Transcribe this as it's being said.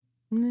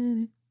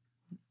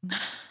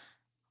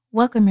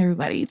Welcome,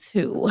 everybody,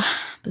 to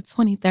the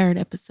 23rd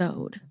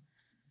episode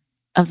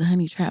of the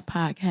Honey Trap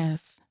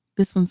Podcast.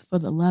 This one's for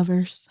the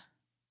lovers.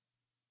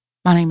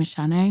 My name is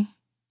Shanae.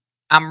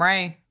 I'm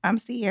Ray. I'm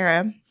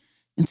Sierra.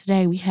 And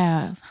today we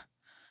have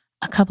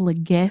a couple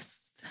of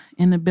guests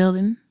in the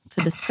building to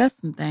discuss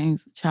some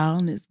things with y'all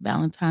on this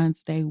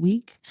Valentine's Day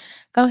week.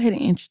 Go ahead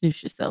and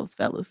introduce yourselves,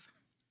 fellas.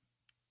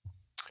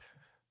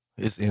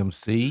 It's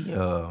MC.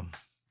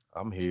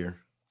 I'm here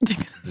to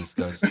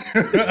discuss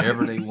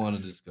whatever they want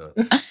to discuss.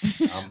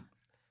 I'm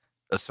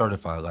a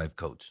certified life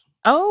coach.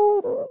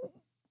 Oh,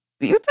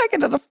 you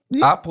taking it?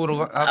 I pulled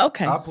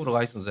a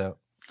license out.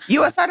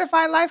 You a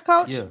certified life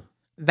coach? Yeah.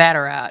 That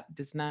or out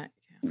does not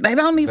count. They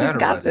don't even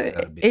got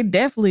to. It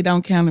definitely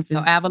don't count if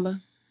it's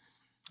Avila.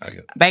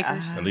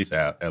 Bakers. At least.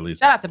 Shout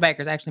out to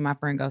Bakers. Actually, my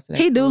friend goes to that.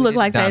 He do look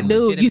like that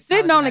dude. You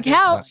sitting on the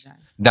couch.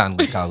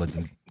 Donley College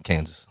in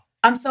Kansas.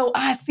 I'm so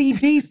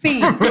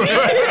ICDC.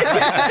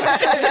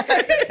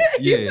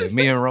 Yeah,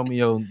 me and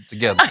Romeo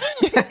together.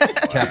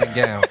 Cap and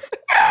gown.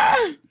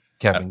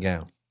 Cap and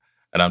gown.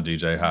 And I'm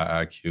DJ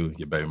High IQ,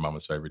 your baby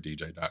mama's favorite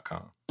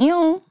DJ.com.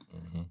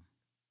 Mm-hmm.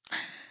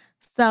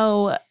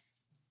 So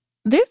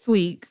this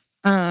week,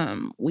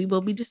 we will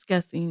be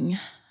discussing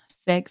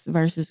sex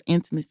versus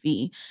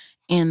intimacy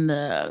in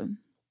the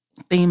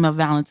theme of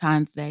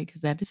Valentine's Day,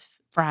 because that is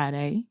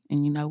Friday,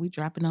 and we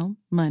dropping on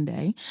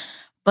Monday.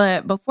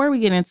 But before we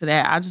get into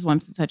that, I just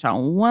wanted to touch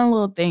on one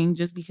little thing,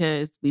 just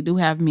because we do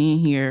have men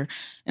here.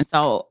 And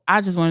so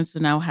I just wanted to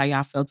know how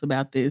y'all felt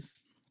about this.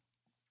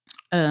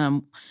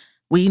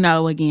 We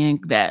know, again,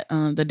 that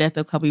the death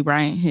of Kobe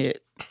Bryant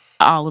hit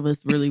all of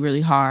us really,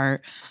 really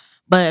hard.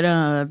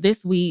 But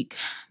this week,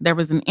 there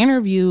was an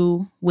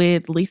interview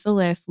with Lisa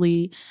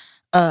Leslie,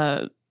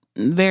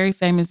 very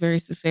famous, very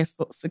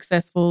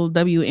successful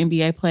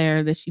WNBA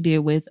player that she did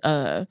with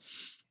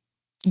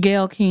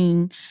Gayle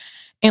King,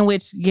 in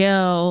which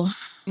Gayle...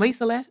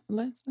 Lisa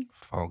Leslie?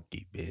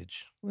 Funky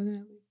bitch.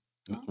 Wasn't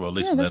it? Well,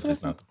 Lisa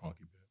Leslie's not the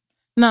funky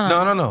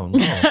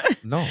bitch.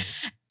 No.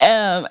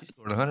 She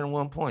scored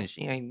 101 points.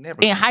 She ain't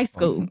never... In high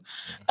school.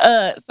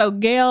 So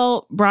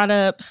Gayle brought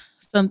up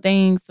some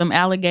things, some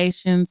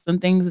allegations, some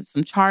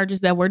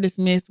charges that were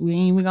dismissed. We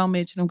ain't even gonna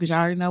mention them because you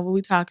already know what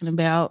we're talking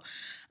about.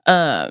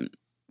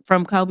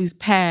 From Kobe's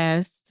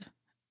past.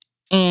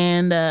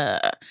 And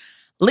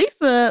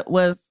Lisa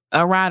was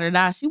a ride or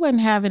die. She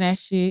wasn't having that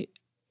shit.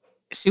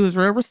 She was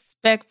real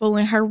respectful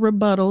in her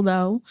rebuttal,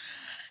 though.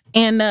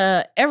 And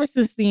ever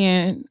since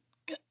then,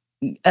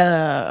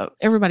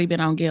 everybody been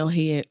on Gayle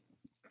head.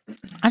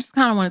 I just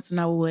kind of wanted to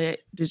know, what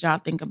did y'all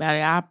think about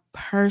it? I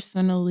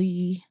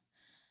personally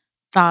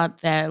thought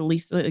that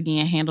Lisa,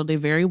 again, handled it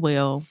very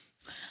well.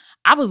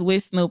 I was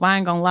with Snoop. I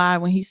ain't gonna lie.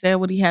 When he said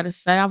what he had to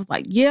say, I was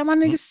like, yeah, my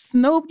nigga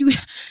Snoop, you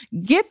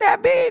get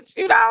that bitch,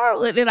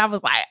 And then I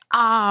was like,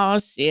 oh,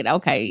 shit,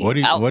 okay. What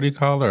do you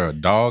call her? A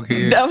dog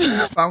head?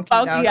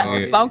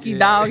 Funky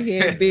dog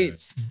head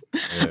bitch.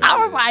 Yeah. I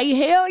was like,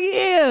 hell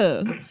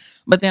yeah.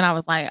 But then I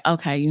was like,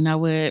 okay, you know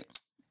what?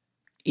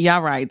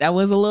 Y'all right. That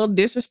was a little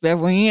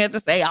disrespectful. He had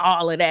to say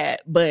all of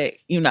that. But,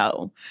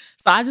 So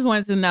I just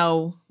wanted to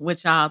know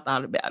what y'all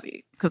thought about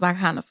it. Because I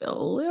kind of felt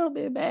a little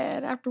bit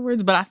bad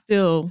afterwards. But I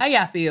still... How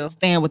y'all feel?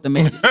 Stand with the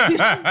message.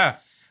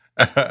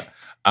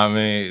 I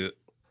mean,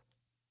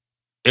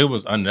 it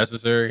was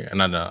unnecessary.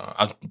 And I know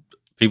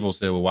people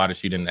said, well, why did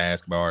she didn't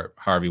ask about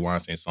Harvey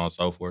Weinstein, so on and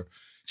so forth?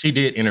 She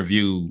did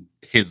interview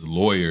his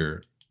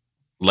lawyer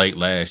late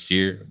last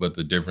year. But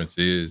the difference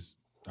is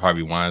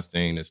Harvey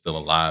Weinstein is still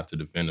alive to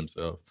defend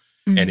himself.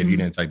 Mm-hmm. And if you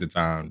didn't take the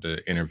time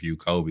to interview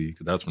Kobe,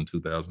 because that's from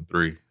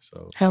 2003.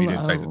 So if you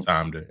didn't take the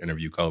time to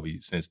interview Kobe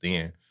since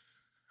then,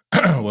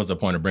 what's the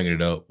point of bringing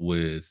it up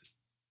with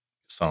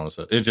so on and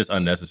so? It's just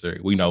unnecessary.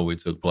 We know it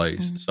took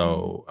place. Mm-hmm.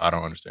 So I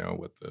don't understand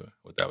what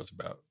that was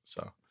about.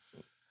 So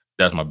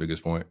that's my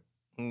biggest point.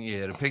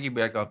 Yeah, to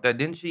piggyback off that,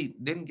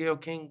 didn't Gayle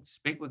King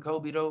speak with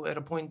Kobe though at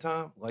a point in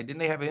time? Like, didn't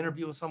they have an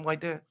interview or something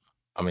like that?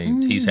 I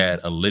mean, he's had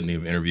a litany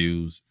of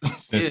interviews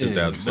since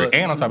 2003.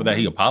 And on top of that,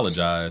 he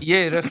apologized.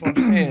 Yeah, that's what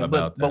I'm saying.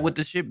 but with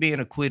the shit being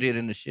acquitted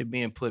and the shit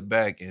being put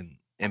back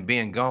and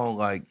being gone,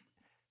 like,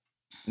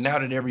 now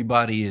that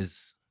everybody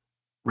is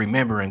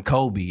remembering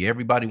Kobe,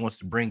 everybody wants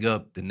to bring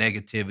up the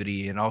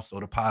negativity and also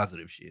the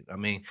positive shit. I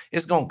mean,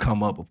 it's going to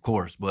come up, of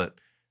course, but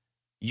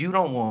you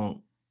don't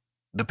want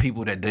the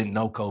people that didn't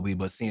know Kobe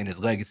but seeing his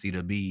legacy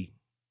to be,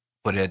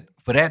 for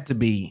that to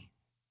be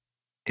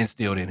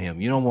instilled in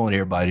him. You don't want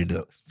everybody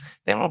to...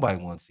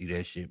 Nobody want to see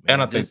that shit, man.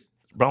 And I think...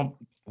 Bro,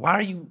 why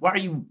are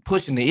you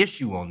pushing the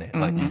issue on that?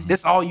 Mm-hmm. Like,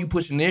 that's all you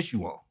pushing the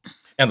issue on.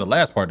 And the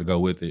last part to go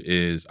with it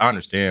is, I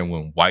understand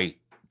when white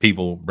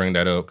people bring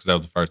that up, because that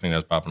was the first thing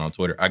that's popping on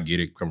Twitter. I get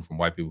it coming from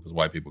white people, because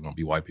white people are going to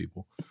be white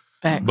people.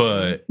 Facts.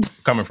 But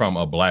coming from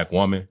a black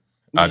woman,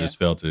 I just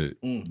felt it.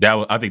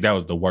 I think that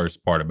was the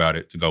worst part about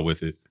it, to go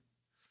with it.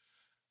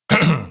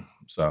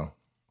 So.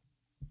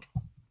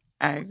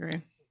 I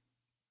agree.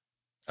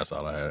 That's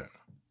all I had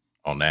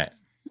on that.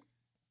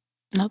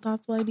 No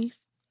thoughts,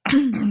 ladies?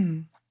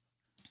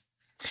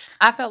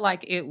 I felt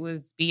like it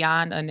was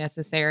beyond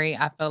unnecessary.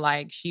 I felt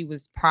like she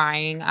was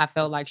prying. I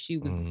felt like she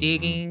was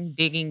digging.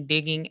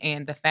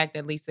 And the fact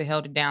that Lisa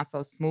held it down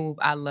so smooth,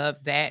 I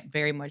loved that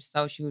very much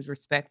so. She was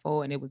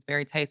respectful and it was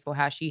very tasteful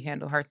how she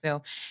handled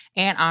herself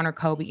and honored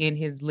Kobe in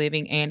his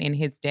living and in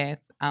his death.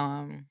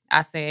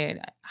 I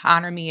said,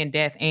 honor me in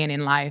death and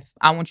in life.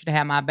 I want you to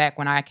have my back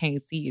when I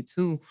can't see it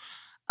too.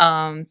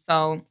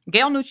 So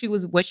Gail knew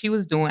what she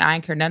was doing. I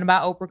ain't care nothing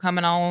about Oprah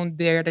coming on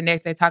there the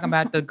next day talking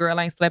about the girl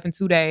ain't slept in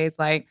 2 days.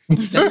 Like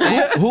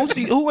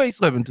who ain't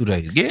slept in 2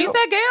 days? Gail? She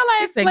said Gail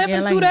ain't slept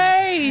in 2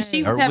 days.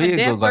 She was Her having wig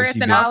death look like threats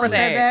she and been all of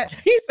sleeping. that.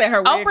 He said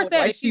her wig Oprah looked said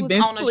like that she she was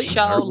been on a sleeping.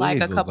 show Her like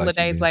wig a look couple like of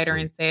she days been later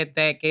sleeping. and said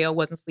that Gail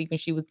wasn't sleeping.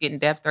 She was getting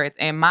death threats.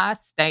 And my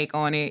stake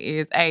on it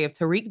is, hey, if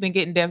Tariq been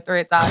getting death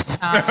threats all the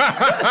time,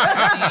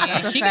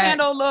 then she can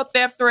handle a little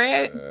death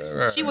threat.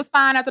 She was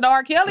fine after the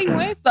R. Kelly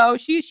went, so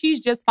she's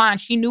just fine.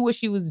 She knew what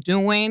she was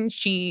doing.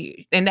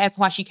 And that's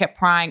why she kept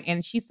prying.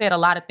 And she said a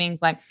lot of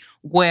things like,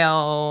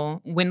 well,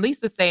 when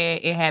Lisa said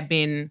it had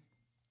been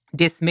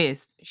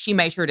dismissed, she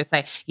made sure to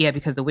say, yeah,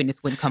 because the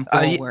witness wouldn't come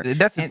forward.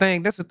 That's the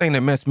thing. That's the thing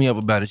that messed me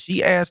up about it.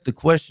 She asked the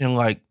question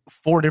like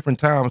 4 different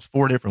times,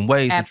 4 different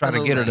ways to try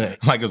to get her to.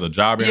 Like it's a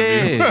job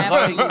interview. Yeah,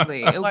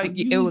 Absolutely. like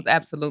it was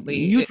absolutely.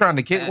 You trying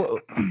to get?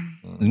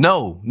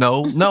 No.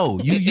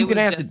 You can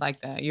answer just like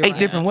that. You're 8 right.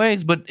 different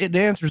ways, but the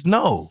answer is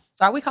no.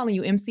 So are we calling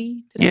you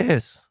MC today?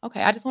 Yes.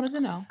 Okay, I just wanted to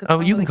know.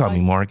 Oh, you can call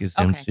me Marcus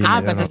Okay. MC. I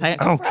was about to say,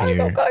 I don't I'm care.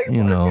 gonna call you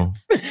You know,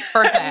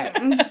 First act.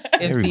 MC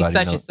Everybody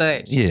such knows.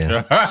 and such.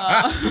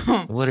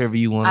 Yeah. Whatever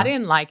you want. I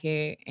didn't like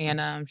it.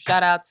 And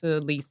shout out to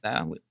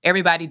Lisa.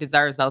 Everybody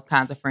deserves those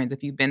kinds of friends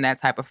if you've been that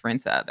type of friend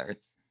to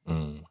others.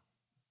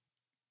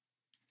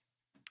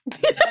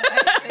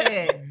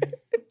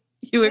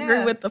 You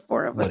agree with the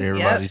 4 of us? What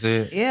everybody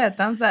said. Yeah,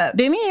 thumbs up.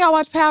 Didn't any of y'all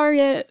watch Power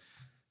yet?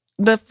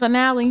 The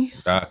finale?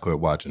 I quit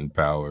watching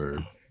Power.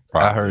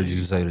 I heard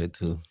you say that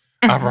too.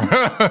 I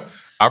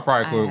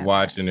probably quit haven't.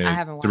 watching I it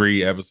haven't watched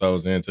 3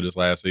 episodes into this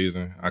last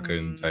season. I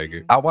couldn't take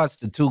it. I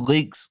watched the 2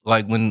 leaks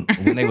like when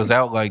they was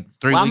out like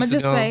 3 Well, I'm weeks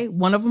going to ago. just say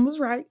one of them was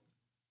right.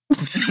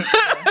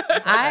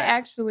 I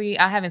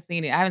haven't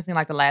seen it. I haven't seen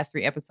like the last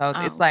 3 episodes.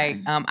 Oh, It's like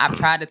I've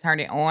tried to turn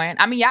it on.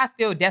 I mean, y'all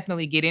still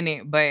definitely get in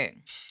it, but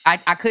I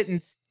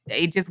couldn't.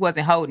 It just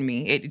wasn't holding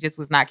me. It just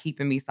was not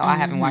keeping me. So I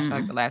haven't watched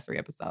like the last 3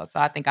 episodes. So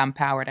I think I'm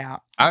powered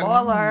out.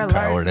 Spoiler alert.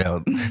 Powered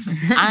out.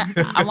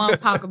 I won't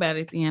talk about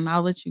it then.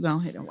 I'll let you go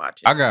ahead and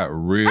watch it. I got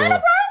real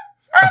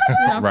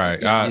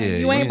right.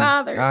 You ain't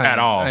bothered. At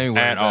all. I ain't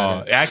worried At about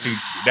all. it. Actually,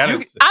 that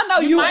is. I know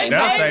you ain't.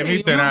 That'll save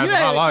me 10 hours of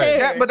my life.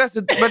 Yeah,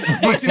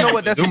 but you know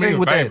what? That's Do the me thing a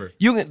with favor. that.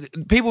 You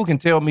can, people can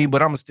tell me,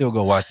 but I'm gonna still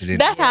go watch it. Anyway.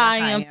 That's how I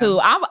am too.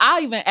 I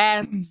even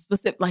ask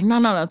specific, like,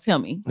 no, tell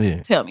me. Yeah.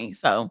 Tell me.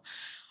 So,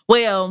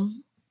 well,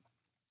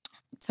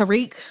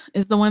 Tariq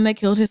is the one that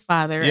killed his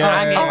father. Yeah.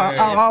 I guess.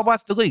 I'll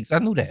watch the leaks. I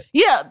knew that.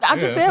 Yeah, I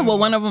just Yeah, said, well,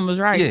 one of them was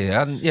right.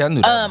 Yeah, I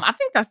knew that. I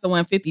think that's the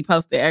one 50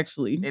 posted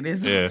actually. It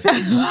is. Yeah.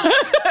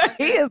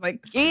 He is a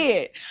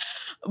kid.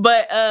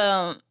 But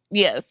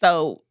yeah,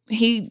 so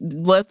he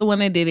was the one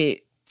that did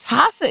it.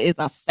 Tasha is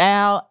a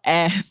foul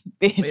ass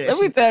bitch. Yeah, Let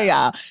me tell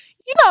y'all.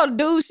 You know the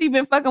dude she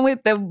been fucking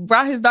with that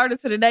brought his daughter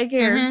to the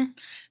daycare? Mhm.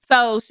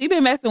 So she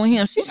been messing with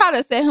him. She tried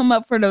to set him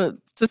up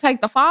to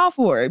take the fall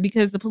for it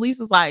because the police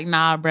was like,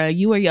 nah, bro,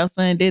 you or your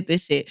son did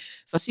this shit.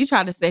 So she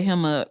tried to set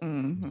him up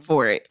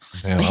for it.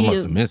 Damn, But I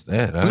must have missed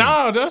that.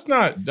 No, that's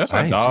not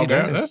I ain't dog. see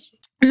that. That's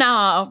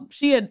No,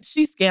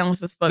 she's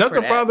scandalous as fuck. that's for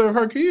the that. father of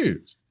her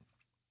kids.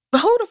 But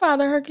who the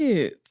father of her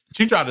kids?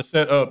 She tried to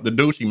set up the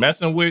dude she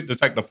messing with to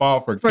take the fall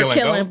for For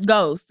killing ghosts.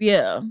 ghosts,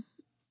 yeah.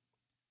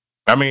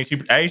 I mean, she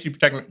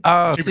protecting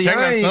her son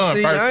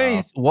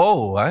first.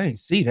 I ain't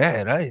see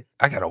that.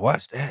 I gotta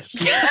watch that.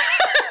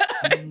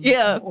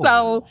 Yeah,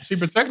 so She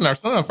protecting her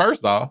son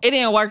first off. it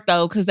didn't work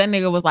though, because that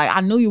nigga was like, I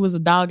knew you was a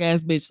dog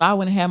ass bitch, so I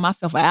wouldn't have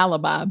myself an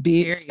alibi,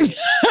 bitch.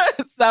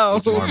 So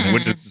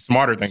Which is the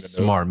smarter thing to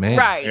do. Smart man.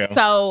 right. Yeah.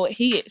 So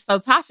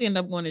Tasha ended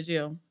up going to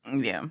jail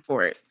Yeah.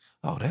 for it.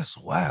 Oh, that's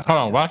wild. Hold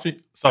on, watch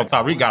it. So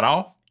Tariq got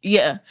off.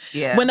 Yeah.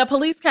 Yeah. When the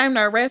police came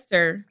to arrest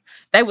her,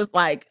 they was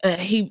like,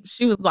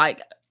 she was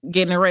like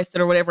getting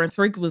arrested or whatever, and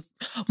Tariq was,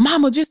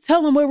 Mama, just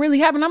tell him what really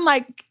happened. I'm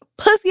like,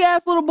 pussy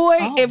ass little boy,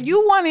 if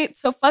you wanted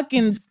to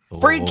fucking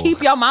keep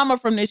your mama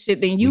from this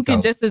shit, then you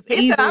can just as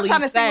He said, I'm easily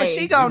trying to see what say.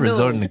 she gonna do.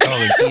 Resorting to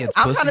calling kids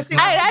I'm pussy. trying to see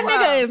Hey, what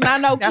that nigga is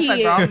not no That's kid.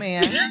 a grown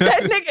man.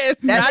 That nigga is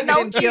That not nigga no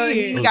didn't kill.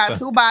 He kid. got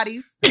 2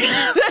 bodies.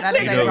 That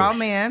is He a do. grown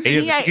man.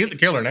 He's a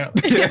killer now.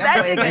 That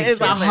nigga is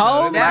a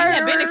whole That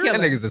had been a murderer. killer.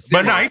 That nigga's a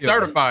But no, he's serial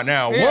killer. certified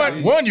now. Yeah.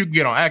 One you can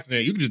get on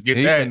accident. You can just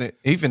get that.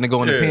 He finna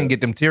go in the Yeah. pen and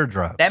get them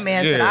teardrops. That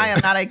man said, Yeah. I am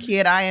not a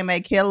kid. I am a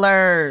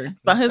killer.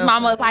 So his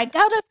mama was like, go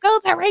to school,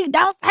 Tariq,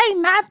 don't say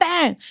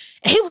nothing.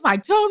 And he was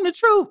like, tell him the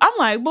truth. I'm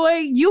like, boy,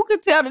 you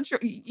could tell the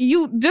truth.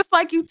 You just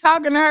like you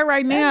talking to her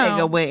right That now.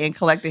 nigga went and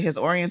collected his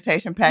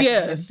orientation package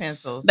Yeah. and his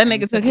pencils. That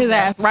nigga took his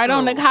ass right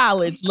on to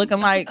college looking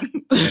like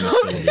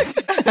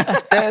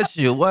That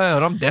shit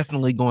wild. I'm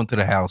definitely going to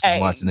the house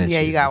and watching that Yeah,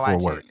 shit you gotta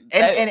before watch work.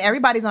 it. And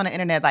everybody's on the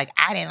internet like,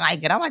 I didn't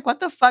like it. I'm like, what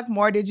the fuck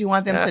more did you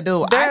want them to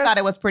do? I That's- thought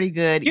it was pretty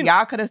good. you-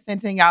 Y'all could have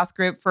sent in y'all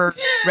script for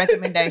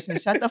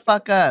recommendations. Shut the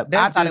fuck up.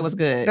 I thought it was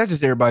good. That's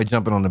just everybody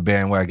jumping on the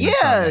bandwagon and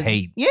trying to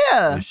hate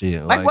Yeah. the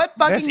shit. Like, what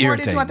that's fucking more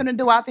did you want them to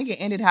do? I think it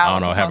ended how I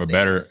don't know. it was Have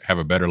supposed to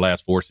a better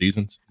last 4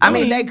 seasons. I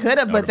mean, they could have,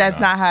 That but would've that's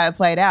been not how it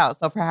played out.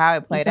 So for how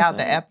it played That's out, a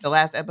fact. the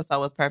last episode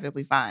was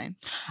perfectly fine.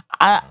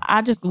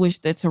 I just wish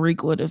that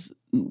Tariq would have,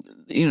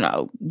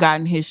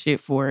 gotten his shit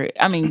for it.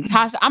 I mean,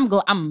 Tasha,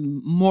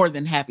 I'm more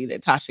than happy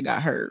that Tasha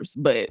got hers,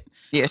 but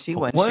Yeah, she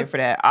wasn't What? shit for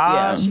that. All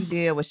Yeah. she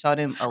did was show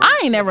them.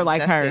 I ain't never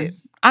liked her.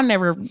 I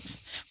never,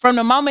 from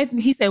the moment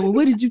he said, "Well,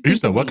 what did you think?" You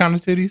said of what me?" kind of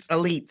titties?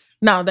 elite.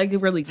 No, they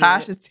get really good.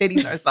 Tasha's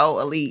titties are so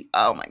elite.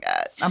 Oh my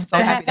god, I'm so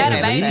To happy have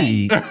that that,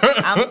 they baby.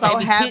 I'm so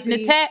Baby happy. tit in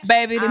the tat,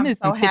 baby. They I'm miss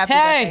so some happy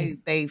that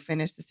titties. they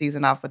finished the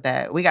season off with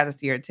that. We got to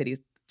see her titties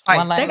twice.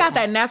 One last- They got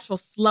that natural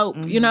slope,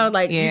 like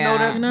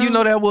Yeah. you You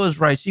know that was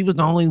right. She was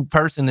the only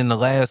person in the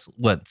last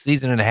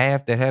season and a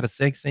half that had a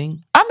sex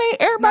scene. I mean,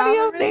 everybody No,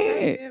 else Lorenz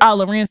did. Tate. Oh,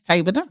 Lorenz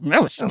Tate, but that was I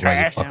don't give a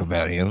trash. fuck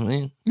about him.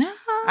 Man. No,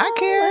 I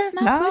care. let's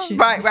not No. push it.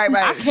 Right.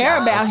 I care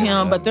No. about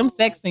him, but them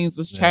sex scenes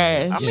was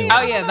trash. I mean,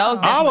 Oh yeah, those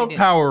All definitely of did.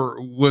 Power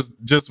was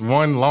just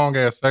one long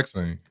ass sex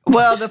scene.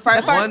 Well, the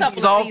first first one.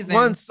 couple of seasons.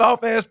 One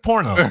soft ass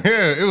porno. Yeah,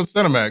 it was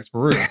Cinemax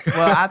for real.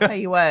 Well, I'll tell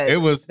you what. It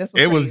was This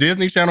it was pretty-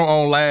 Disney Channel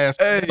on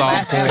last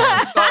soft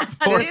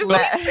porn. This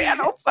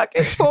last-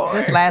 fucking porn.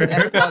 This last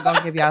episode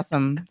gonna give y'all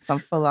some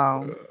full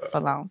on.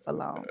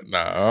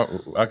 Nah,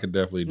 I could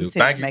definitely do. Titties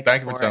Thank you make for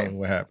up for telling it. me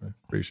what happened.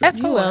 Appreciate That's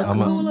it. cool. welcome.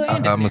 That's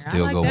cool. I'ma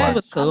still go watch. It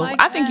was cool.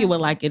 I think you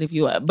would like it if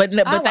you would. But I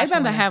they watch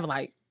better it. have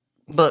like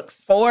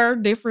Books. 4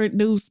 different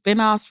new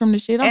spinoffs from the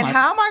shit. I'm And like,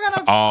 how am I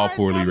gonna All find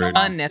poorly something rated.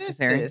 else?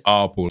 Unnecessary. This is-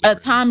 All poorly. a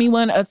rated. Tommy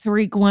one, a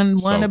Tariq one,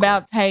 So one cool.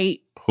 about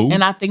Tate, Who?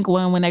 and I think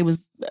one when they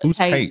was Who's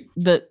Tate?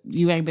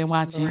 You ain't been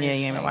watching. Yeah,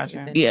 you ain't been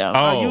watching. Yeah.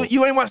 Oh,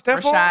 You ain't watched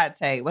that far? Rashad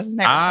Tate. What's his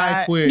name?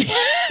 I Rashad? quit.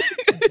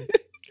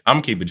 I'm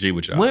gonna keep it G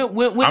with y'all.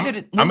 When I'm did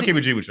it? gonna keep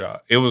it G with y'all.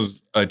 It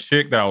was a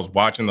chick that I was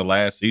watching the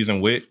last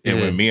season with, and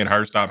Yeah. when me and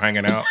her stopped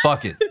hanging out,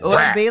 Fuck it. It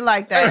would be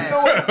like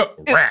that.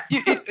 rap.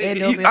 It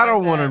do be I don't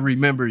like want to that.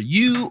 remember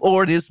you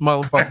or this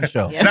motherfucking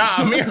show. Yeah.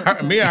 Nah,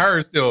 me and her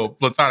is still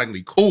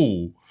platonically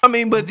cool. I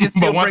mean, but it's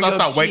But once I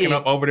start waking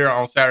up over there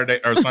on Saturday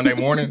or Sunday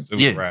mornings, it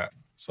was Yeah. rap.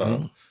 So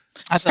Mhm.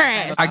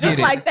 Trash. I get Just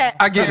it. like that.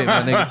 I get it,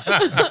 my nigga.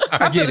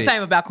 I I feel get the it.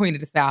 same about Queen of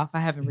the South. I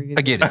haven't read it.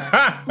 I get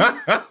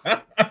it.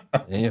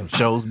 Damn,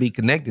 shows be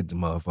connected to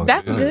motherfuckers.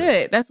 That's Yeah.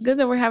 good. That's good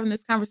that we're having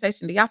this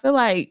conversation. Do y'all feel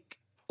like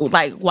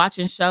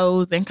watching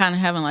shows and kind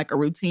of having like a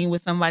routine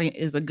with somebody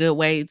is a good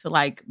way to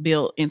like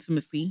build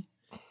intimacy?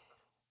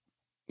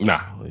 nah,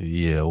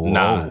 Yeah. Whoa.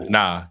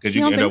 nah, because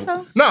you You can don't end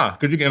think up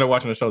because you can end up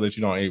watching a show that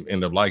you don't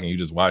end up liking. You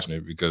just watching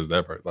it because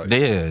that part. Like,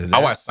 Yeah. I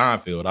watch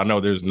Seinfeld. I know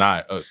there's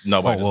not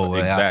nobody. Whoa, that's whoa,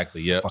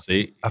 exactly. Yep.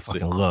 See, I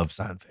fucking love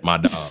Seinfeld. my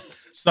dog.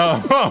 So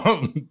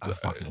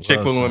fucking chick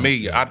love fooling with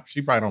me. Seinfeld.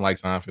 She probably don't like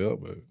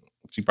Seinfeld, but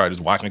she probably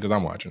just watching it because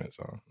I'm watching it.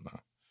 So no.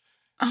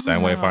 I Same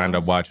don't way if I end know.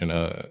 up watching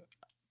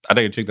I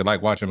date a chick that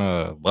like watching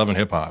Love and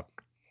Hip Hop.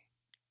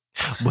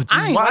 But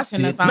I ain't watched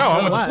watching it. if I'm No, I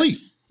gonna went to watch. sleep.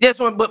 Yes,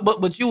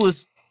 but you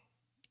was.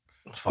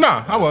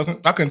 Nah, I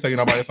wasn't. I couldn't tell you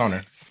nobody that's on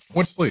there.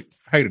 Went to sleep.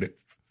 Hated it.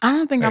 I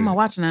don't think I'm Hey. gonna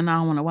watch it and I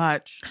don't want to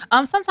watch.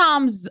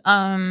 Sometimes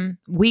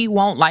we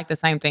won't like the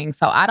same thing.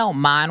 So I don't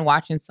mind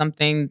watching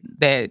something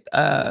that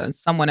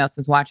someone else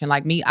is watching.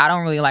 Like me, I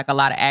don't really like a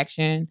lot of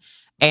action.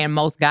 And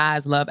most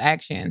guys love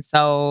action.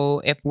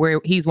 So if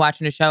he's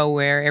watching a show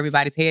where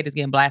everybody's head is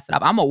getting blasted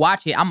up, I'm gonna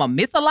watch it. I'm gonna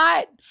miss a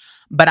lot,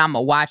 but I'm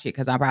gonna watch it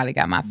because I probably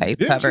got my face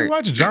Didn't covered. you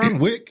watch John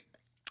Wick?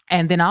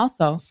 And then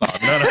also, Saw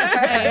none of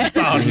that.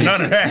 Saw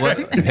none of that.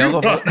 What? Hell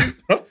of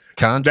a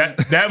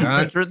That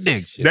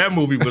contradiction. That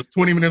movie was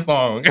 20 minutes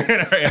long in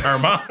her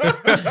mind.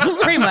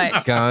 pretty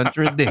much.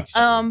 Contradiction.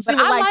 But She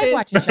was I like like this.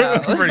 watching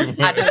shows.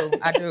 Pretty much.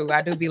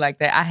 I do be like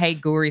that. I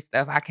hate gory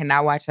stuff. I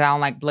cannot watch it. I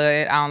don't like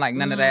blood. I don't like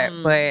none of that.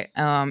 But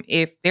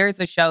if there's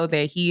a show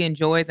that he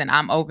enjoys and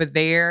I'm over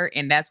there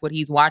and that's what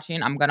he's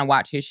watching, I'm gonna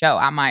watch his show.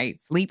 I might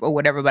sleep or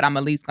whatever, but I'm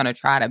at least gonna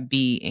try to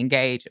be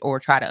engaged or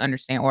try to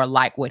understand or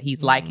like what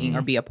he's liking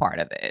or be a part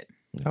of it.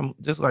 I'm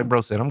just like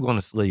bro said, I'm going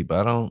to sleep.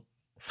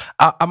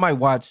 I might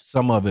watch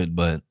some of it,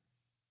 but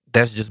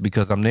that's just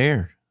because I'm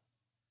there.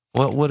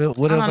 What else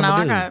I don't I'm know.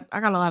 gonna do? I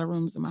got a lot of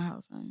rooms in my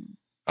house. I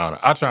don't know.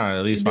 I'll try to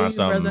at least You find do,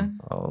 something. brother?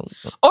 Oh,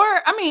 Or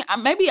I mean,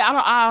 maybe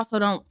I also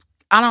don't.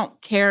 I don't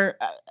care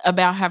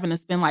about having to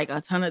spend like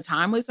a ton of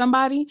time with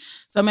somebody.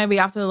 So maybe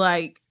I feel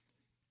like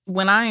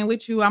when I ain't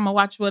with you, I'm gonna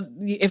watch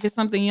if it's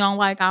something you don't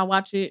like, I'll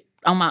watch it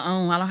on my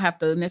own. I don't have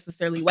to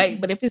necessarily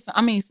wait. But if it's,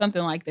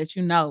 something like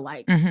that,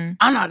 like,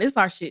 I know this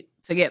our shit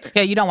together.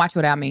 Yeah, you don't watch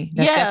without me.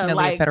 That's Yeah, definitely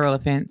like, a federal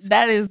offense.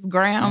 That is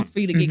grounds for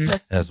you to get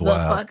cussed That's the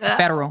wild. fuck up.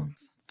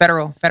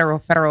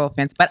 Federal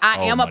offense. But I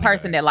Oh am a my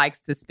person God. that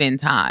likes to spend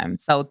time.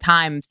 So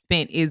time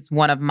spent is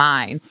one of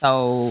mine.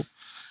 So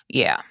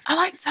yeah. I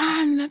like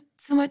time, not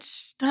too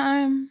much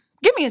time.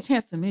 give me a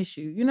chance to miss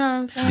you. You know what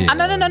I'm saying?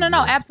 Yeah.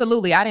 No.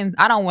 Absolutely. I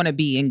don't want to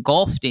be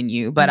engulfed in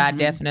you, but I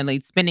definitely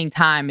spending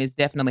time is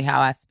definitely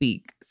how I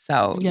speak.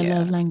 So Your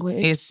love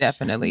language. it's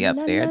definitely up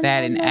La, there. la, That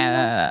la, and la,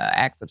 la.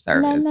 acts of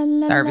service. La, la,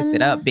 la, Service la, it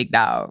la. up, big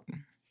dog.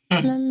 La,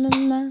 la, la,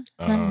 la,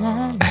 la,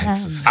 la.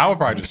 I would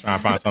probably just try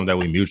and find something that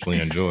we mutually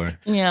enjoy.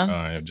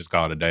 Yeah. Just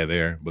call it a day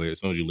there. But as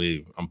soon as you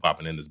leave, I'm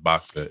popping in this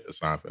box at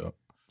Seinfeld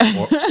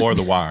or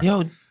The Wire.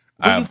 Yo,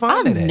 where you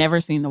find I've it at? never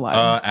seen The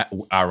Wire.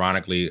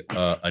 Ironically,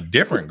 a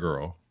different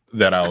girl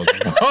that I was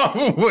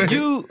involved with.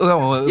 You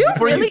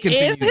Really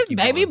is his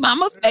baby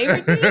mama's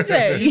favorite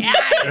DJ.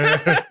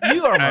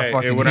 You are my Hey,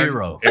 fucking and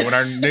hero. when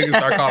our niggas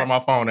start calling my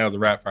phone, that was a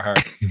rap for her.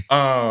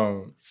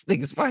 This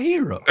nigga's my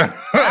hero.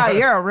 Oh,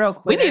 you're a real We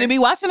quitter. need to be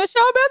watching a show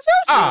about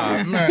your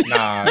shit. Man,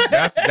 nah,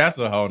 that's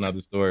a whole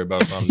nother story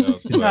about something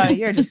else. No, But,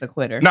 you're just a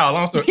quitter. no,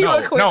 long story. You No,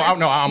 a quitter. I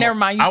almost, Never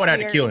mind, you I would have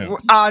to scared. kill him.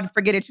 Oh,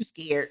 forget it. You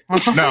scared.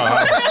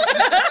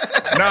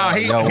 No,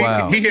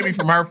 Wow. he hit me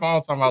from her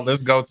phone talking about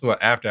let's go to an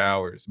after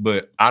hours,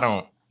 but I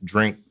don't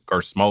drink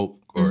or smoke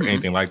or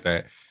anything like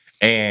that.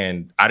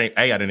 And I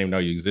didn't even know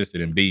you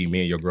existed. And B,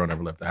 me and your girl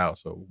never left the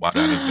house, so why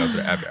not just go to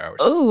the after hours?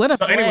 Ooh, what a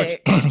So anyway,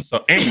 flag.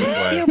 so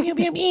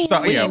anyway,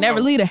 so We yeah, ain't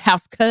never leave the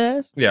house,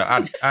 cuz.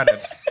 yeah,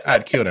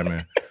 I'd kill that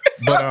man,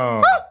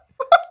 but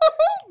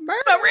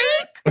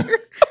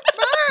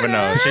but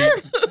no,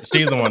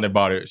 she's the one that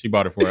bought it. She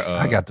bought it for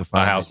I got to a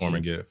find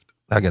housewarming gift.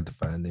 I got to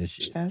find this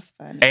shit. That's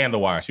funny. And The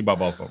Wire. She bought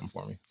both of them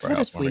for me. For a What a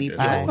housewarming sweetie gift.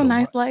 pie. That's a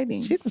nice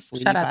lady. She's a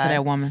sweetie Shout out to pie.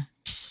 that woman.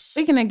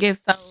 Speaking of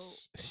gifts, so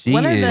She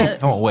what are is.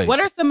 the Oh wait. what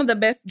are some of the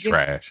best gifts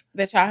Trash.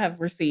 that y'all have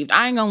received?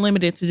 I ain't gonna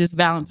limit it to just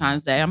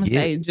Valentine's Day. I'm gonna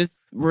say just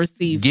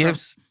receive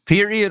Gifts?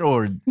 Period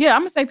or Yeah,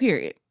 I'm gonna say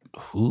period.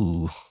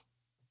 ooh.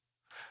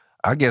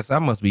 I guess I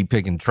must be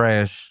picking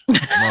trash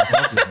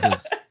motherfuckers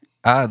 'cause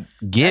That's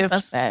a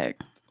gifts.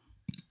 fact.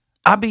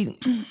 I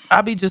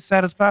be just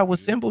satisfied with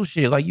simple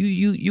shit. Like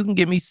you can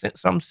give me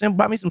something simple,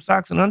 buy me some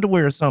socks and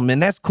underwear or something,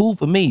 and that's cool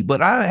for me.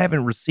 But I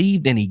haven't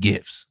received any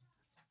gifts.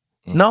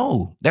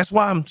 No, that's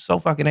why I'm so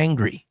fucking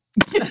angry.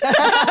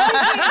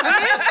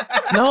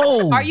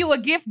 No. Are you a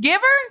gift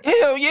giver?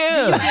 Hell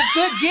yeah.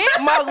 Good gifts?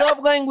 My love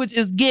language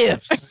is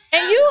gifts.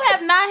 And you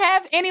have not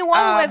have anyone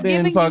who has I've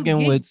been given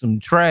fucking you with some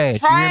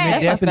trash. You hear me?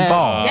 Trash. Deaf and That's a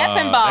ball. Deaf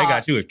and ball. They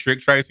got you a Trick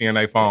Tracy in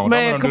their phone.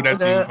 Man, Don't do that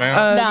to you,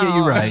 fam. Yeah,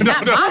 you're right.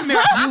 Not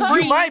my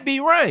You might be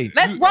right.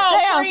 Let's roll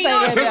don't free. say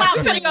that.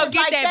 I'm finna go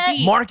get that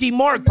beat. Marky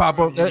Mark pop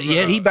up.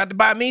 Yeah, he about to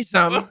buy me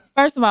something.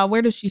 First of all,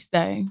 where does she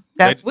stay?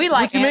 That's, We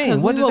like What you it. mean?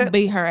 Because What we does will that-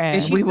 beat her ass.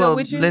 Is she we still will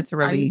with you? Are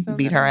literally you still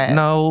beat with her ass.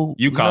 No.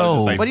 You call it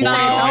to say What do you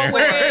 40 mean? on No, there.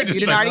 where- Just You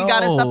say, done already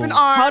got us up in No.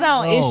 arms. Hold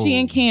on, is No. she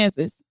in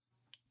Kansas?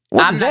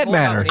 What I'm does not that going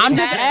matter? over there. I'm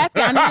just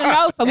asking. I need to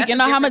know so we That's can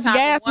a know how much different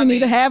type gas of we need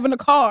to woman. have in the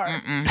car.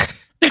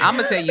 I'm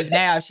gonna tell you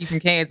now. If she's from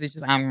Kansas,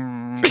 she's forget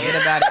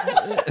about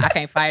it. I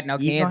can't fight no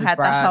You gonna Kansas have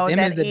to brides. hold Them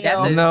that is the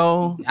L. that's a-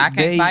 No. I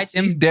can't fight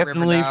them She's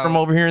definitely river from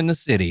dogs. over here in the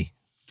city.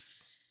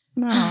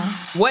 No.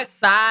 What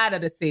side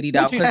of the city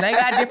though? Because they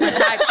got different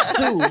types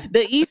too.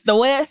 The east, the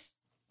west.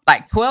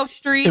 Like 12th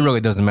Street. It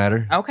really doesn't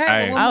matter. Okay.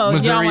 Hey. well, Oh,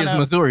 Missouri y'all is wanna-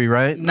 Missouri,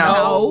 right?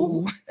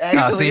 No.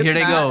 Ah, see, here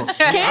they go.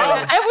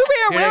 Kansas. If we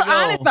being Here real they go.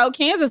 honest, though,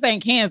 Kansas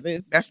ain't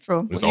Kansas. That's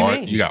true. It's What do you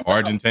mean? You got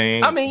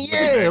Argentine. I mean,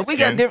 yeah, we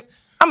got different.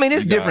 I mean,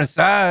 it's You got- different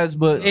size,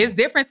 but it's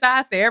different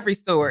sides to every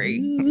story.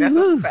 That's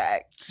a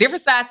fact.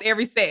 Different sides to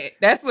every set.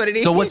 That's what it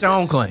is. so what's your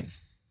own claim?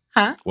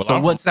 Huh? Well, So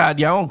I'm, what side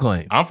your own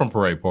claim? I'm from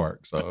Parade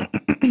Park, so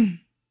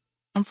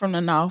I'm from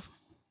the north.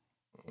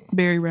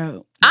 Berry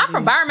Road. I'm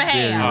from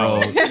Birmingham.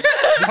 Road.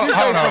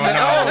 hold on.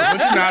 No. What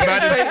you not about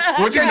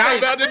to? What you not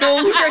about to do?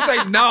 You can't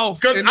say no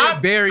Because and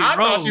then Berry I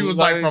thought Road. you was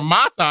like from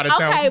my side of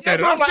town. Okay, You said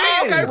it. that's I'm what like,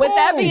 I'm okay, saying. cool. With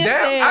that being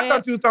said- I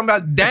thought you was talking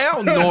about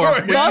down north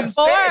when you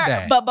Before, said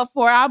that. but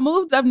before I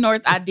moved up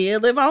north, I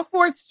did live on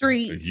 4th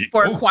Street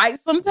for Ooh. quite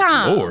some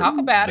time. Lord, Talk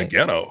about the it.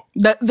 ghetto.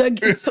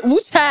 The woo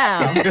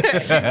child.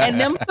 And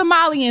them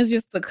Somalians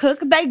used to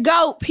cook they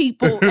goat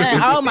people.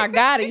 And oh my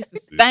God, it used to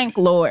stink,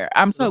 Lord.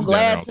 I'm so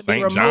glad to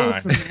be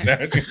removed from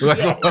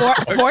that.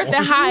 Fourth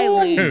and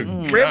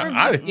Highland. River,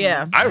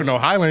 yeah. I didn't know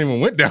Highland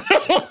even went down.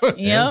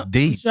 Yep.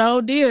 deep.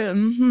 Sure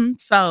did.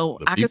 So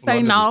The I could people say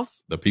under the-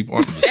 north, The people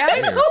on the Yeah,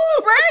 it's stairs.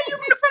 cool, bro. You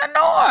from the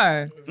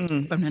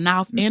north. from the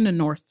north and the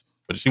north.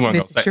 But she wasn't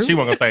This is gonna say true. she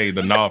wasn't gonna say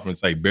the north and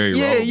say Berry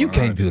Yeah, Road. you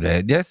can't do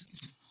that.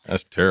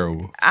 That's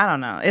terrible. I don't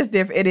know. It's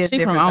different. It is She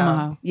from different. though.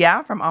 Omaha. Yeah,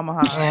 I'm from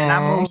Omaha. And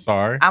I'm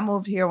sorry. I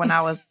moved here when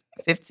I was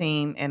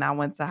 15 and I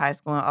went to high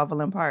school in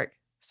Overland Park.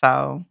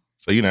 So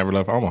So you never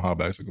left Omaha,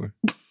 basically.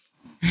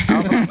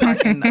 Overland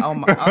Park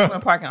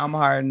and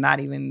Omaha are not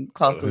even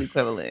close to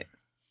equivalent.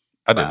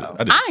 I did. Wow.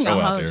 I did I a ain't show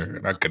gonna out hold there, you.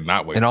 and I could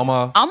not wait. In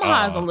Omaha,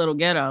 Omaha is a little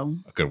ghetto.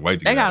 I couldn't wait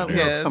to They get out got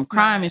there. Yeah. some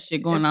crime and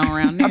shit going on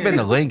around there. I've been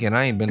to Lincoln.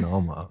 I ain't been to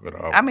Omaha. But,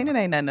 I mean, it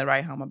ain't nothing to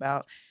write home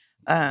about.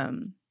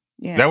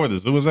 Yeah. that where the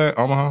zoo was at,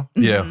 Omaha.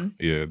 Yeah, Mhm.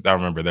 Yeah, I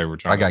remember they were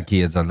trying. I got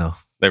kids. I know.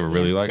 They were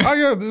really like, oh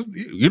yeah, this.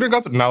 You didn't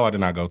go to? No, I did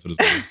not go to the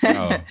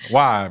zoo.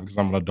 Why? Because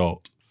I'm an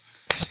adult.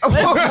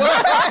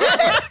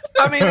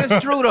 I mean,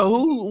 it's true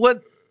though.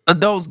 What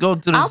adults go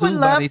to the I zoo would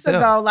by love to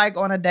themselves. go like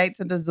on a date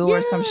to the zoo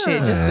or some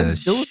shit just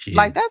to do Shit.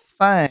 like that's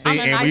fun. See, On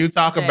a and when you nice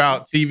talk day.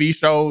 about TV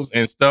shows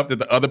and stuff that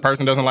the other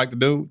person doesn't like to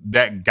do,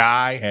 that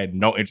guy had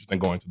no interest in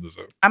going to the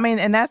zoo. I mean,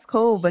 and that's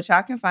cool, but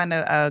y'all can find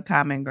a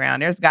common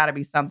ground. There's got to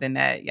be something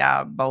that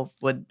y'all both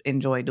would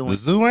enjoy doing. The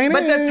zoo ain't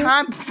But it. the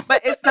time,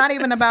 but it's not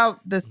even about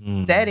the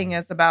Mm. setting.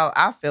 It's about,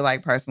 I feel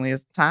like personally,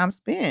 it's time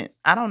spent.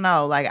 I don't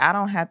know. Like, I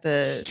don't have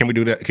to. Can we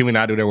do that? Can we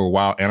not do that where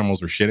wild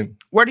animals are shitting?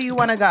 Where do you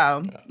want to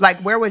go? Like,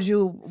 what's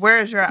your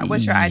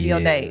ideal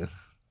Yeah. date?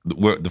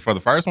 For the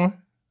first one?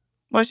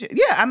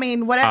 I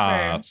mean,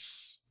 whatever.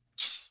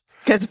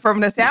 Because from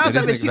the sounds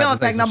of it, she don't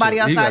take nobody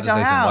outside your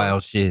house.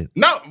 Wild shit.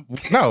 No,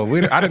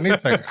 I didn't need to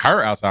take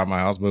her outside my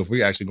house, but if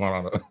we actually going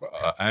on an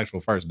actual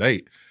first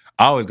date,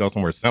 I always go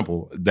somewhere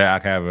simple that I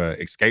can have an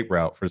escape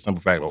route for the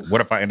simple fact, well,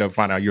 what if I end up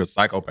finding out you're a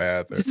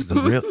psychopath or This is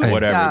a real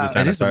whatever? No. this Hey,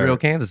 and this is a the real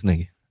third. Kansas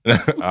nigga.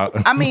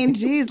 I mean,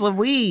 geez,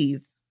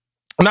 Louise.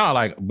 No,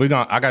 like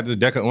I got this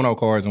deck of Uno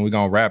cards and we're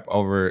gonna rap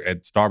over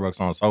at Starbucks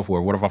on and so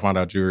forth. What if I find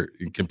out you're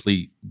a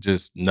complete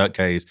just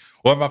nutcase?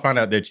 What if I find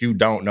out that you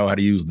don't know how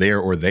to use there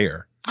or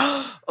there?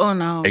 Oh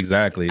no.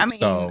 Exactly. I mean,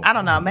 so I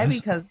don't know. Maybe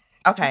because,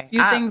 okay. A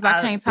few things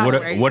I can't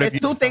tolerate. what if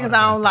It's two things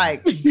I don't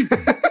like.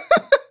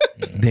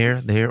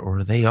 There,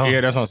 or they are. yeah,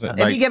 that's what I'm saying.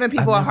 They be giving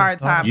people a never hard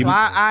thought time, you- so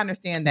I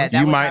understand that. you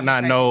would might have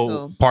not me know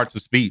crazy, too. parts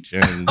of speech,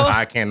 and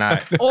I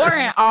cannot. Or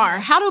an R.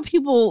 How do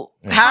people?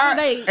 How do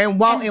they? and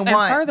won't and And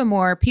want.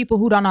 furthermore, people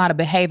who don't know how to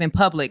behave in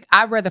public,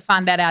 I'd rather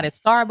find that out at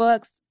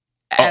Starbucks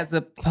as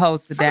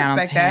opposed to I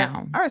respect that.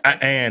 downtown. I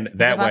respect And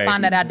that If way, I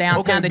find that out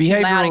downtown Okay, that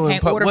you loud and behavioral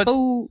can't and order what's-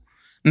 food,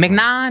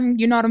 McNine,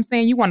 you know what I'm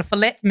saying? You want to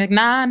fillet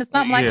McNine or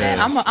something like that?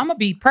 Yeah. I'm gonna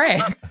be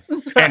pressed.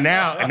 and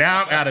now I'm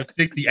out of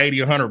 60, 80,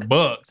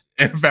 $100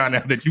 and found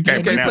out that you can't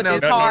You pronounce put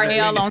this nothing hard on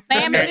hell this. on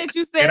salmon that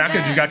you said. And I could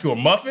that. just got you a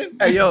muffin.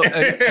 Hey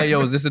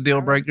yo, is this a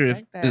deal breaker? If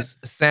respect that. it's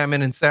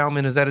salmon and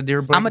salmon, is that a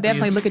deal breaker? I'm gonna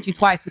definitely look at you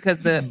twice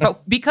because the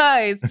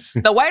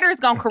waiter is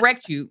gonna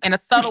correct you in a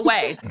subtle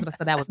way.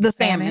 So that was The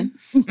salmon.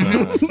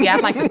 Yeah, I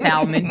like the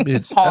salmon.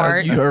 Bitch,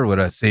 Hard. you heard what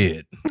I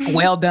said.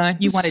 Well done.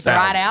 You want it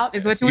dried out?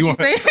 Is what you want-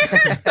 said?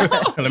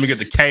 Let me get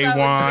the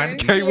K1.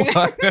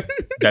 K1.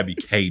 That'd be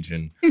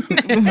Cajun. So,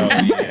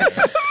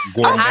 yeah.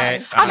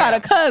 Gourmet. I got a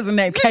cousin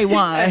named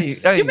K1.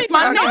 Hey, You make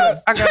my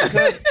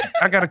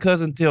I got a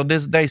cousin till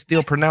this day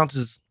still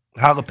pronounces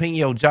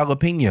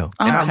jalapeno.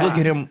 And I look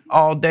Okay. at him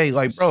all day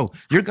like, bro,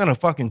 you're gonna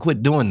fucking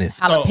quit doing this.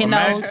 So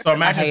Jalapenos. I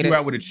imagine hate if you it.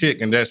 out with a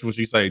chick and that's what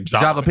she say,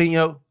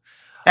 Jalapeno?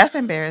 That's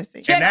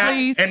embarrassing. Check, and now,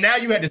 please. and now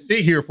you had to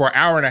sit here for an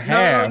hour and a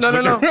half. No,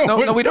 we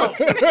don't.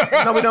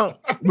 No, we don't.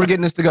 We're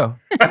getting this to go.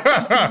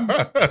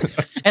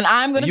 And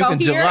I'm gonna You go can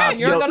here, jalop and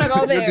you're your- gonna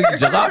go You there. can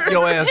jalop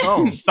your ass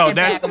on. So And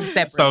that's bag 'em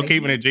separately. so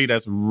keeping it G.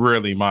 That's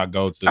really my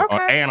go-to.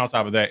 Okay. And on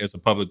top of that, it's a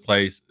public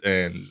place,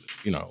 and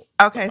you know,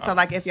 Okay, so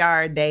like if y'all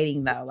are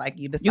dating though, like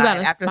you decide got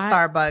a after spot?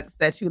 Starbucks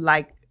that you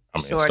like I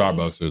mean, shorty.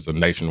 Starbucks is a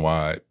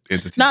nationwide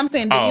entity. No, I'm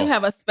saying, do Oh. you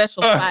have a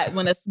special spot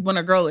when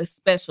a girl is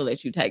special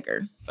that you take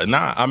her?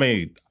 Nah, I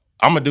mean,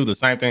 I'm gonna do the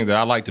same thing that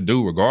I like to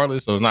do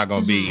regardless. So it's not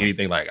gonna Mm-hmm. be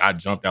anything like I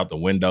jumped out the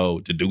window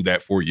to do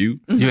that for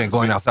you. You ain't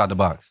going outside the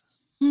box.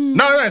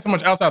 No, it ain't so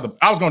much outside the.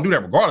 I was gonna do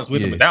that regardless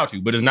with Yeah. and without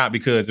you, but it's not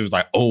because it was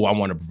like, oh, I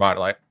want to provide.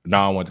 Like, no,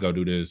 I want to go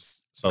do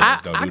this. So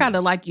let's go. I do gotta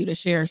this. like you to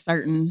share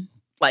certain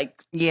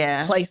like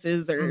Yeah.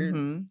 places or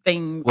Mhm.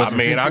 things. I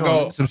mean, I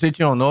go- some shit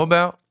you don't know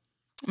about.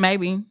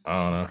 Maybe I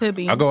don't know. could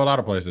be. I go a lot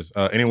of places.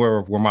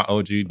 Anywhere where my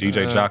OG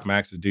DJ Jock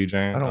Max is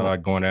DJing. I I, don't-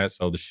 like going at.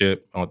 So the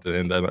ship on the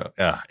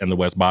in the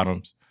West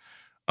Bottoms.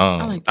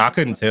 like I that.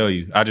 couldn't tell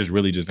you. I just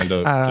really just end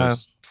up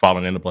just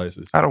falling into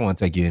places. I don't want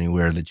to take you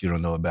anywhere that you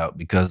don't know about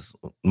because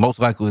most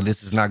likely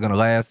this is not going to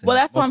last. Well,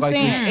 that's what Most I'm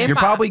likely saying. If You're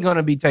I- probably going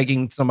to be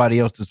taking somebody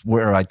else to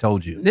where I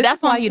told you. This That's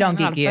is why I'm you don't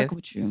saying, get I gotta fuck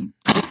gifts. with you.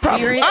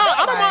 Period.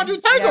 I don't mind you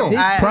take them.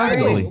 I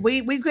Probably.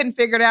 agree. We couldn't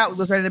figure it out. We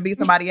was ready to be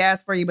somebody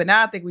asked for you, but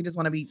now I think we just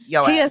want to be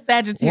yo He ass. is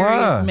Sagittarius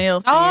Why?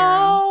 male serum.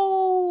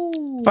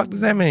 Oh, Fuck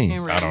does that mean?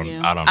 In I don't.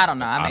 radio. I don't. I don't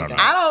know. I make that.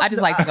 I don't- I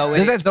just like to go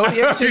with Does it. that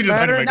zodiac You shit just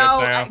had to matter? make No,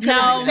 that sound.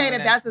 because No. you saying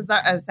if that's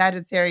a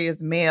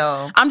Sagittarius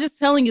male. I'm just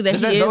telling you that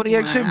Does he that is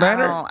zodiac one. shit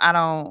matter? I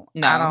don't.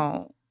 No. I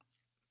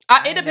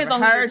don't. It depends on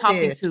never who you're heard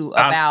talking this. to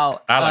I-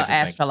 about I like to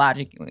think-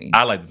 astrologically.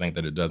 I like to think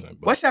that it doesn't.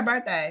 But What's your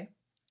birthday,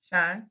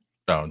 Sean?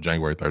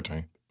 January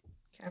 13th.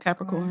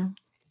 Capricorn.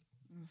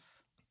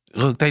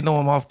 Look, they know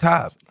I'm off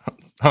top.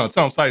 Tell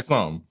him say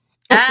something.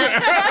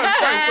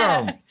 Say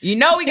something. You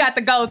know we got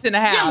the goats in the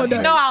house. Give 'em a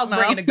You know I was dirt.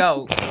 bringing the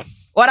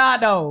goats. What I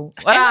know?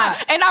 What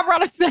I? And I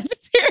brought a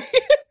Sagittarius.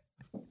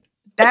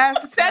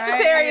 That's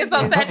Sagittarius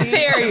crazy. on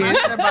Sagittarius. I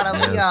should have brought a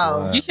That's Leo.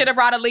 why. You should have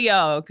brought a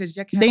Leo because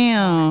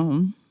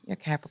Damn. your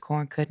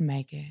Capricorn couldn't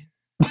make it.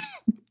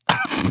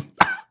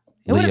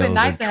 It would have been Leos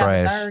nice are to have a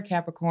trash. third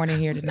Capricorn in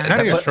here tonight.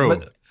 That is But- true.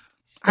 but-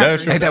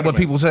 That's true. Ain't that what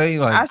people say? I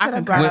Like should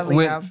have brought a when,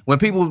 Leo. when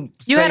people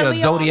You say had a a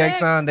Leo on zodiac deck?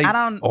 sign, they I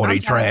don't. oh I'm they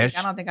trying to think.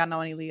 trash. I don't think I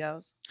know any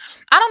Leos.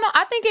 I don't know.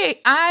 I think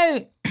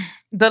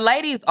The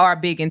ladies are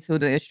big into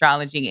the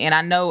astrology, and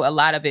I know a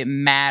lot of it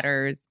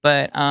matters,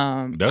 but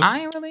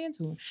I ain't really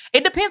into it.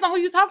 It depends on who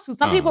you talk to.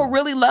 Some people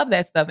really love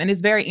that stuff, and it's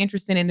very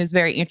interesting and it's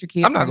very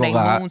intricate. I'm not gonna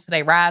lie. Moon to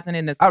they rising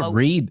in the slopes.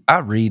 I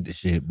read the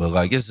shit, but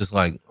like it's just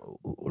like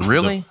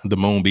really the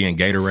moon being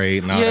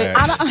Gatorade and all that.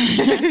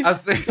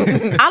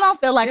 I don't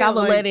feel like I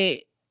would let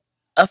it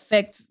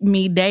affect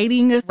me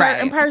dating a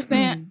certain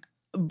person,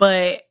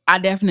 but I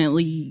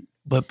definitely.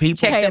 But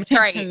people pay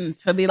attention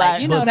to be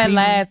like, you know that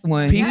last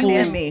one.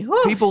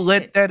 People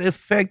let that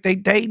affect they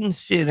dating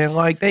shit, and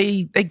like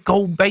they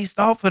go based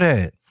off of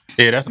that.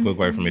 Yeah, that's a good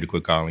way for me to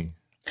quit calling.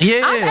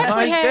 Yeah, I've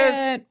actually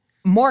had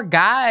more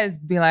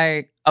guys be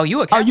like, "Oh,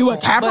 you a Capricorn?" Oh, you a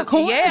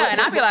Capricorn? Yeah,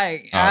 and I'd be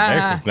like,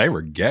 they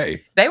were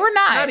gay. They were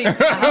not. You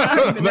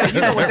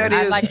know what that is?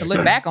 I like to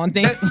look back on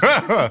things.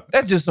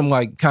 That's just some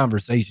like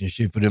conversation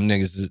shit for them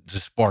niggas to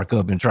spark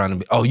up and trying to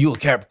be. Oh, you a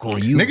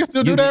Capricorn? Niggas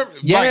still do that.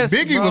 Yes,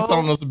 like Biggie was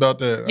telling us about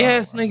that.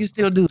 Yes, niggas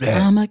still do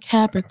that. I'm a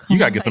Capricorn. You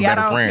gotta get some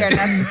better friends.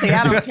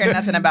 I don't care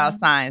nothing about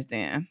signs.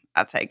 Then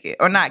I take it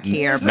or not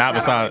care. Not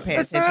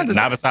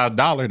besides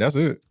dollar. That's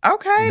it.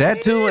 Okay,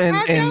 that too,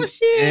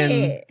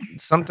 and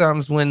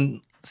sometimes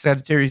when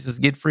Sagittarius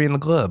get free in the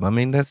club. I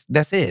mean,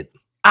 that's it.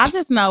 I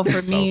just know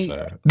for me,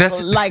 that's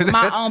like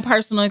my own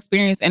personal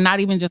experience, and not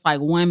even just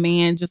like one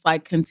man, just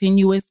like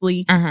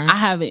continuously. I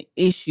have an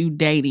issue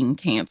dating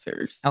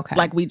cancers. Okay,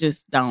 like we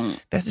just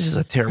don't. That's just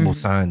a terrible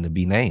sign to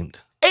be named.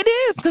 It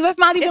is because it's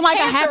not even it's like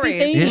cancerous. A happy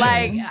thing. Yeah.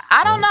 Like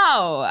I don't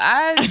know.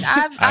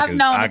 I've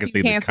known a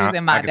few cancers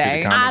in my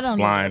day. I don't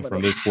flying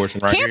from this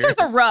portion right here. Cancers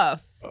are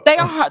rough.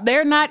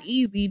 They're not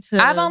easy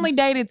to. I've only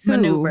dated 2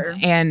 maneuver.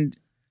 and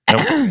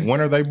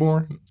when are they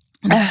born?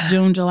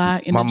 June,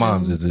 July. My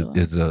mom's is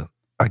a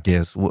I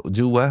guess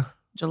July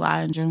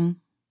and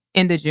June.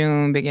 End of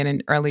June,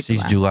 beginning early.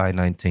 She's July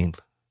 19th.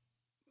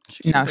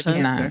 No, she's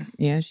not.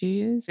 Yeah,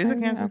 she is. She's a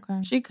Cancer.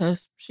 Okay.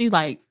 She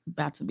like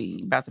about to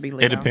be Leo.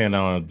 It depends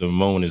on the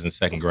moon is in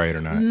 2nd grade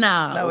or not.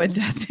 No, it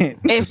doesn't.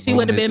 If she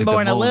would have been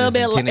born a little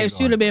bit, if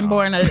she would have been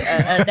born a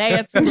day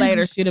or two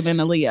later, she'd have been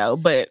a Leo.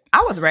 But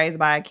I was raised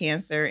by a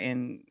Cancer,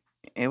 and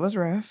it was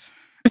rough.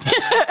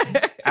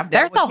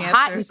 They're so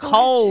hot and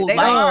cold, they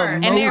are,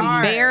 and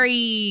they're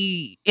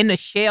very in the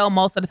shell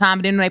most of the time.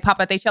 But then when they pop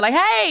out, they shell like,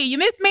 "Hey, you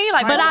miss me?"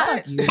 Like, but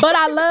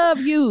I love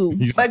you.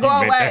 But go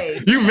away.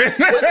 You meant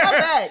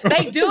that.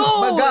 They do.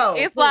 But go.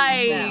 It's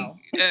like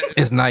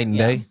it's night and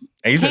day.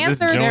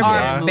 Cancers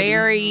are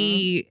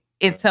very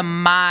into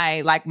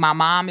my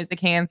mom is a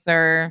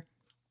Cancer.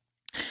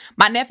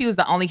 My nephew is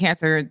the only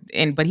Cancer,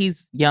 but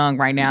he's young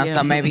right now,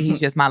 so maybe he's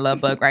just my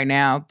love bug right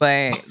now.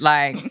 But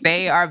like,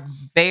 they are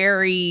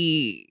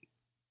very.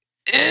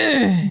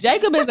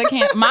 Jacob is a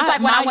Cancer. It's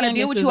like when I want to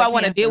deal with you, I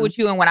want to deal with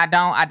you, and when I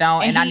don't, I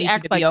don't, and I need you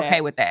to be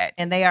okay with that.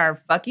 And they are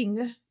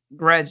fucking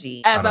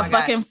grudgy as a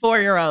fucking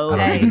 4-year-old.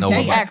 I don't even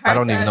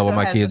know what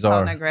my kids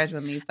are. Grudge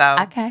with me, so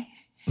okay.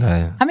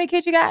 How many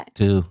kids you got?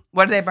 2.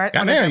 What are they?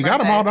 Goddamn, you got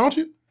them all, don't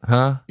you?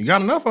 Huh? You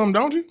got enough of them,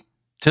 don't you?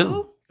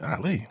 2.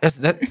 Golly. That's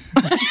you said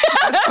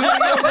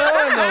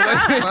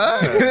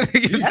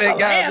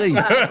golly. He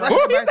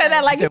said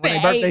that like he said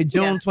my birthday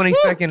June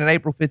 22nd and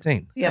April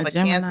 15th. Yeah, but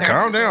Cancer.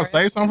 Calm down.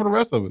 Say something for the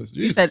rest of us.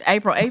 You said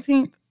April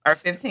 18th or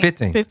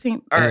 15th.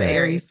 15th or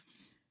Aries.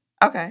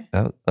 Okay.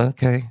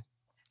 Okay.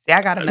 See,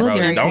 I got to look.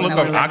 Don't look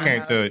up. I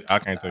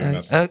can't tell you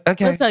nothing.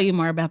 Okay. We'll tell you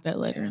more about that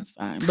later. It's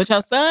fine. But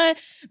your son,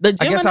 the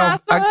Gemini son,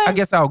 I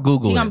guess I'll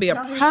Google it. He's gonna be a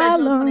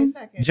problem.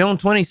 June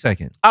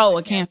 22nd. Oh,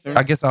 a Cancer.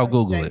 I guess I'll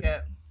Google it.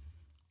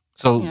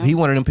 So he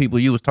one of them people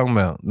you was talking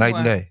about night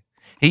and day.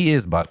 He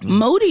is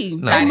moody.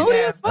 Moody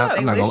as fuck.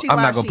 I'm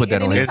not gonna put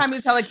that on him. Anytime you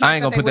tell a kid I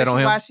ain't gonna put that on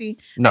him.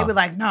 No. They be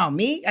like, no,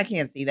 me, I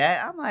can't see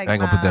that. I'm like, I ain't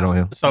gonna put that on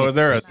him. So is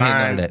there a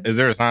sign? Is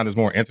there a sign that's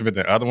more intimate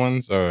than other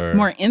ones, or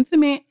more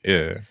intimate?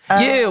 Yeah.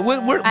 Yeah.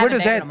 Where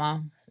does that?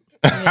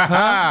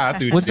 I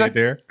see what you did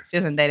there. She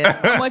hasn't dated.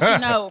 From what you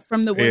know,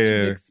 from what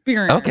you've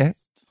experienced. Okay.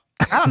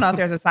 I don't know if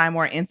there's a sign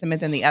more intimate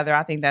than the other.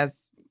 I think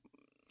that's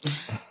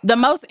the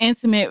most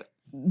intimate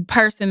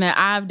person that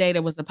I've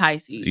dated was a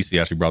Pisces. You see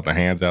how she brought the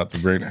hands out to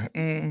bring that?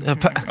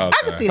 I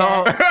can see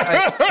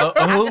that.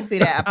 I can see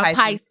that. A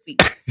Pisces.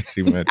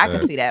 I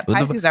can see that.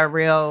 Pisces are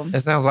real.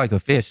 It sounds like a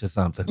fish or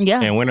something.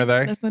 Yeah. And when are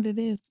they? That's what it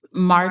is.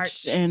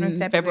 March and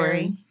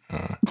February.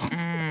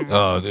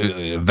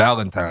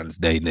 Valentine's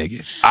Day,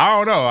 nigga. I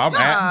don't know. I'm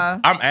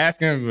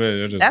asking.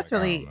 But that's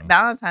really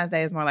Valentine's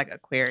Day is more like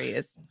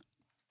Aquarius.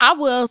 I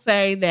will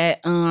say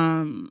that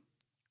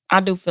I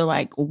do feel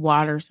like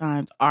water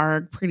signs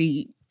are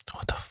pretty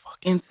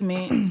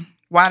intimate.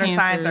 Water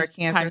signs are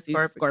Cancer,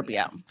 Pisces,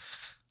 Scorpio.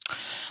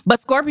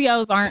 But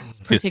Scorpios aren't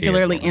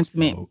particularly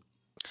intimate.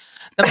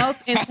 The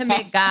most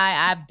intimate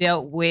guy I've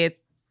dealt with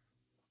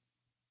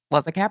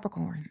was a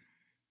Capricorn.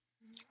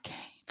 Okay.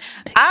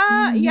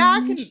 Yeah, I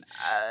can.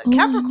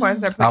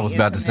 Capricorns are pretty I was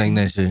about to sing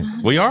that shit.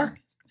 We are?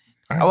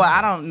 Well,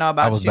 I don't know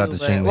about you. I was about to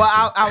sing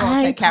well, that I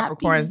won't say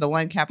Capricorns. The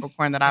one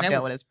Capricorn that I've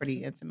dealt with is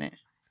pretty intimate.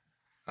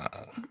 I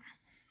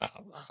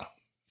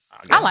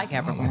like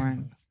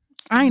Capricorns.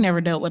 I ain't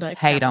never dealt with a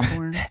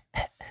Capricorn.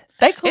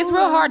 They cool. It's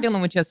real hard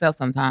dealing with yourself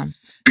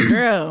sometimes.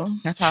 Girl.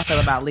 That's how I feel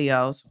about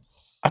Leos.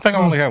 I think I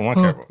only had one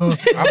Capricorn.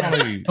 I've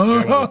only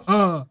been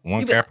with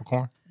one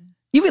Capricorn.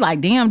 You be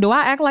like, damn, do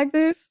I act like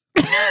this?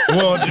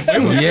 Well,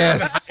 it was,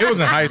 Yes. It was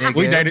in high school.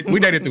 We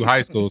dated through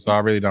high school, so I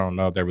really don't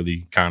know if that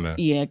really kind of.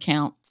 Yeah,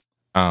 counts.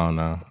 I don't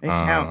know. It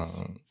counts.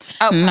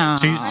 Oh, No.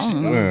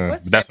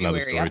 That's another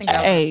story. Too.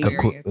 Hey.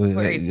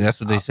 That's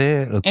what they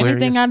said. Aquarius.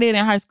 Anything I did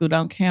in high school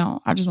don't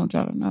count. I just want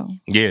y'all to know.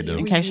 Yeah, dude.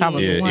 In case y'all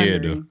was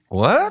wondering. dude.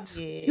 What?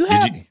 You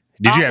have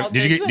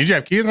Did you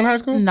have kids in high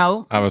school?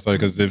 no. I was like,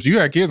 because if you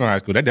had kids in high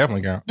school, that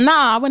definitely counts. No,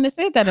 I wouldn't have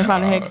said that if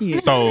I'd have had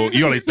kids. So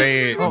you only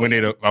said when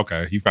it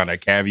okay, you found that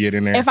caveat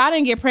in there. If I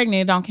didn't get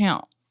pregnant, it don't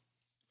count.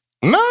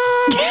 No.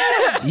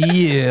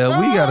 Yeah,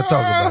 we got to talk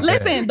about that.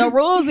 Listen, the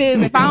rules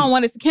is if I don't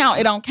want it to count,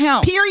 it don't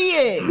count.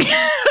 Period.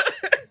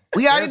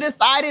 We already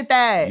decided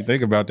that. You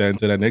think about that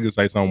until that nigga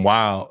say something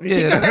wild.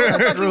 Yeah,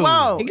 that's true.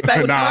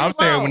 I'm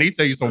saying when he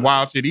tell you some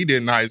wild shit he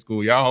did in high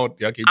school, y'all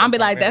keep. I'll be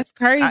like, that's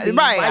crazy.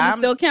 Right, Why you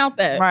still count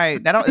that?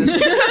 Right. That don't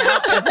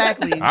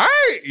exactly. All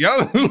right, yo.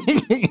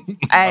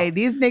 Hey,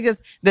 these niggas,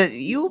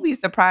 you'll be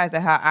surprised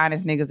at how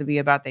honest niggas will be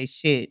about their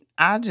shit.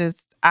 I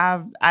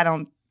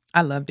don't.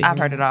 I loved it. I've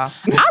heard it all.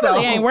 I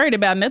really ain't worried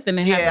about nothing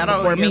that happened I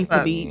don't before me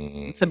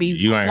give to be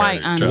You ain't quite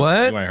heard honest. it.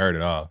 What? You ain't heard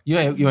it all. You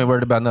ain't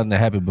worried about nothing that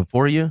happened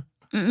before you?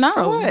 No.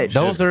 For what?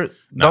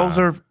 Those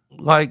are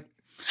like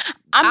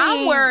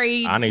I'm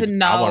worried I need to to-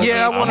 know I wanna- if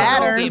I wanna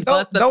you know. get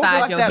bust Those are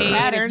upside like your that head,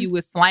 patterns. if you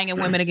was slanging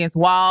women against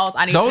walls.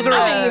 I need those to know.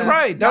 are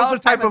right. Those are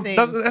type of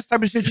things. that's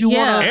type of shit you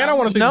Yeah. want. And I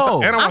want to see.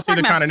 No. And I want to see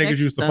the talking kind of about niggas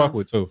you used to sex fuck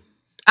with too.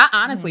 I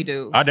honestly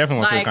do. I definitely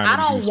want to see the Like, kind of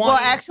I niggas don't you used to want- Well,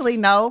 fuck with. actually,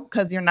 no,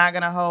 because you're not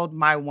gonna hold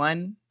my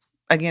one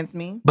against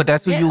me. But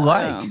that's who you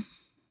like.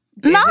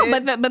 No,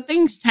 Is it? but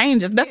things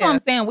changes. That's what Yeah. I'm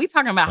saying. We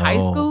talking about high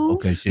school.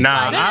 Okay, shit.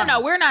 Nah, No,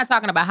 we're not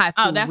talking about high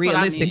school that's what I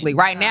realistically. mean.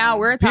 Right now,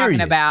 we're talking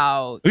Period.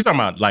 about. We talking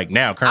about like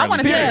now currently. I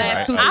want to see the Period.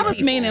 last two. I was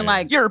people. meaning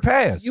like You're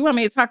past. you want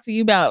me to talk to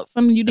you about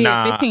something you did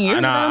 15 years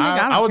ago? Nigga,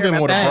 I was don't care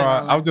dealing with a about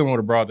broad. that. I was dealing with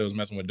a broad that was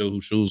messing with a dude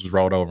whose shoes was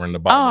rolled over in the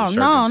bottom of Oh his shirt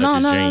no, and no,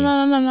 touched no, his no,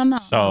 jeans. no, no, no, no.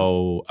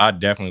 So I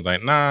definitely was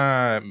like,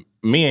 nah.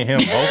 Me and him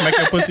both make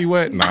that pussy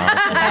wet. Nah.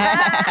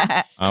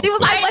 She was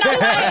like, but you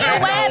make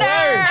it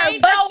wetter.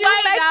 Ain't But no you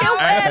way, make dog. it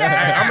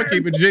wetter. I'm gonna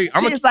keep it G.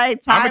 She's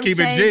like, I'ma time keep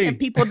it change G. and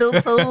people do too.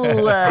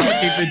 I'm gonna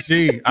keep it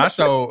G. I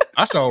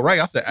showed Ray.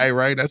 I said, hey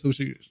Ray, that's who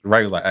she.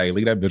 Ray was like, hey,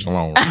 leave that bitch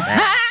alone. Right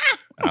now.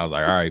 I was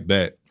like, all right,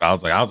 bet. I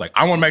was like,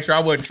 I want to make sure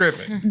I wasn't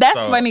tripping. That's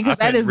So funny because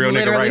I that sent is real nigga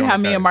literally Ray on how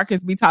the me and case.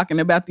 Marcus be talking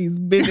about these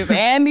bitches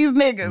and these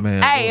niggas.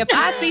 Man, Hey, if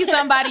I see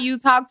somebody you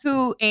talk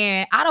to,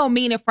 and I don't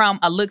mean it from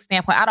a look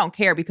standpoint, I don't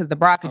care because the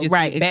bra could just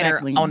Right, be better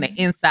exactly. on the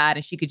inside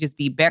and she could just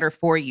be better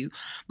for you.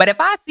 But if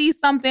I see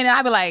something and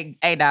I be like,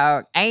 hey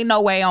dog, ain't no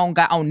way on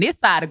this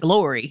side of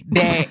glory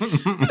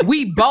that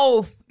we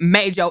both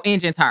made your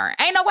engine turn.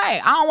 Ain't no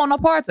way. I don't want no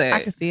parts of it.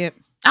 I can see it.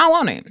 I don't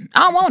want it. I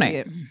don't want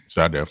it.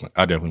 So I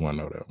definitely want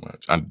to know that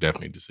much. I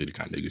definitely need to see the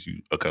kind of niggas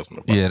you accustomed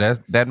to. Fuck. yeah,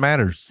 that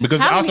matters.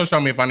 Because How also many- show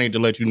me if I need to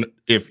let you know,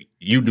 if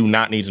you do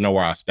not need to know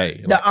where I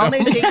stay. The only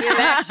thing is,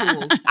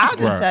 Factuals. I'll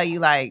just Right. tell you,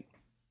 like,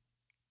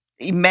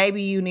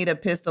 maybe you need a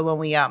pistol when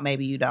we out.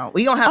 Maybe you don't.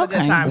 We gonna have a good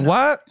Okay. time.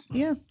 What?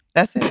 Yeah,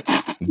 that's it.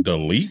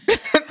 delete.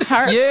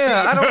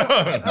 Yeah,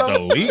 I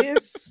don't. Delete.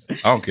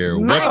 I don't care I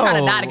ain't what. trying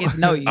to not get to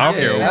know you. I don't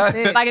care. That's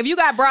it. Like if you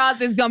got bras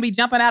that's gonna be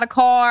jumping out of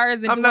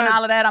cars and I'm doing not-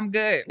 all of that, I'm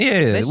good.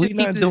 Yeah, Let's we just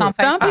keep not this doing- on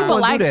Some FaceTime. people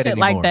do like that shit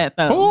like anymore. that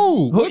though.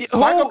 Who? What Who-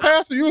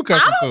 psychopaths are you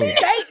accustomed to?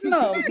 Dating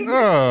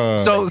them.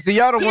 So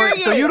y'all don't want.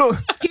 So you don't.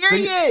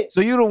 Period.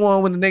 So you the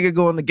one when the nigga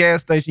go in the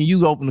gas station,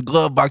 you open the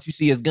glove box, you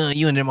see his gun,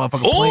 you and that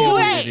motherfucker playing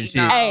with it and shit.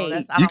 No, Hey,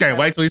 that's- I You don't can't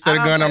play- wait till he set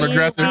a I gun don't on the play-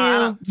 dresser.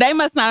 No. They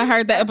must not have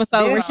heard the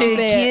episode where This she shit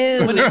said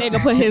cute. when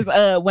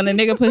the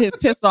nigga put his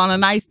pistol on a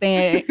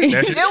nightstand.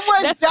 That's, It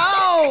was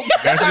dope.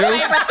 that's you?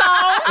 Favorite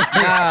song.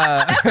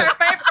 Nah, That's her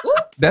favorite. Ooh,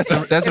 that's a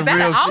that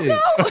real an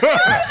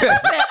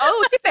shit.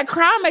 She said,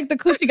 "Cry make the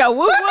coochie go woo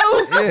woo."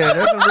 Yeah,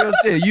 that's some real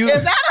shit. You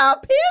Is that a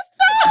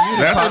pistol?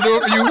 That's what do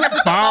it for you.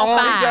 Fire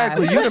on.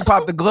 exactly. You done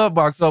pop the glove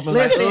box open.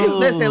 Listen, like,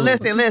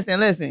 ooh.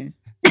 listen.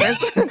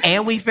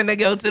 And we finna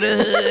go to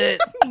the hood.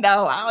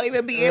 No, I don't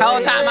even be in the whole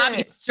the time I hood.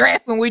 be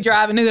stressed when we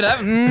driving the hood up.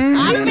 I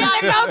finna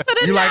go to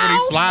the You like when he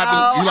nose. slide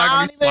through? You like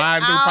when he slide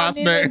through I don't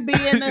even Prospect? be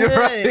in the hood.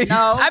 Right.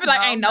 No, I be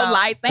like, ain't no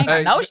lights, ain't got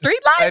Hey, no street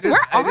lights. Where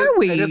are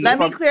we? Let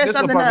me clear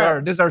something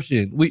up. This our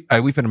shit. We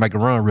finna make a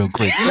run real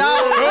quick.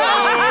 No,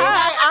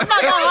 I'm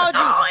not gonna hold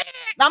you.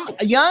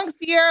 Young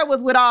Sierra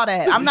was with all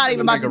that. I'm not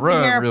even about Make to a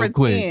run sit here real and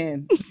quick.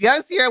 pretend.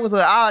 Young Sierra was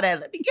with all that.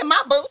 Let me get my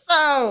boots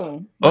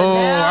on. Oh,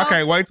 now- I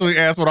can't wait till he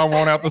asks what I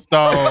want out the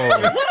stove.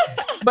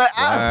 But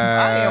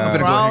I am I'm finna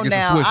go ahead grown and get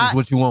now. some switches.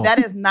 What you want? That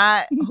is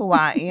not who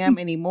I am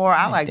anymore.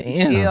 I like to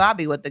Damn. chill. I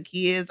be with the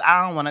kids.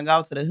 I don't want to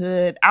go to the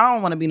hood. I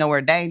don't want to be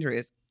nowhere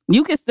dangerous.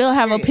 You can still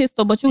have a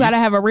pistol, but you gotta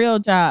have a real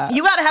job.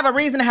 You got to have a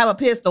reason to have a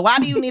pistol. Why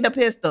do you need a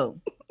pistol?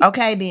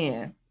 Okay,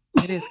 then.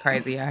 It is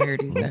crazy out here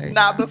these days.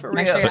 Nah, but for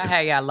Make real. sure y'all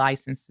have y'all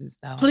licenses,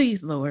 though.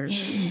 Please, Lord.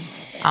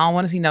 I don't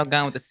want to see no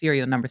gun with the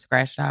serial number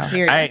scratched out.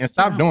 Hey, and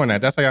stop doing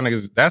that. That's how y'all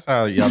niggas. That's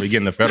how y'all be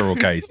getting the federal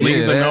case.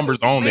 Leave the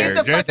numbers on there.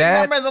 Leave the fucking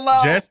numbers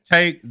alone. Just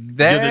take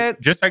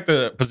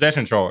the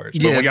possession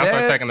charge. But when y'all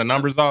start taking the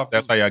numbers off,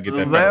 that's how y'all get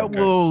that federal case.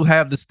 That will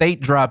have the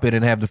state drop it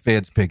and have the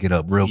feds pick it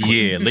up real quick.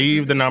 Yeah,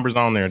 leave the numbers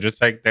on there. Just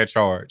take that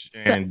charge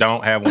and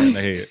don't have one in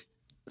the head.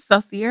 So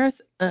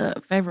Sierra's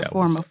favorite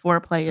form of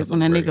foreplay is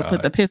when a nigga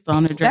put the pistol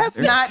on the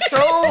dresser. That's not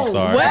true. I'm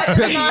sorry. What?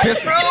 That's not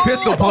true.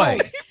 Pistol play.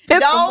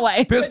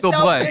 Pistol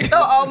play.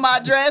 Pistol on my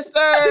dresser.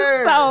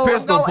 So,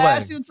 pistol play. I'm gonna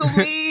ask you to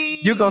leave.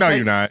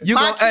 You're not.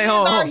 My keys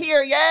are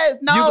here. Yes.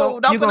 No.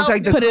 You gonna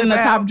take the put it in the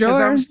top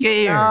drawer? I'm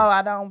scared. No,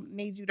 I don't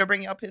need you to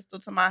bring your pistol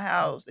to my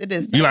house. It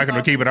is. You like him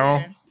to keep it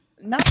on?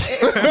 No.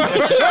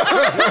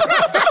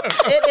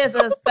 It is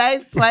a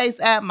safe place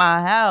at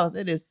my house.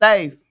 It is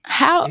safe.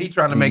 How he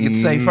trying to make it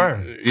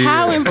safer?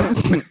 How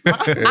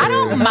I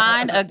don't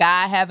mind a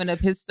guy having a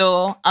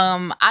pistol.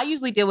 I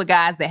usually deal with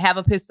guys that have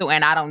a pistol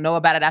and I don't know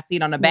about it. I see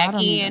it on the back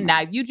end.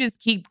 Now, if you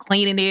just keep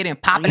cleaning it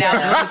and popping out,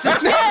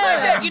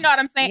 you know what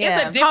I'm saying? Yeah.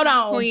 It's a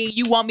difference between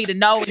you want me to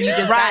know and you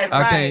just got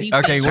it.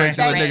 Okay, wait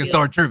till a nigga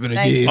start tripping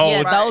again.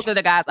 Yeah, those are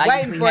the guys I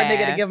waiting usually for a have.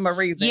 nigga to give him a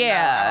reason.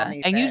 Yeah,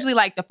 no, and usually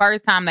like the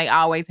first time they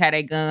always had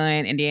a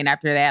gun, and then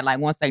after that, like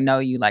once they know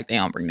you, like they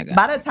don't bring the gun.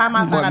 By the time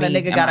I find out a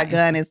nigga got a MIA.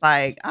 gun, it's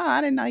like, oh, I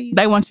didn't know you.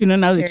 they want you to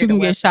know that you can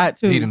get shot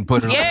too. He didn't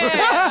put it.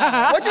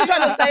 Yeah. What you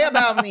trying to say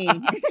about me?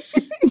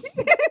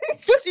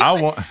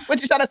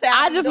 What you trying to say?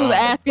 I just was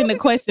asking the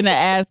question to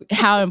ask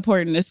how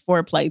important is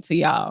foreplay to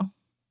y'all.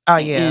 Oh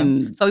yeah.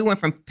 And So we went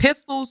from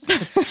pistols.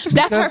 that's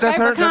her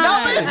favorite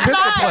kind.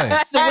 Pistol play.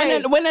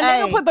 So when a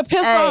nigga put the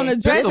pistol on the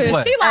dresser,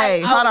 play. she like,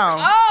 Hey, hold on.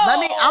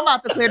 I'm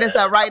about to clear this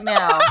up right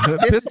now.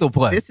 Pistol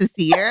play. This is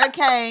Sierra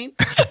Kane,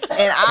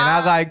 and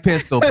I like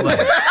pistol play.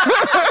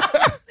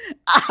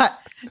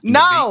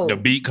 No. The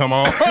beat come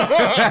on.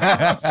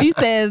 she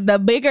says the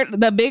bigger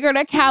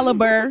the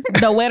caliber,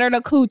 the wetter the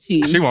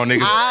coochie. She want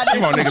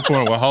niggas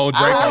putting with whole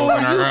Dracos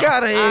in her. You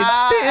gotta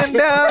extend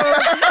out.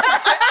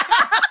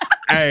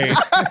 Hey,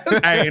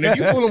 and if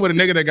you fooling with a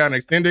nigga that got an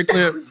extended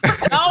clip,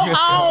 Go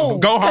home.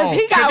 go home.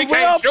 He got can't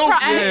real shoot.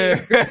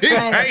 pride. He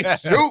can't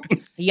shoot.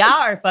 Y'all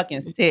are fucking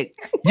sick.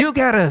 You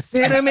got a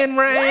cinnamon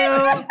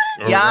round.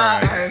 Y'all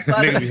are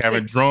Niggas be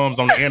having drums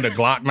on the end of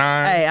Glock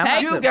 9.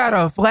 Hey, You got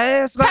a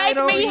flashlight.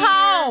 Take me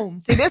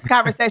home. See, this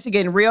conversation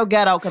getting real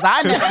ghetto because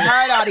I never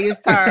heard all these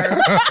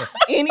terms.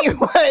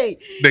 Anyway,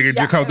 Nigga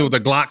just come through with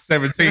the Glock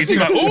 17. She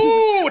like,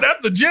 ooh,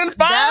 that's the Gen 5.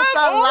 that's a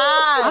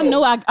lie.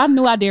 I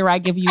knew I did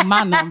right giving you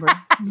my number.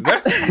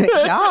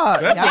 Y'all,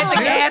 At the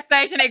gas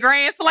station at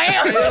Grand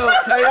Slam.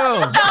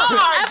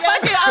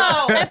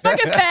 That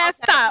fucking fast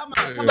stop.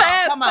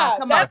 Come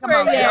on. That's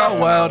where it is. Y'all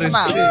wild as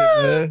shit,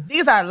 man.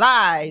 These are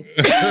lies.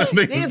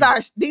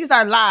 These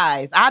are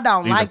lies. I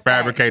don't These like are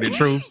fabricated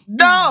truths. that.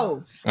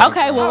 No.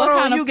 Okay, well, what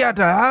kind of you got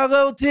the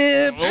hollow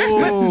tips?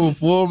 Oh,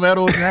 full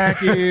metal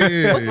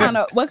jacket.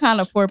 what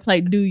kind of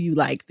foreplay do you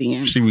like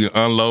then? She be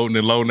unloading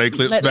and loading their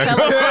clips Let- back.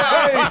 tell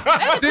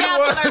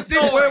us-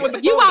 You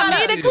want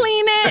me to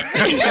clean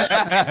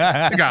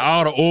it? She got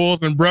all the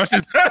oils and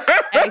brushes.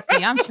 Hey,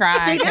 see, I'm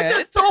trying. See, this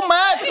is too much.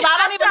 I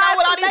don't even know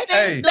what all these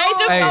things do. They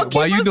just Hey, gonna keep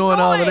while you us doing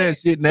all of going. that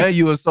shit, now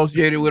you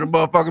associated with a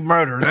motherfucking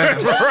murder.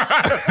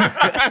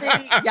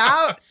 See,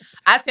 y'all.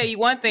 I tell you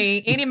one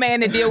thing, any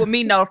man that deal with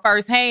me know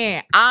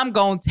firsthand, I'm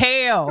gonna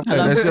tell.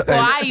 that's your- Before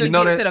I you even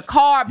know get that- to the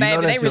car, you know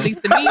baby, they that's your-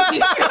 releasing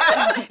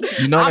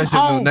me. You know that's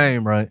your home. new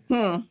name, right?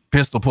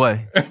 Pistol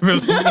play. Pistol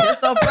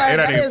play. It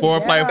ain't even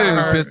foreplay for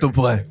her. Pistol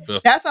play.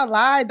 That's a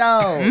lie,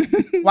 though.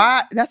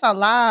 Why? That's a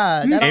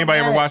lie. That don't Anybody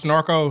ever match.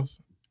 watch Narcos?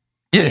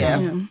 Yeah.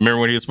 Remember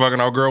when he was fucking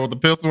old girl with the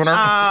pistol in her?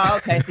 Oh,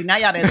 okay. See, now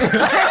y'all didn't.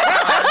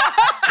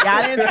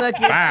 Y'all didn't took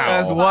it. Wow.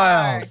 That's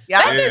wild. Y'all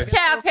Let this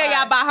child tell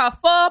y'all about her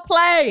full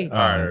play. All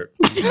right.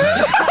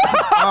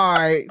 All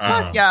right.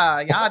 Fuck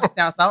y'all. Y'all just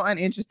sound so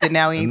uninterested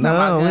now. We ain't talking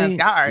about guns.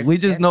 Y'all are we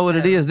just know what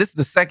it is. This is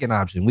the second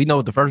option. We know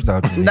what the first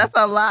option is. That's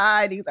a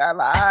lie. These are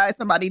lies.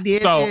 Somebody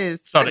did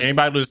this. So to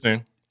anybody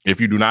listening, if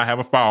you do not have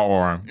a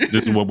firearm,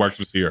 this is what works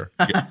with here.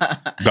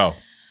 Go.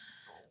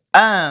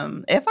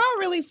 If I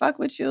really fuck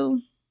with you,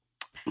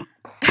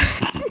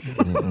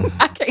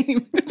 I can't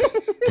even.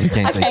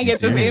 I can't get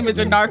this image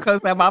of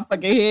Narcos at my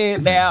fucking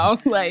head now.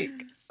 Like,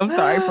 I'm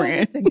sorry,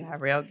 friends. This got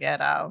real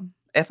ghetto.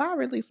 If I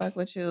really fuck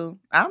with you,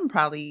 I'm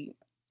probably.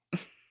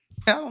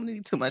 I don't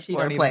need too much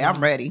foreplay.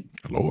 I'm ready.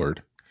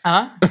 Lord.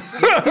 Huh?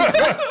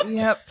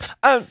 Yep.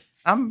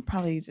 I'm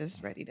probably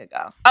just ready to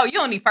go. Oh, you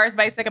don't need first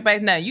base, second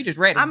base, nothing. You just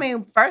ready. I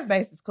mean, first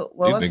base is cool.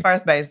 Well, You what's think-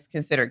 first base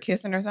considered?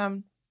 Kissing or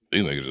something?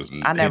 These niggas just.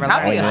 I never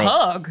probably a learned.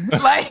 hug.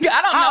 Like,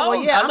 I don't know.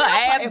 well, yeah, A little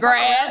ass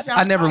grab.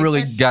 I never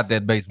really got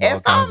that baseball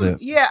concept.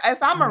 If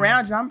I'm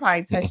around you, I'm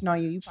probably touching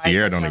on you. You probably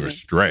Sierra touching don't on even me.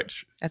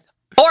 stretch. That's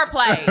a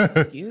Foreplay.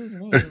 Excuse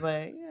me,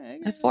 but yeah.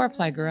 That's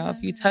foreplay, girl.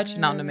 If you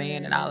touching on the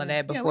man and all of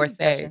that before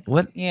sex.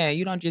 What? Yeah,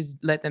 you don't just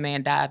let the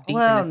man dive deep in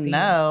Well, the sea.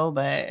 no,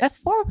 but That's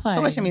foreplay.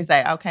 so what you mean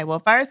say? Okay, well,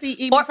 first he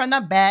eat me from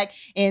the back,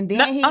 and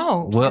then he.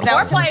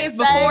 Foreplay is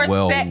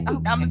before sex.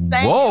 I'm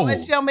saying,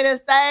 what you want me to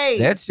say?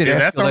 That shit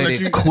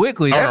escalated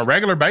quickly. On a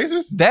regular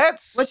basis?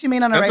 That's what you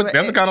mean on a regular.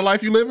 That's the kind of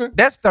life you live in.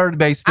 That's third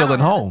base still at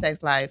home.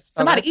 Sex life. So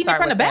somebody eating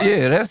from the back.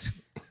 Yeah, that's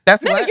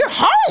nigga, what? You're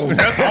home.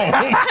 That's home.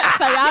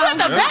 So y'all at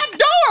the back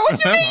door.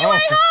 What you mean you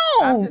ain't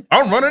home?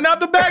 I'm running out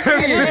the back.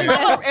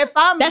 If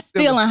I'm that's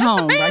still at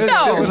home. Right?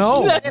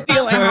 That's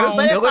still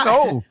at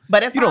home.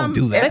 But if you don't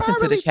do that, listen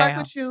to the fuck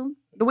with you.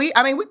 We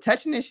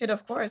touching this shit.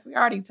 Of course, we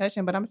already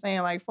touching. But I'm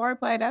saying like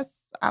foreplay.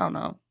 That's I don't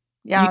know.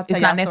 Yeah, it's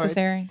not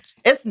necessary.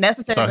 It's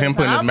necessary. So him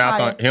putting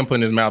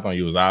his mouth on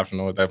you is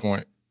optional at that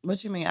point.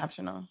 What you mean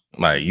optional?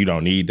 Like you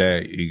don't need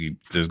that. You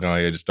just go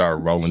ahead and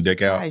start rolling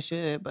dick out. I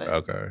should, but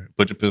okay.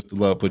 Put your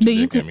pistol up. Put your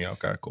dick in me.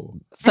 Okay, cool.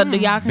 So do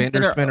y'all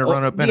consider spinner,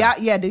 run up in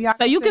yeah? Do y'all?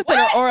 So you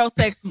consider oral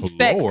sex,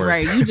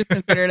 right? You just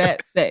consider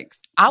that sex?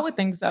 I would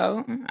think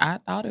so. I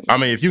thought it was. I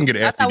mean, if you can get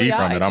an STD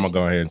from it, I'm gonna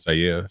go ahead and say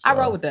yeah. So. I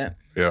roll with that.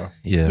 Yeah.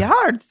 Y'all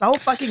are so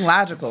fucking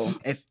logical.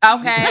 Okay.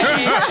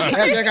 I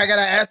think I got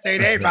an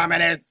STD from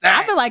it.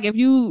 I feel like if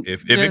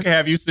it can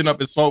have you sitting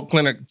up at smoke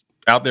clinic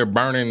out there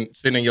burning,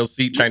 sitting in your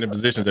seat, changing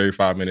positions every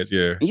 5 minutes,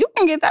 yeah. You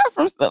can get that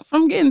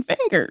from getting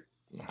fingered.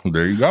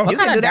 There you go. You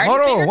can do that.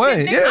 Hold on,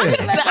 wait.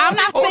 I'm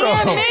not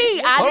saying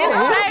me. I didn't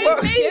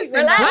say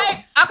me.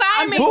 Okay,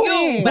 I ain't mean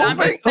you, but I'm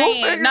just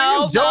saying.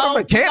 No,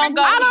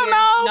 I don't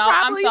know. No,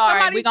 I'm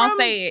sorry. We're going to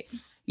say it.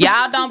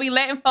 Y'all don't be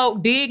letting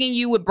folk digging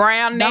you with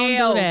brown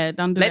nails.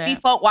 Don't do that. Let these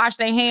folk wash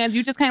their hands.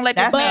 You just can't let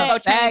this man go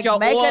change your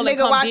oil and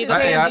come dig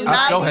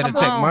I still had to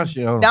take my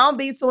shit on. Don't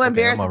be too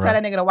embarrassed to tell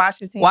that nigga to wash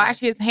his hands. Wash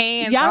his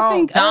hands. Y'all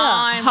think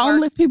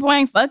homeless people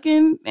ain't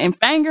fucking and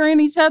fingering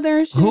each other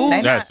and shit? Who?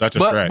 That's such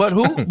a stretch. But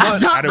who?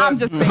 I'm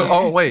just saying.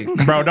 Oh wait,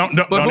 bro, don't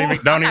even do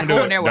it.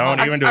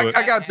 Don't even do it.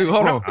 I got to.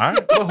 Hold on.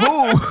 Right. But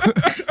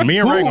who? Me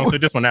and Ray gonna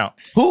sit this one out.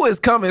 Who is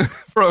coming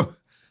from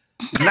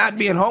not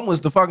being homeless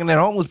to fucking that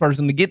homeless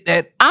person to get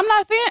that? I'm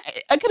not saying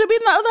it could have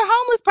been the other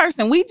homeless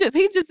person.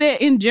 He just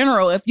said in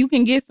general, if you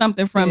can get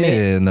something from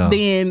it,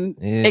 then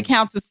it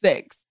counts as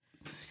sex.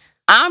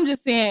 I'm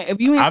just saying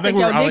if you ain't stick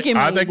your dick in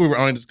me. I think we were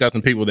only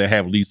discussing people that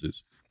have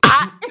leases.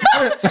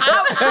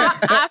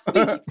 I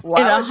speak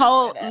in a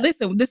whole.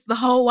 Listen, this is the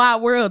whole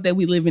wide world that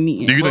we living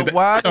in. Do you think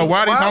why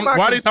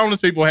these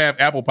homeless people have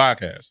Apple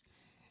Podcasts?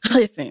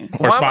 Listen,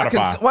 or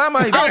Spotify? Why am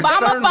I even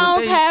Obama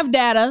phones have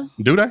data?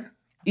 Do they?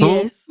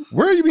 Yes.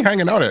 Where you be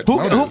hanging out at? Who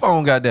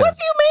phone got data? What do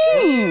you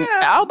mean?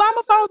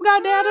 Obama phones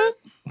got data.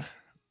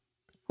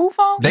 Who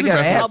phone? They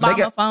got apps.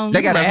 Obama phone.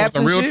 They got apps.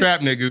 Some real trap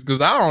niggas because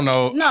I don't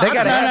know. No, they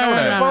got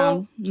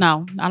apps.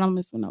 No, I don't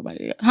mess with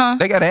nobody. Huh?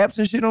 They got apps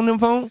and shit on them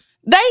phones.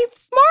 They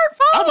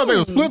smartphones. I thought they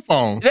was flip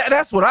phones.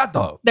 That's what I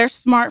thought. They're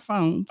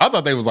smartphones. I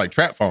thought they was like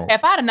trap phones.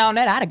 If I'd have known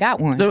that, I'd have got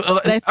one. They're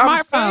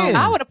smartphones.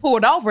 I would have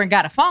pulled over and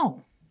got a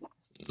phone.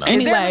 No.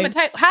 Anyway,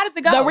 how does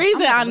it go? The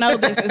reason I know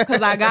this is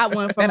because I got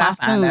one for my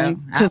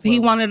son because he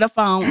wanted a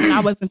phone and I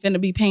wasn't finna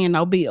be paying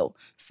no bill.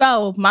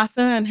 So my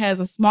son has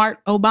a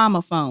smart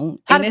Obama phone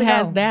and it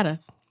has data.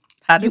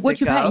 How does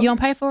what you pay? You don't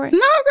pay for it? No,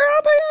 girl,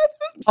 I'm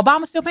paying.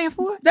 Obama still paying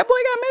for it? That boy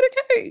got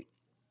Medicaid.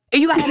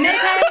 You got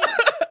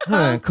Medicaid?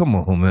 Man, come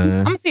on, man.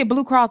 I'm gonna see if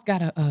Blue Cross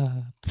got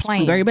a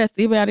plan. Girl, you better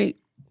see about it.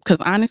 Because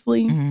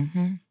honestly,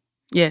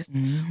 yes.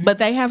 But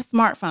they have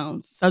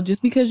smartphones. So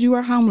just because you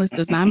are homeless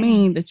does not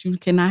mean that you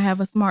cannot have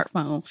a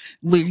smartphone.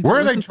 Where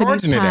are they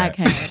charging it at?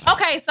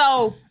 Okay,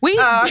 so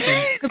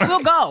because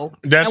we'll go.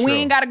 That's and we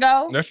ain't got to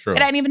go. That's true.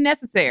 It ain't even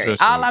necessary.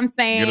 All I'm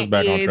saying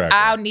is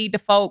I'll need the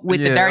folk with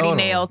the dirty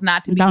nails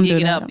not to be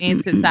digging up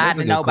inside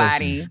to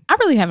nobody. I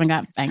really haven't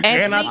gotten fingered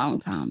in a long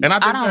time. And I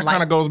think that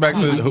kind of goes back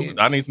to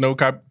I need to know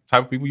type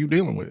of people you're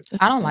dealing with.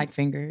 I don't like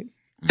fingered.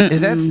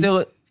 Is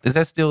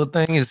that still a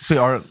thing?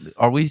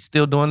 Are we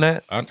still doing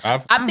that?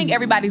 I think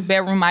everybody's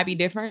bedroom might be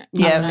different.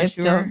 Yeah, it's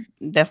still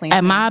definitely.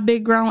 At my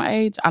big grown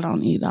age, I don't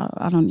need.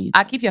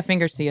 I keep your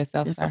fingers to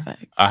yourself, sir.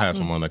 I have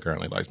someone that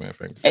currently likes me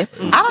fingers. I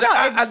don't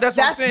know. That's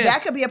what I'm saying.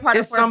 That could be a part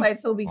of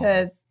foreplay too,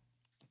 because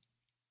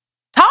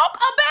talk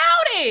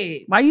about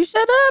it. Why you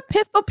shut up,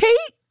 Pistol Pete?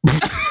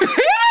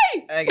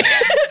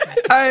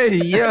 Hey,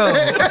 yo.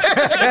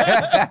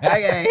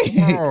 Okay.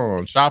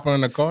 Oh, shopper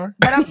in the car?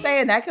 But I'm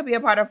saying that could be a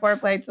part of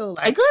foreplay too.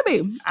 Like, it could be.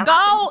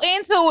 Go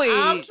into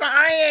it. I'm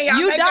trying. Y'all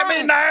you making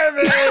me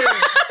nervous.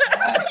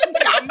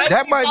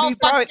 That might be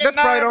probably, that's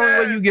probably the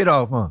only way you get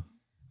off, huh?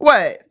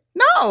 What?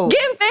 No.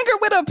 Getting fingered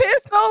with a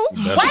pistol?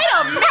 Wait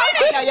a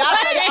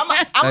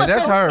minute.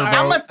 That's her, bro.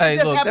 I'm going to see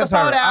this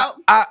episode out.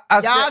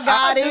 Y'all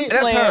got it.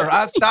 That's her.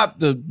 I stopped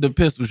the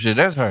pistol shit.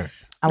 That's her.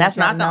 That's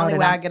not the only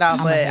way I get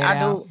off, but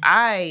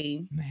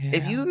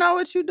if you know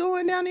what you're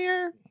doing down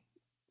here,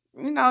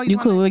 you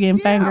cool with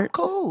getting fingered? I'm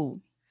cool.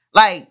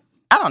 Like,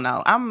 I don't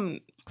know. I'm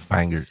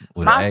fingered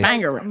with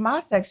my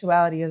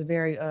sexuality is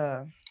very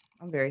I'm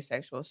very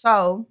sexual.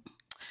 So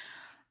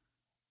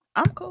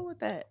I'm cool with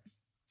that.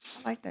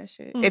 I like that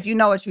shit. If you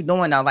know what you're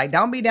doing though, like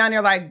don't be down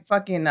there like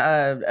fucking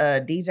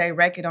DJ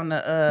Wreck-It on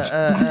the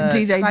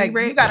DJ like,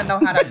 D-Wreck. you gotta know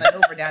how to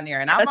maneuver down there.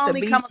 And I've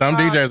only come Some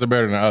across, DJs are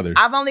better than others.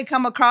 I've only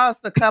come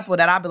across a couple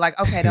that I'll be like,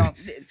 okay, don't.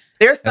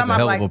 There's some That's a I'm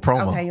hell like, of a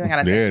promo. okay, you ain't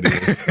gotta. Yeah, it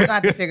is. You're gonna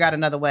have to figure out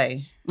another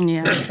way.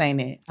 Yeah. This ain't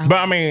it. But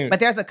I mean,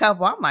 But there's a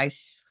couple I'm like,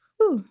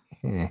 whew.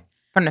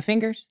 From the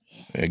fingers?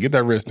 yeah, get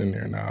that wrist in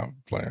there now. I'm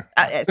playing.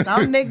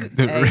 Some niggas,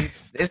 The hey,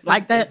 wrist. it's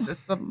Like that?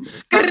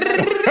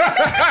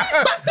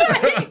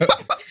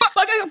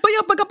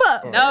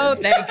 No,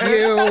 thank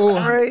you.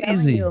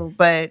 Crazy.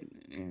 But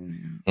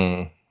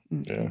Yeah.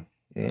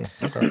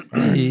 Okay.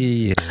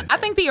 Yeah. I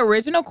think the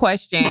original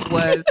question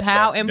was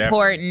how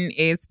important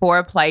is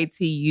foreplay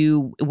to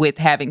you with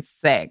having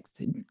sex?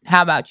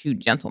 How about you,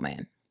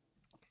 gentlemen?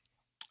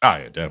 Oh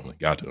yeah, definitely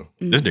got to.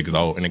 This dick is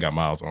old and it got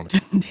miles on it,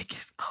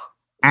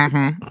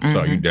 Mm-hmm.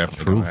 so you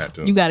definitely gonna have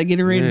to. You gotta get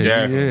it ready. Yeah.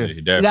 Definitely.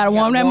 You gotta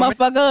warm that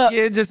motherfucker up.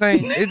 Yeah, it just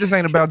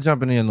ain't about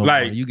jumping in no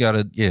Like- more. You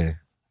gotta, yeah.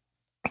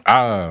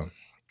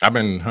 I've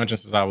been hunting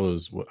since I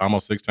was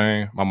almost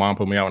 16. My mom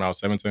put me out when I was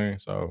 17,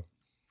 so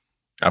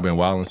I've been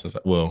wilding since.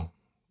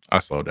 I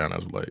slowed down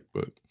as of late,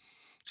 but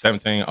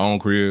 17, own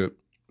crib,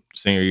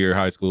 senior year of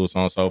high school, so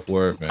on and so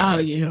forth. And Oh,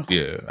 yeah.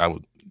 yeah. I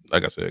would,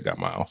 like I said, got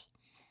miles,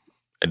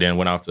 and then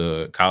went off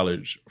to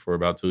college for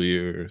about 2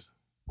 years.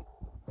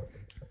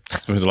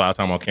 Spent a lot of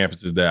time on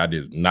campuses that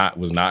I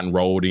was not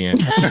enrolled in.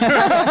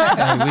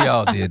 Hey, we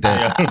all did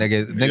that.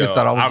 Niggas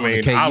thought I was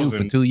going to KU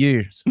for 2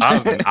 years. I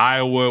was in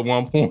Iowa at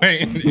one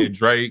point, at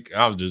Drake.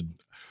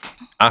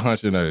 I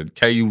hunted in a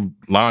KU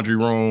laundry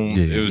room.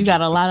 Yeah. It was You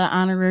got a just- lot of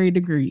honorary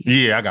degrees.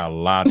 Yeah, I got a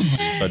lot of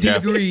so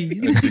degrees.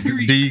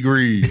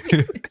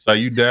 So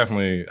you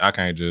definitely, I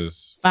can't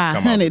just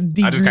 500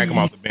 I just can't come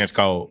off the degrees. bench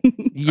cold.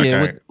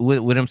 Yeah, Okay.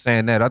 with him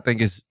saying that, I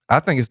think it's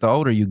the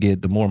older you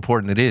get, the more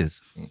important it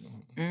is.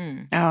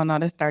 I don't know.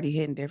 This 30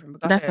 hitting different.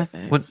 But go That's a ahead.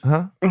 fact. What?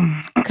 Huh?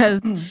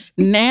 Because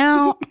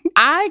now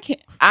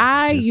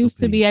I used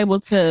to be able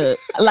to,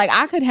 like,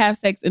 I could have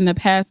sex in the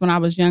past when I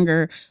was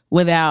younger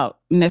without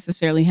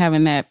necessarily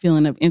having that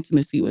feeling of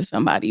intimacy with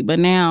somebody. But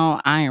now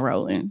I ain't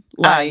rolling.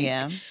 Like,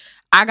 yeah.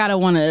 I gotta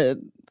want to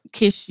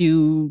kiss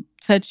you,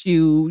 touch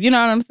you. You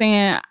know what I'm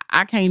saying?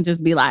 I can't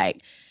just be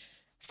like,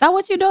 so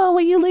what you doing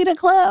when you leave the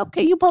club?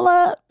 Can you pull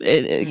up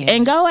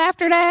and go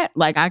after that?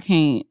 Like, I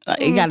can't.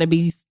 It gotta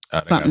be I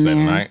think I something said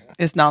there. tonight.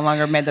 It's no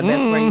longer made the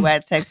best where you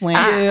at text win.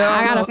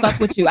 I gotta fuck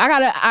with you.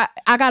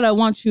 I gotta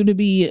want you to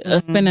be a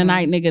spend a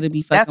night nigga to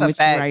be fucking That's a with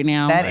fact. you right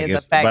now. That I is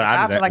guess, a fact. but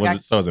I feel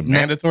like so is it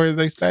mandatory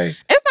they stay?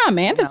 It's not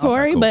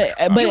mandatory, No,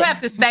 but You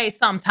have to stay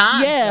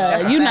sometime. yeah,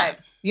 you you know. know.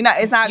 You know,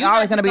 it's not You're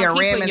always not going to be just a gonna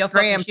keep ram putting and your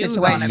fucking scram shoes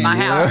on situation. in my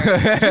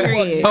house.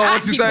 Period. Oh, I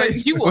what you keep say?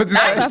 putting- You will What you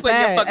not say? keep putting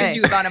your Hey, fucking hey,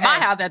 shoes on in my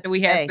hey, house after we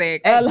have hey,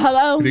 sex.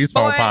 Hello, These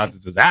phone Boy.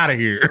 posits is out of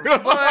here.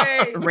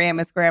 Boy, Ram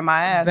and scram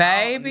my ass.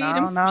 baby, Oh,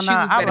 them no. shoes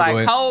I'm better like,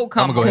 be cold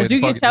I'ma come go on. ahead. Cause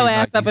you Fuck get your these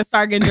ass up Nikes. and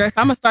start getting dressed.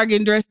 I'm gonna start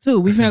getting dressed too.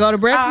 We finna go to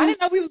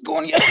breakfast. we was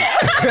going.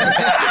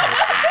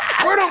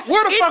 Where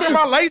the fuck are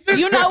my laces?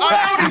 You know what?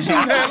 I know these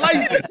shoes had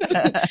laces.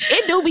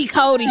 It do be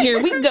cold in here.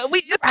 We can go.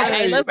 It's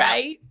okay. Let's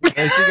right.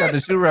 Hey, she got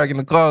the shoe rack in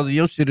the closet.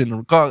 Your shit in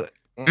the closet.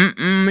 You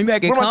better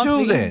get Where my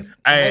comfy. shoes at?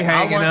 Hey,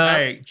 hanging up.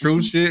 Hey, true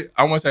shit.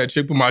 I once had a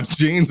chick put my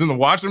jeans in the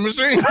washing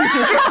machine.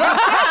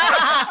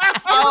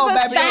 Oh,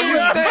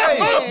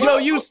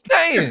 baby, You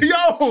staying.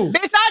 Yo.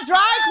 Bitch, I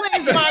dry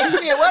cleaned my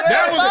shit. What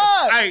That the was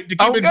fuck? hey, to keep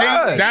Oh, it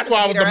God. jeans. That's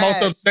why I was the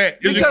most upset.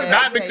 It's Because-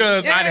 not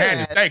because I had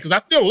Yeah. to stay, because I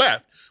still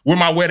left with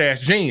my wet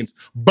ass jeans.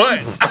 But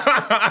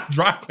I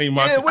dry cleaned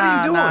my Yeah, what are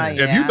you doing? Nah, If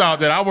yeah. you thought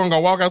that I wasn't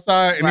gonna walk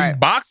outside in these Right.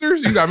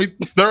 boxers, you got me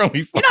thoroughly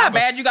You fucked know how up.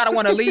 bad you gotta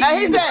want to leave.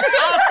 Hey, he said,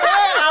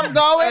 I said I'm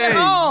going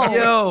home.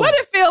 Yo. What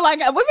it feel like?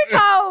 Was it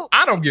cold?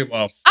 I don't give a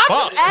I'm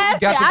fuck. just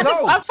asking. got to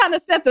go. I'm trying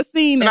to set the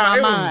scene in Nah, my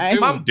it mind.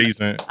 was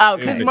decent.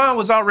 Okay. It was- Mine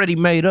was already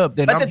made up.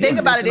 Then But I'm the thing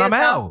here. about it is, I'm though,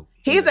 out.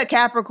 he's a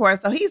Capricorn,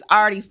 so he's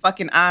already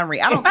fucking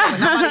ornery. I don't care what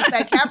nobody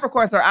say.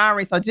 Capricorns are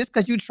ornery, so just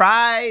because you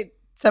tried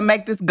to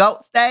make this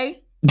goat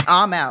stay,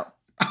 I'm out.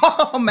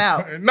 I'm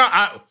out. No,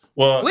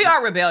 well, We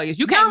are rebellious.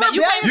 You can't.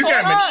 You're You can't.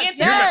 rebellious. force Yes, me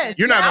into yes. it.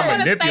 you're not I gonna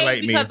wanna manipulate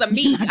stay me. because of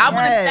me. I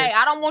want to Yes. stay.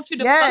 I don't want you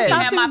to Yes.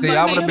 fucking have my See,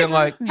 I would have been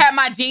like, have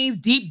my jeans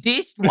deep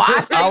dished,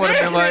 washed. I would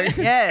have been like,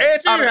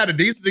 Yes. And she had the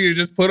decency to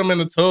just put them in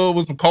the tub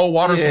with some cold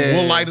water, some Yeah.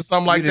 wool light or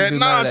something like You didn't that. do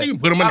none Nah, of that. she can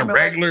put them in I'm the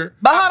like- regular.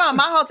 But hold on,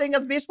 my whole thing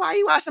is, bitch, why are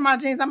you washing my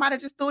jeans? I might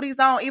have just threw these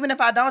on, even if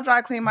I don't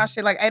dry clean my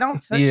shit. Like, hey,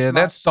 don't touch yeah, my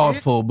that's shit.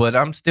 thoughtful, but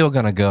I'm still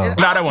gonna go.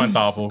 Nah, that wasn't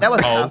thoughtful. That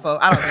was Oh. thoughtful.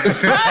 I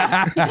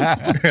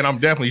don't know. And I'm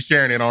definitely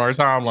sharing it on her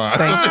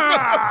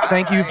timeline.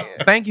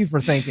 Thank you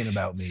for thinking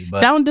about me.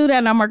 But Don't do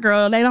that no more,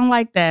 girl. They don't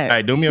like that.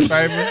 Hey, do me a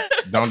favor.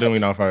 Don't do me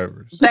no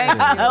favors. Thank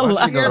Oh, you.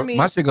 my shit, Hear go, me?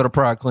 my shit go to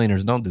Pride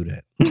Cleaners. Don't do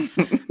that.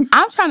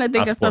 I'm trying to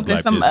think I of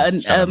support something black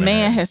business. Shout a out man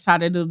Manhattan. has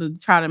tried to do to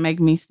try to make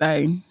me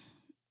stay.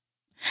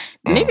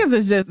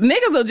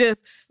 Niggas will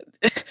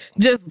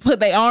just put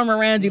their arm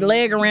around you,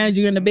 leg around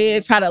you in the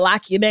bed, try to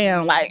lock you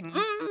down. Like, I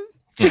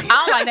don't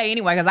like that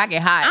anyway because I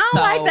get hot. I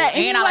don't like that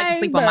and I like to anyway,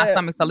 sleep on my but-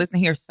 stomach. So listen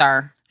here,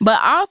 sir. but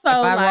also If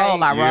I roll,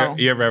 like, I roll.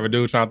 You ever have a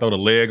dude trying to throw the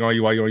leg on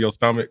you while you're on your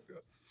stomach?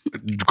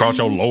 Across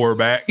your lower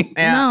back.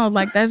 Yeah. No,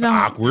 like that's your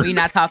Awkward. We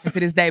not talking to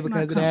this day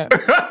because of that.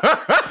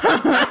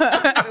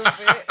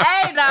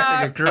 Hey, dog.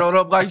 Nigga curled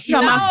up like shit.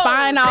 got my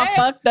spine all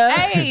fucked up.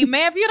 Hey,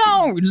 man, if you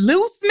don't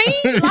loose me,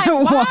 like,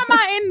 why am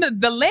I in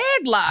the leg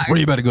lock? Where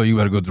you better go? You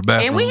better go to the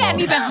bathroom. And we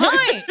hadn't even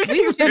hunched.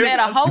 We was just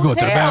at a go to the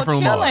hotel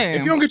bathroom, Mom. If you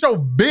chilling. don't get your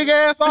big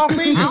ass off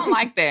me, I don't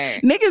like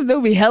that. Niggas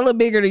do be hella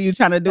bigger than you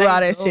trying to do all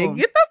that shit.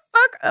 Get the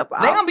fuck up.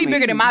 They gonna be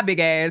bigger than my big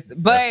ass,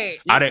 but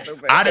I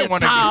didn't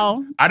want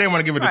tall. to. I didn't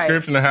want to give a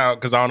description of how,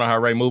 because I don't know how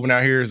Ray moving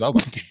out here. So I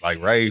was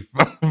like Ray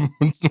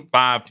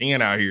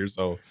 5'10" out here.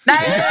 So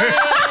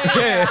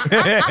I'm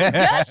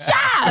just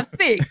shy of 6.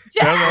 Just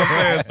That's what I'm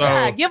saying, so-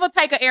 shy. Give or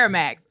take an Air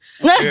Max.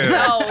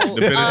 yeah, So,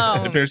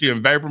 depending if she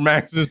in Vapor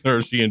Maxes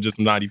or she in just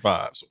some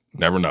 95s.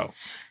 Never know.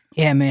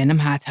 yeah, man, them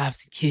high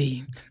tops can kill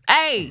you.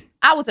 Hey,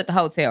 I was at the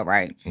hotel,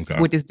 right? Okay.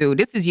 With this dude.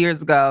 This is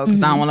years ago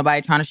because I don't want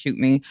nobody trying to shoot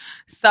me.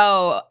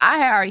 So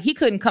he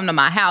couldn't come to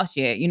my house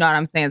yet. You know what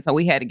I'm saying? So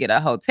we had to get a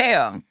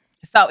hotel.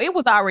 So it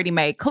was already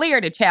made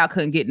clear the child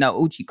couldn't get no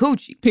oochie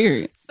coochie.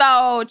 Period.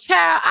 So,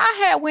 child,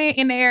 I had went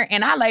in there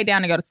and I laid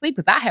down to go to sleep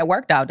because I had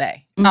worked all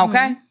day.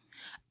 Okay?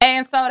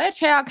 And so that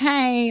child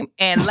came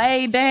and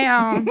laid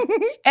down.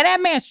 And that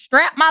man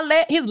strapped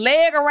his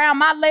leg around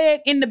my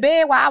leg in the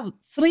bed while I was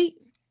asleep.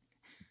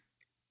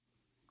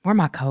 Where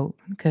my coat?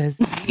 Because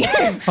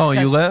Oh,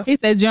 you left? He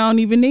said you don't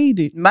even need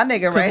it. My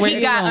nigga Ray.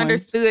 he got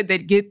understood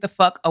that get the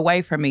fuck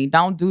away from me.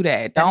 Don't do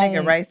that. That Don't.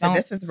 nigga Ray said don't.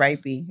 this is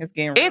rapey. It's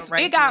getting real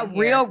rapey It got in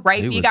here. real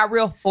rapey. He It got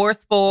real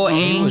forceful.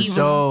 He And was he was,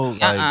 so like,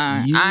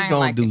 you I ain't gonna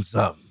like do it.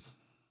 something.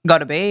 Go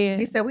to bed.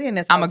 He said we in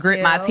this I'm going to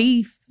grit my hotel.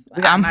 teeth.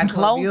 We got I'm a nice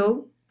little close.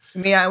 view.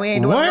 We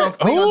ain't doing a little What?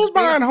 fuck on Who's the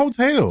buying bed.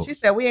 hotels? She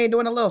said we ain't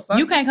doing a little fuck.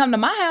 You can't come to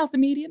my house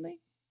immediately.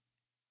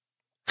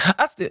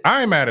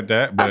 I ain't mad at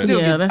that, but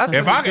that's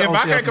if I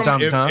can't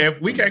come, if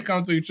we can't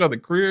come to each other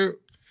crib,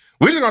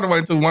 we just gonna wait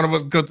until one of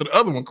us go to the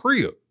other one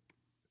crib.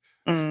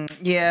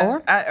 Yeah. Or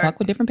fuck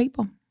with different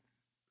people.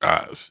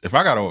 If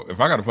I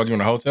gotta fuck you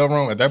in a hotel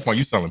room, at that point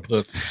you selling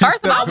pussy.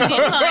 First of all, we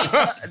didn't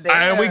hunch.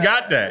 And we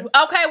got that.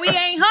 Okay, we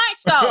ain't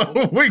hunched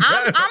though. We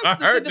got it. I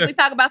I'm heard specifically that.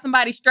 talking about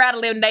somebody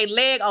straddling their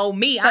leg on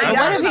me. I ain't y'all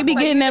What if just he be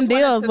like, getting them just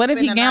wanted deals? to What if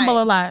he spend the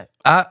gamble night.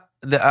 a lot?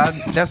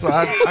 That's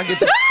why I get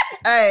the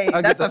Hey,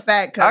 I get that's the- a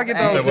fact. I get the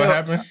So Hey, what hotel.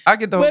 happened? I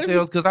get the What if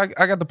hotels because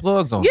I got the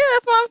plugs on. Yeah,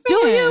 that's what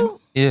I'm saying.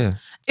 you? Yeah.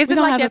 Is We it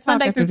gonna like have that to talk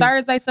Sunday after through this.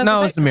 Thursday? Sunday?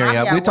 No, it's the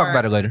Marriott. at We'll talk work.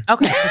 about it later.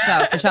 Okay,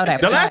 for sure that.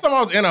 The last time I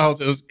was in a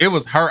hotel, it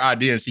was her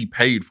idea and she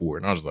paid for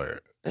it. And I was like,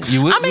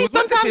 You would, I mean, you would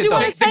look at sometimes shit, you though.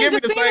 wanna to give change me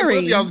the the same scenery.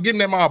 pussy I was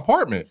getting at my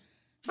apartment.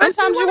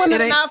 Sometimes you want to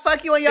It ain't- not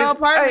fuck you in your It's-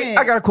 apartment. Hey,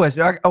 I got a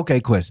question.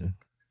 Question.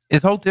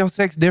 Is hotel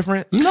sex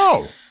different?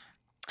 No.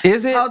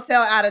 Is it?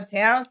 Hotel out of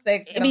town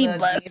sex. It be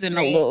busting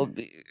a little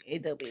bit.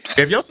 It do be.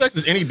 If your sex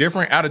is any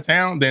different out of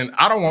town, then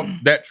I don't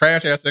want that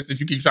trash ass sex that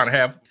you keep trying to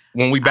have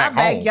when we back I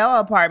beg home. your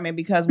apartment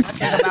because one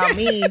thing about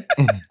me,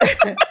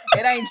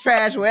 it ain't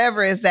trash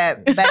wherever it's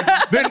that.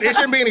 Then it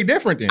shouldn't be any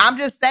different then. I'm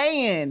just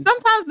saying.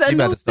 Sometimes the You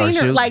about new to start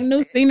scenery, shooting. like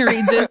new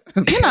scenery, just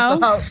you know.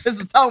 It's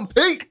a tone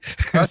peak.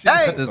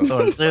 Okay.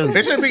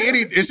 It shouldn't be any.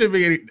 It should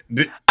be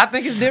any. I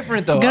think it's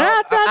different though.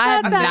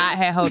 I have not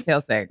had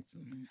hotel sex.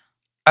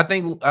 I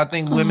think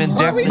women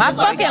definitely. My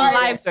Like, fucking like,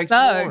 life sex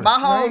sucks. more.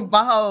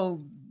 My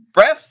whole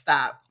breath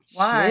stopped.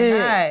 Why Shit.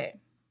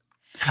 not?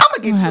 I'm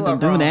gonna You get have you to a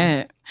do room.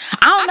 that.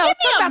 I don't know.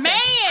 Give me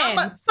a Something about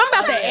man. Something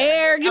about the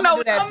air, you I'ma know,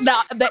 do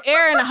that. the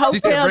air in the hotel. She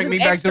said, "Bring me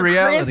just back to extra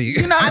reality."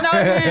 crisp, you know I what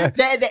I'm saying?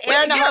 know the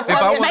air in the If I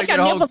hotel wanna make get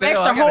your a nipples hotel,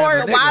 extra I gotta have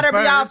hard. a the water be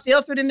all first.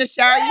 filtered in the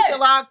shower. You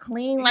feel all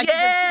clean, like you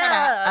just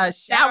had a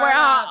shower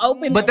all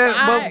open. But and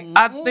that,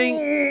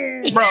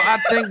 wide. but I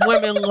think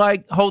women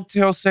like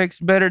hotel sex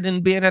better than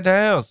being at the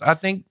house. I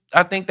think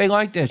they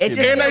like that It shit. just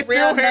And they get still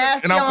real have-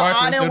 nasty and I'm on quite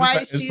all sure them it's white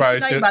the- it's sheets. You probably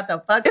know you still- about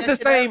to fuck It's that the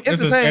shit same. up. It's the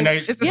This is- same. and they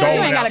It's the Yeah, you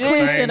going ain't out gotta the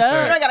clean same shit up. You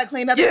sex. don't gotta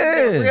clean up. Yeah.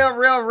 It's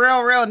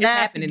real nasty.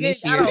 happening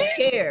this I year.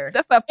 don't care.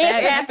 That's a fact.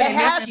 It's It happening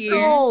has this year.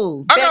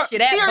 to. I Bet got- you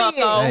that, Period.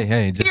 bucko.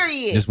 Hey,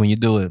 Period. just when you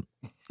do it,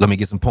 let me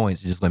get some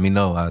points. Just let me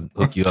know. I'll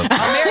hook you up.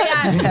 Marriott,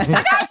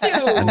 I got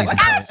you. I need some I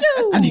got points.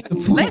 you. I need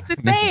some points.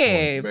 Listen,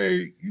 said.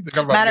 Man, you think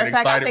I'm about Matter to of get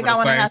fact, I excited think for I the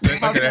want to same have some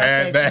sex I could hotel have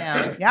had sex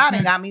that? now. Y'all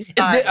done got me It's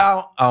started.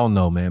 I don't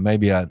know, man.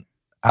 Maybe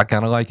I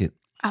kind of like it.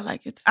 I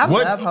like it. I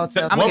What- love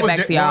hotel I'm gonna what get was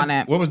back to y'all on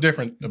that. What was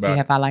different See about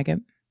if I like it.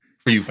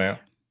 for you, fam?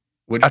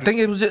 I think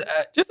it was just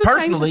Just a change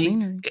of personally.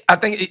 scenery.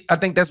 I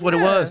think that's what it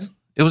was.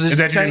 It was just Is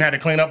that you change- didn't have to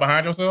clean up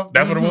behind yourself?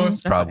 That's what it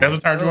was? Probably. That's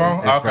what turned you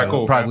on? That's Okay,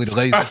 cool. Probably the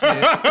lazy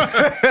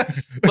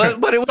shit.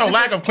 but it was So just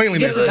lack of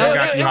cleanliness is what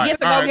got you hot.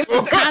 Get to All go right, get cool.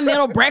 some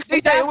continental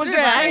breakfast. it was just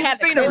I ain't had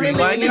to scenery. clean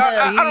Like, it.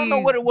 I don't know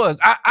what it was.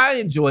 I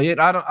enjoy it.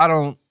 I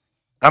don't.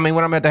 I mean,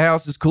 when I'm at the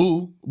house, it's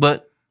cool,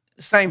 but.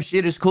 Same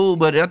shit is cool,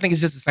 but I think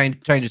it's just the same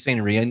change of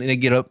scenery, and they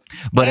get up,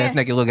 but ass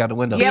naked, look out the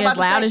window. Yeah, Be but as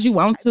loud as you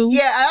want to.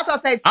 Yeah, I also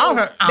say too. I don't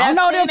have- I don't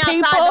know them that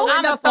scene people. outside the window,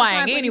 I'm a sometimes swang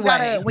when you anyway.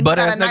 got a- When you But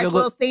got as a nice nigga little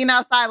look- scene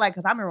outside, like,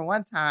 cause I remember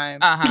one time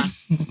Uh-huh.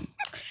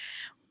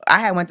 I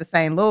had went to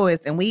St. Louis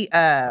and we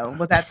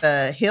was at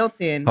the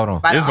Hilton. Hold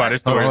on. This is why this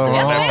story is going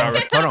Yes,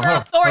 listen to the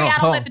girl's story. I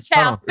don't let the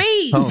child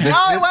speak. No,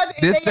 it wasn't.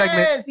 This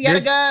segment. He had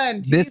a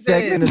gun. This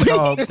segment is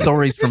called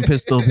Stories from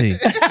Pistol P.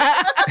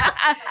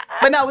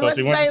 But no, we So went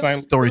she to went to St.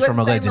 St. Stories from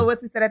a St. legend. Louis.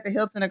 We sat at the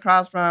Hilton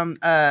across from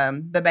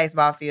the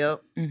baseball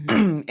field,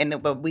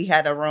 but we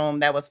had a room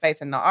that was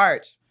facing the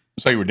arch.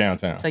 So you were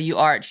downtown. So you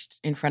arched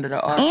in front of the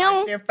arch.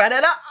 In front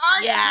of the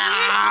arch.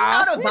 Yeah.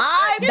 You know the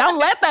vibe. Don't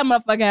let that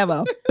motherfucker have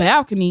a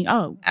balcony.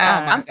 Oh,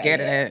 I'm scared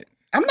of that.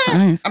 I'm I ain't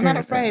not. scared I'm not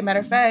of afraid. Matter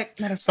of fact.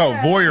 So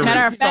voyeurism,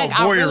 Matter of fact,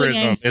 I really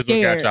ain't is what got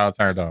scared. y'all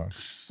turned on.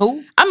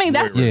 Who? I mean,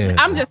 that's. Yeah.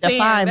 I'm just saying.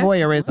 Define that's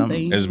voyeurism. one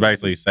thing. It's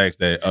basically sex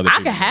that other I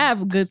people could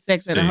have good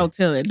sex at a See.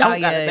 hotel that don't Oh,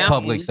 got yeah. a balcony.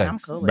 Public sex. I'm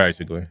cool with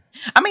basically. it.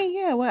 I mean,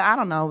 yeah. Well, I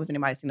don't know if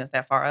anybody's seen us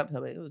that far up,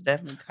 but it was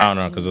definitely. I don't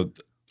know because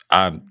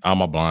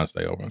I'm a blind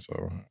stay open,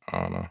 so I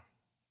don't know.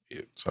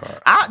 So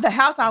The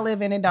house I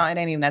live in, it ain't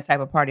even that type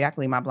of party. I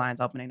can leave my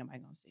blinds open, ain't nobody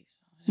gonna see.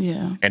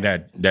 Yeah. and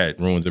that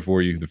ruins it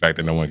for you. The fact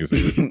that no one can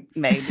see it.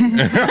 Maybe.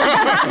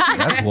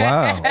 That's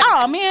wild.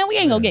 Oh man, we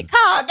ain't gonna get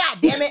caught. Oh, God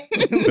damn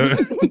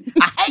it.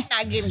 I hate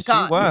not getting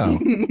caught. Wow.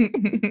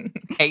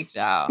 Hate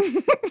y'all.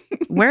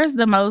 Where's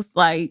the most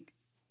like,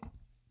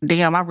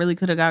 damn, I really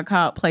could have got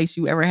caught place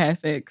you ever had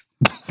sex?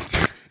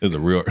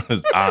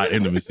 It's odd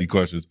intimacy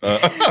questions.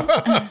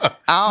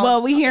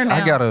 Well, we here now.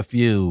 I got a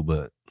few,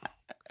 but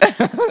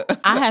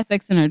I had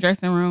sex in a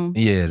dressing room.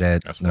 yeah,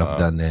 That's I've wild.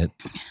 done that.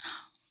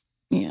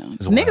 Yeah.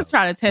 It's Niggas wild.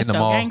 try to test In the your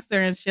mall. gangster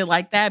and shit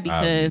like that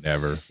because I've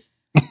never.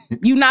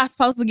 you not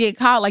supposed to get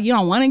caught. Like, you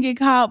don't want to get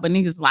caught, but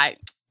niggas like,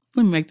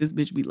 let me make this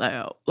bitch be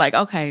loud. Like,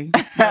 okay,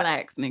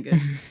 relax, nigga.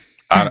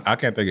 I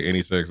can't think of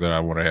any sex that I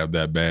want to have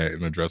that bad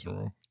in a dressing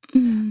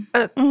room.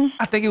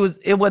 I think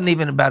it wasn't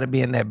even about it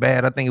being that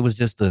bad. I think it was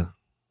just the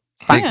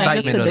Yeah,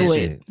 excitement just of to the do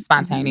shit.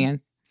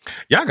 Spontaneous.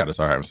 Y'all got to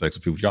start having sex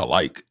with people y'all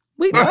like.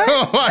 We Like,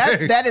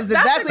 That is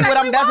exactly what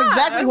I'm. That's why.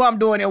 exactly who I'm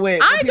doing it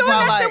with. I ain't People doing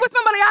are that like, shit with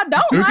somebody I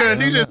don't because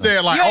like. he just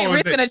said like, You ain't oh,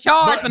 risking a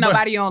charge for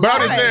nobody on But I'm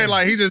live. just saying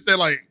like he just said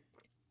like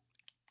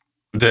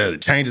the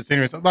change of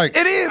scenery. Like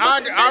It is.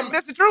 But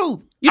that's the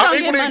truth. You I'm don't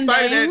equally get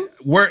excited mundane.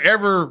 that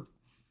wherever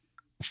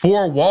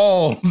four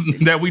walls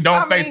that we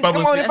don't face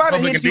public, come on, if I done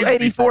public hit you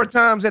indecency 84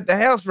 times at the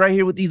house right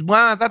here with these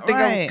blinds, I think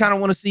I Right. kind of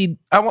want to see.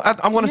 I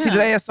want to see Yeah.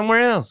 the ass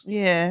somewhere else.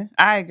 yeah,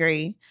 I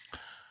agree.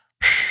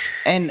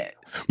 And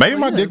maybe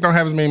my dick don't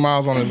have as many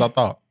miles on it as I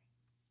thought.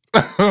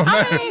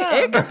 I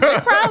mean,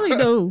 it probably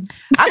do.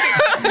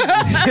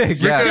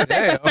 Just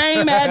at the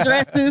same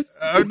addresses.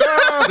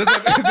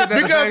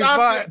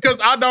 Because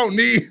I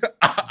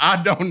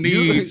don't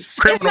need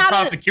criminal not a-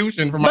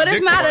 prosecution for my But dick.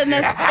 it's not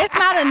it's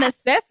not a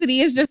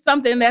necessity. It's just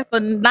something that's a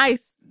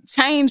nice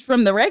change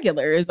from the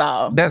regular is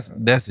all. That's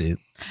it.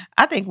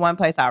 I think one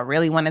place I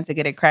really wanted to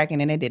get it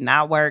cracking and it did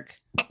not work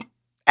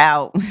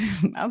out.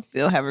 I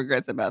still have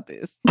regrets about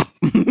this.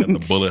 At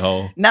the bullet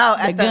hole. No,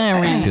 The at the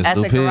gun range. at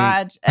the Pistol Pig.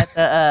 garage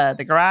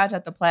the garage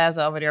at the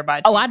plaza over there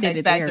by Oh, I Cheesecake did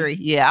it there. Factory.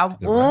 Yeah,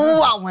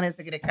 I wanted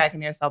to get it cracking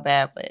there so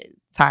bad, but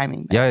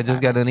timing. bad Y'all just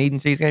timing. got done eating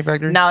Cheesecake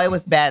Factory? No, it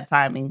was bad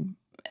timing.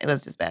 It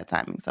was just bad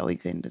timing, so we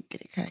couldn't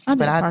get it cracking. I did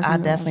But parking I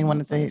garage definitely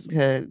wanted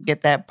to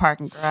get that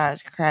parking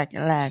garage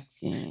cracking like.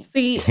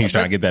 See, He's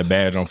trying to get that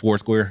badge on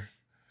Foursquare.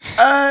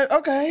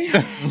 Okay.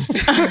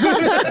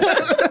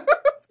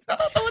 I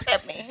don't know what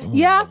that means.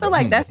 yeah, I feel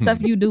like that's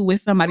stuff you do with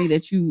somebody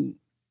that you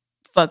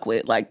fuck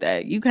with like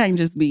that. You can't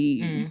just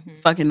be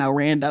fucking no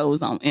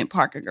randos in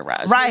parking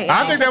garage. Right.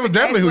 I think that was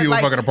definitely who you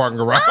was Like- fucking a parking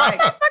garage. Right.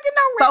 Fucking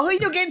no So who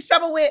you get in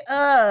trouble with?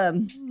 I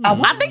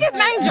think his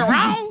name's Jerome.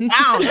 I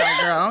don't know,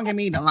 girl. Don't give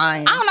me the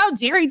line. I don't know,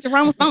 Jerry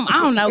Jerome something. I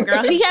don't know,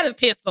 girl. He had a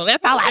pistol.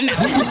 That's all I know.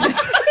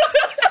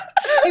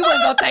 He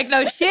wasn't gonna take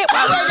no shit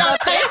while we was gonna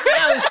take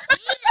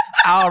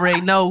I already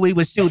know we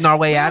was shooting our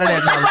way out of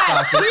that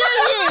motherfucker.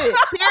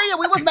 Period.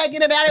 We was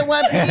making it out in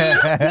one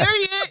piece.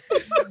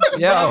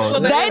 Period. Yo,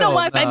 They the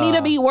ones that need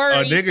to be A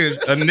worried.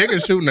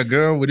 nigga shooting a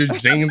gun with his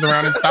jeans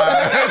around his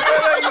thighs.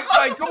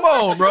 like, come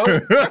on,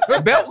 bro.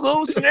 Belt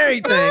loose and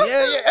everything.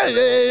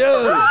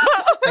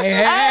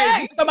 Yeah.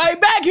 Hey, somebody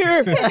back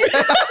here.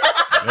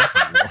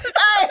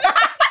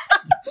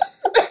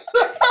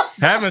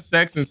 Having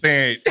sex and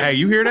saying, "Hey,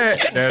 you hear that?"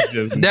 That's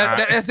just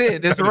That's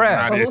it. That's a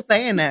wrap. Well, who's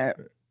saying that?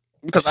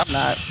 Because I'm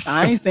not.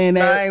 I ain't saying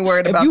that. I ain't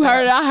worried If about you that.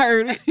 heard it, I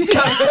heard it.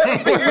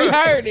 We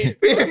heard it.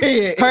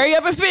 Period. Hurry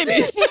up and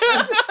finish.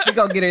 We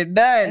gonna get it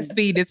done.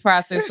 Speed this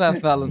process up,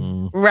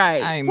 fellas.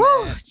 Right. I ain't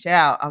Woo, mad.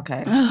 child.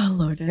 Okay. Oh,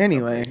 Lord. that's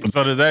Anyway,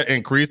 So does that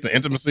increase the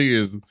intimacy?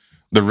 Is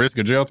the risk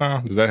of jail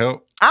time? Does that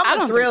help? I I'm a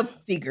don't thrill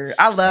seeker.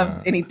 I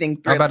love anything I'm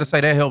thrilling. about to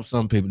say that helps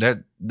some people.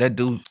 That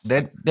do shit.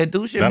 That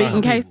Beating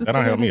don't, cases that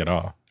don't help together? me at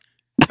all.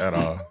 At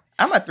all.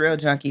 I'm a thrill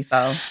junkie,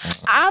 so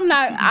I'm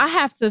not, I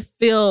have to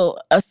feel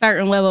a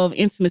certain level of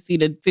intimacy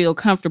to feel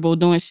comfortable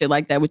doing shit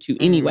like that with you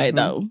anyway,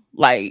 though.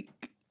 Like,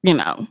 you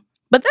know.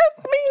 But that's,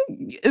 I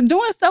mean,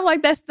 doing stuff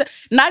like that's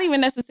not even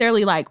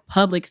necessarily like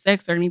public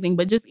sex or anything,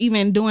 but just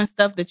even doing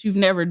stuff that you've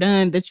never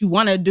done that you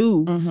want to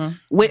do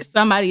with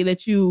somebody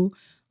that you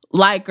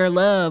like or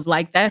love.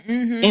 Like, that's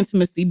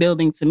intimacy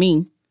building to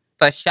me.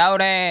 For sure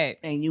that.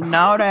 And you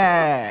know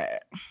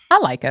that. I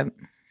like it.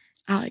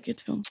 I like it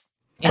too.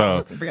 So,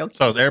 it's real cute.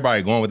 so is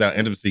everybody going without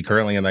intimacy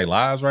currently in their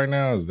lives right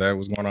now? Is that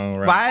what's going on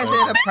right Why now?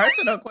 is it a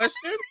personal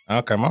question?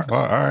 Okay, my fault.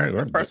 All right.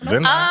 That's personal.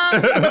 Then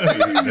not.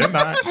 Then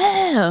not.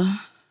 Yeah.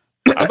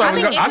 I thought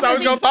we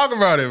was going to talk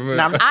about it. But.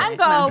 No, I'm I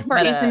go for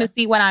But,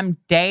 intimacy when I'm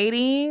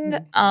dating.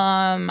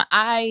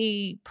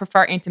 I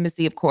prefer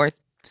intimacy, of course,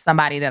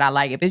 somebody that I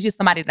like. If it's just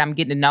somebody that I'm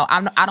getting to know,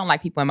 I don't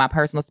like people in my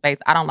personal space.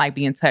 I don't like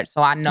being touched.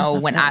 So I know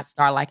when I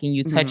start liking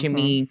you, touching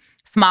me,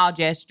 small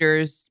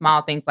gestures,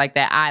 small things like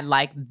that. I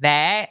like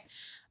that.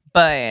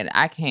 But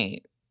I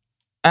can't.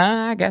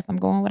 I guess I'm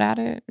going without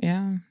it.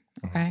 Yeah.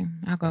 Okay.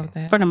 I'll go with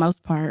that. For the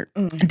most part.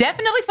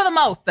 Definitely for the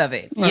most of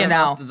it. For you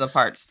know. most of the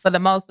parts. For the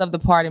most of the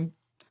part.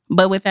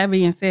 But with that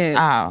being said,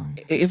 Oh.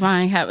 if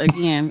I ain't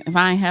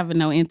having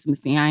no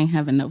intimacy, I ain't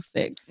having no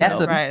sex. That's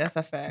So, Right, that's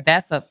a fact.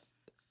 That's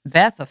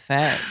a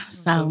fact.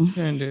 so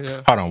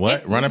Hold on,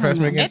 what? Run it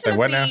past me again. Say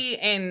what now? Intimacy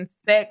and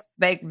sex,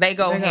 they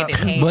go hand in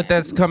hand. But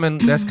that's coming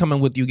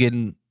with you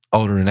getting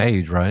older in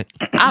age, right?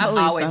 I I've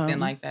believe always so. been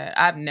like that.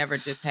 I've never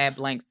just had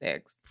blank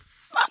sex.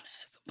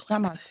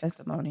 That's my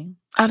testimony.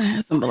 I done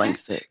had some blank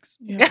sex.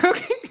 Yeah.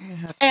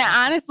 And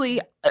honestly,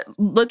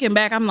 looking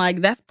back, I'm like,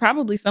 that's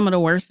probably some of the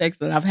worst sex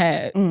that I've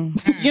had.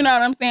 You know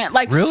what I'm saying?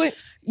 Like, Really?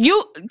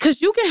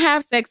 because you can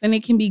have sex and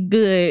it can be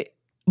good,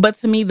 but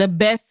to me, the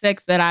best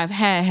sex that I've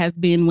had has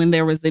been when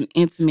there was an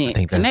intimate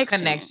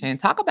Connection.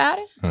 Talk about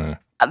it.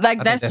 Like,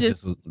 I that's think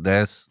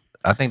just,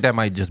 I think that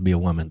might just be a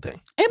woman thing.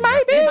 it might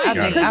might be.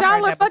 be. Because I've y'all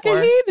heard are that fucking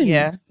before. heathens.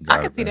 Yeah. I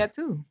can see that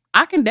too.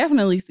 I can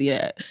definitely see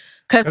that.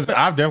 Because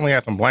I've definitely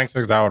had some blank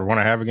sex that I would want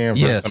to have again.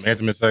 Yes. Some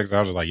intimate sex. I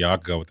was just like, y'all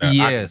could go with that.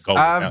 Yes, I could go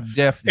with I've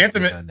definitely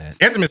done Intimate,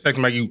 that. intimate sex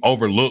make you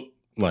overlook.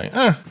 Like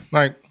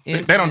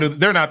they don't do.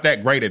 They're not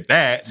that great at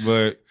that,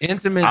 but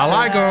Intimate. I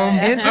like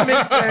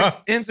them.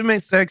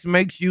 Intimate sex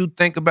makes you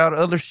think about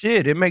other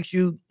shit. It makes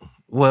you.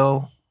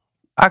 Well,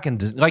 I can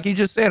like you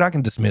just said. I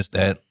can dismiss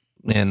that,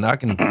 and I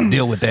can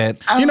deal with that.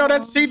 You know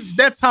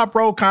that top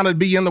row kind of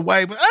be in the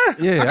way, but I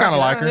kind of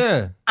like her.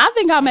 Yeah. I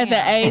think I'm at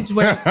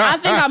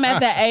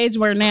the age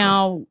where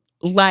now,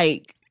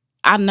 like,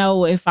 I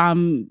know if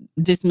I'm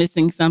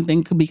dismissing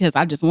something because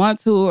I just want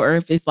to, or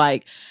if it's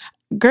like,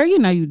 girl, you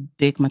know you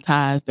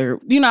dickmatized, or,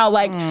 you know,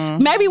 like,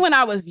 maybe when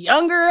I was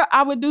younger,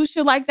 I would do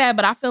shit like that,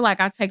 but I feel like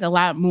I take a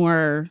lot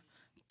more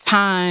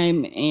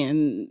time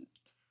and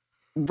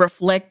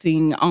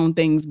reflecting on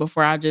things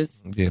before I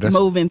just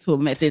move into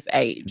them at this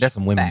age. That's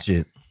some women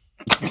shit.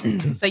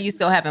 So you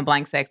still having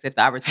blank sex if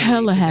the opportunity?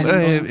 Hella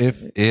having.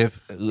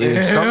 If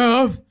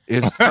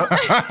He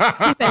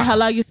said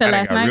hello. You said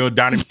last night. Real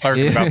Donnie Clark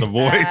about the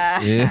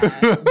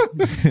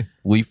voice.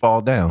 We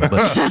fall down.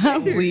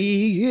 But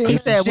He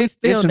said we if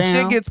still some down.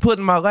 shit gets put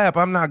in my lap,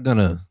 I'm not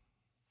gonna.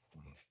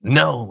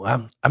 No,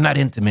 I'm not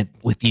intimate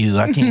with you.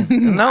 I can't.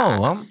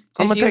 No,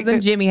 I'm gonna take using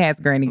that. Jimmy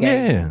Hat's granny game.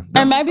 Yeah,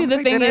 And maybe I'm the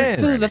gonna thing take that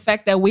is, too, ass. the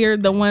fact that we're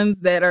the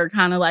ones that are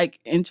kind of like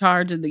in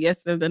charge of the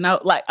yes or the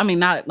no. Like, I mean,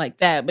 not like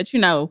that, but, you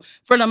know,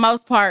 for the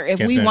most part, if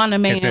we want a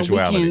man, we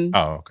Consensuality. can.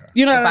 Oh, okay.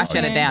 You know If what I I'm shut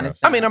it saying? down, it's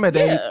I mean, I'm at the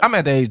Yeah. age, I'm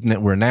at the age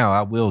where now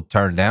I will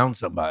turn down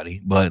somebody,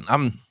 but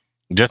I'm.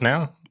 Just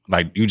now,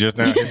 like you just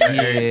now.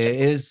 Yeah,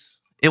 it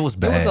was It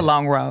bad. was a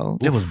long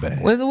road. It was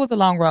bad. It was a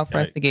long road for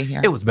us to get here.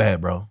 It was bad,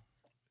 bro.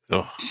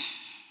 Ugh.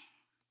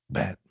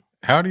 Bad.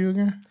 How old are you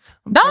again?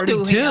 Don't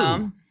do 32.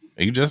 him.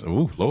 You just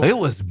Lord. It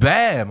was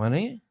bad,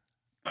 man.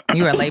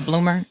 You were a late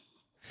bloomer.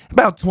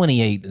 About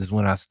 28 is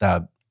when I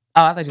stopped.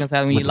 Oh, I thought you were gonna say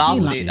when you With the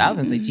lost bullshit. it. I was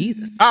gonna say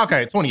Jesus.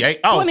 Okay,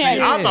 28. Oh, 28, see,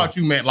 I yeah. thought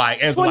you meant like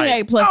as 28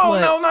 like. plus Oh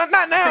what? no,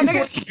 not now, See,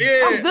 nigga.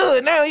 yeah. I'm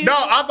good now. No,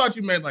 I thought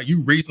you meant like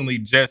you recently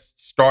just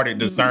started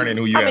discerning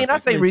who you. I mean, I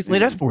say recently.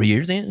 That's 4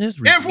 years. That's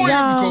Yeah, recent. 4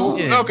 years is cool.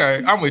 Yeah.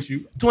 Okay, I'm with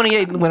you.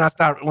 28 when I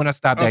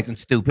stopped acting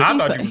stupid. I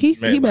thought you He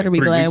meant, better like, be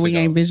 3 glad weeks we ago.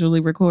 ain't visually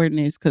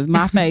recording this, because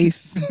my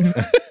face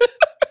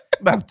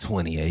About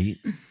 28.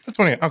 That's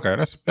 20. Okay,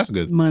 that's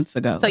good. months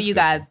ago. So you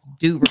guys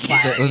do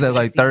require. Was that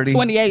like 30?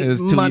 28 It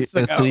was months It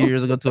was ago. 2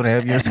 years ago,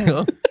 2.5 years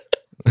ago.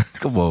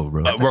 Come on,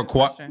 bro.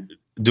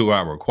 Do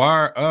I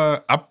require?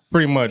 I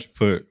pretty much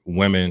put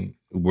women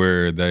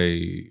where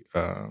they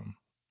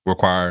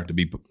required to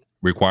be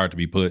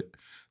put.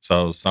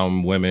 So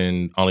some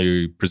women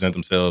only present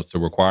themselves to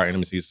require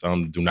intimacy.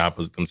 Some do not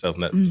put themselves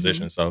in that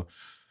position. So,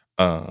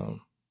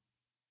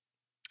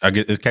 I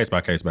get it's case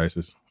by case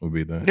basis would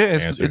be the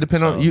answer. It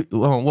depends on you.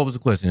 What was the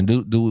question?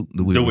 Do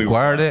we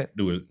require that?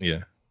 Do it?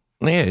 Yeah.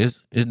 Yeah,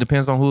 it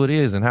depends on who it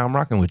is and how I'm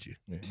rocking with you.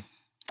 Yeah.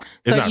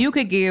 So you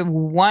could give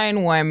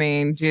one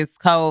woman just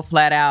cold,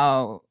 flat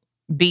out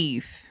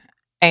beef,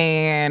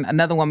 and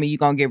another woman you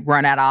gonna get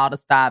run out of all the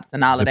stops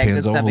and all of that good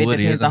Depends on stuff. who It it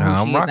is depends on and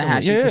how who she I'm is and rocking how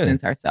with. she Yeah.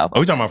 presents herself. Are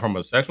we talking about from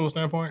a sexual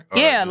standpoint? Or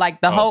Yeah, just-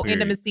 like the whole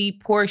period? intimacy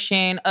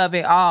portion of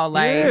it all.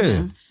 Like,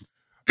 Yeah.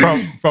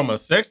 From a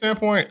sex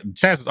standpoint,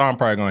 chances are I'm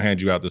probably gonna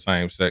hand you out the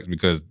same sex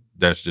because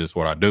that's just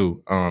what I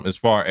do. As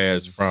far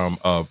as from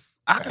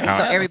I can't So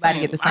fuck everybody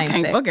get the I same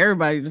can't sex. fuck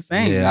everybody the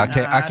same. Yeah, I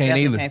can't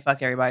definitely either. Can't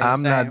fuck everybody.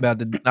 I'm not about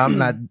to. I'm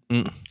not.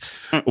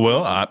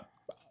 well,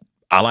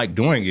 I like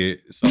doing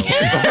it. So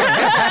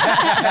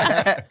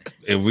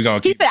if we're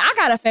gonna He keep said, I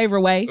got a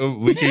favorite way.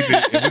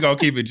 if we're gonna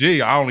keep it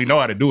G, I only know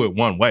how to do it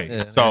one way.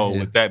 Yeah, so yeah.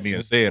 with that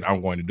being said,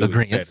 I'm going to do it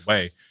Agreement. that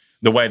way.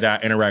 The way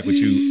that I interact with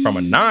you from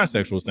a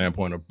non-sexual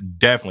standpoint will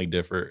definitely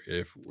differ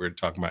if we're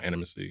talking about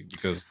intimacy,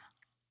 because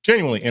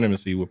genuinely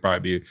intimacy would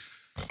probably be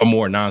a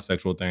more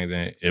non-sexual thing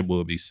than it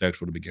will be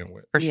sexual to begin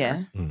with. For sure.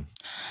 Yeah.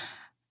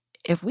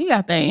 If we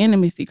got that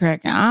intimacy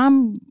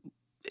cracking,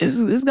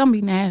 it's gonna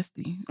be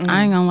nasty.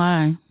 I ain't gonna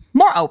lie.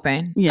 More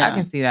open. Yeah. I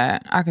can see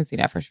that. I can see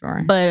that for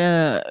sure.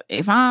 But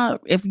if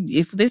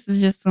this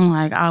is just some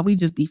like, we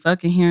just be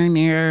fucking here and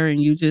there,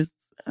 and you just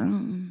it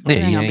ain't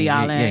gonna be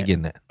all you that. ain't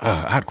getting that.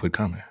 I'd quit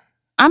coming.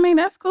 I mean,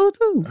 that's cool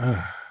too.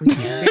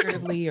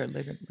 Figuratively or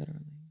literally?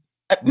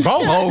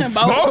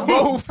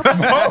 Both.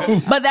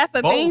 But that's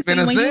the Both thing. in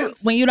a See,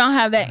 sense. when you don't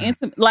have that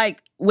intimate,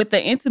 like with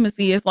the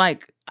intimacy, it's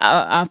like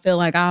I feel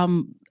like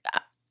I'm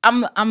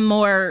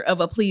more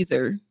of a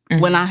pleaser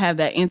when I have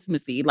that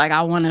intimacy. Like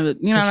I want to,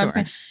 you know For what I'm sure.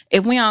 saying?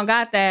 If we don't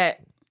got that,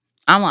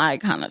 I'm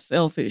like kind of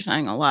selfish. I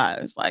ain't gonna lie.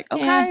 It's like,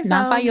 okay,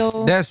 not so for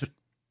you. That's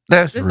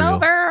it's real.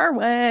 over or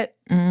what?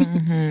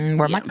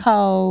 Wear my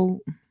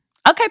coat.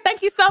 Okay,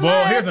 thank you so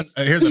Well, much.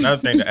 here's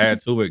another thing to add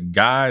to it.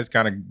 Guys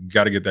kind of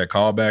got to get that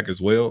call back as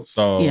well.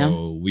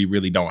 So we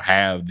really don't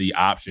have the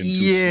option to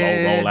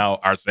slow roll out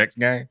our sex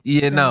game.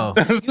 Yeah, no.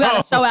 You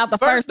gotta show out the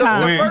first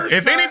time.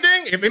 If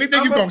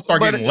anything, you're gonna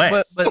start getting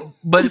less.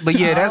 But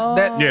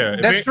yeah,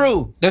 that's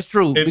true. That's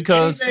true if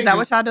because anything- Is that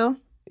what y'all do?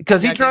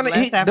 because he Y'all trying do to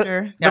less after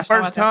the y'all show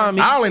first out the time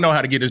first I only know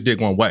how to get this dick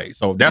one way,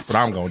 so that's what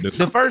I'm gonna do.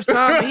 the first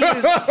time he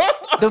is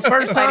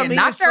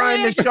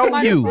trying to show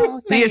you.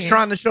 He is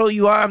trying to show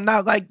you I'm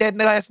not like that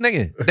last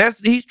nigga.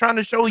 He's trying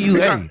to show you.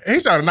 Hey,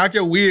 He's trying to knock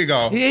your wig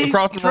off He's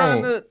across the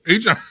trying room.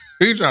 He's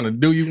trying to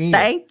do you in.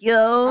 Thank you.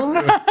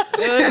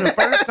 yeah, the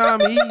first time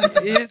he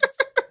is.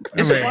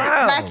 It's Man.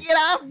 Knock wild. it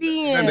off That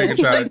then. nigga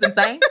trying Some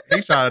thanks.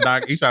 He's trying to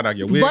knock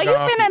your wig Boy, off. you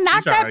finna He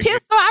knock trying that to get-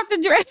 pistol out the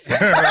dress.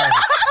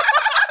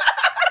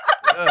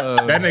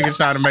 That nigga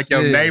trying to make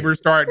your Shit. neighbors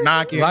start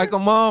knocking. Like a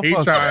He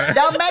motherfucker. trying.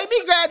 Don't make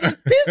me grab this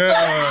pistol.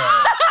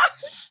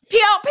 Pew,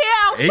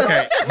 pew. He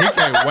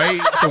can't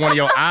wait till one of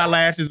your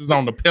eyelashes is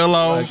on the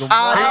pillow.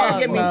 Oh, don't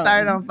get me no.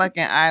 started on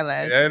fucking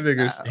eyelashes. That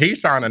nigga,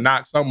 he's trying to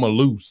knock something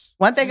loose.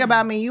 One thing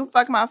about me, you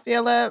fuck my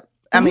feel up.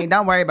 I mean,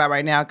 don't worry about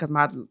right now because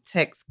my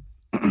text,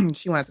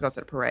 she wanted to go to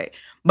the parade.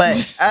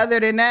 But other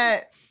than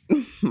that,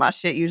 my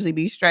shit usually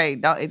be straight.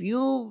 If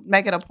you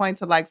make it a point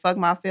to like fuck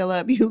my feel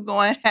up, you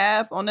going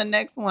half on the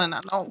next one. I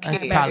don't That's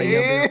care. probably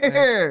your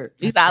business.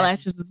 These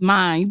eyelashes is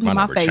mine. You put My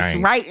my number face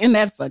changed. right in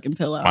that fucking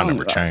pillow. My I don't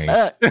number give a changed.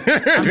 fuck.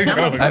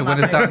 Hey, when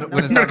it's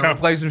time to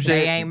replace some shit.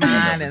 They ain't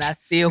mine, and I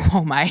still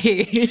want my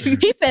head.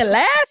 He said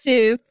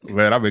lashes.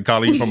 Man, I've been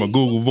calling you from a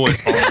Google voice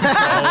phone the whole time.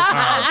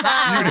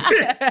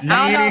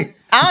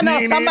 I don't know.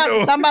 You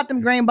Something about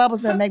them green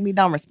bubbles that make me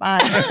don't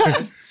respond.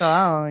 So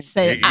I don't.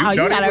 Said, You you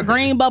don't got a even-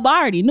 green bubble. I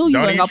already knew you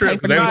Don't wasn't even gonna pay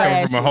trip, for because the they come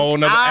lashes. from a whole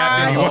nother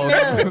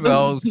app.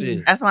 Oh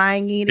shit. That's why I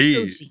ain't getting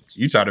it coochie.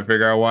 You try to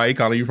figure out why he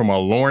calling you from a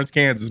Lawrence,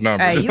 Kansas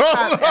number. Hey,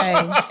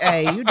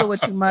 you do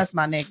what you must,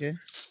 my nigga.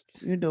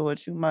 You do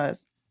what you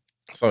must.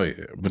 So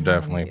yeah, but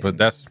definitely. But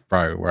that's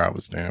probably where I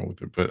would stand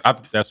with it. But I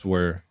think that's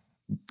where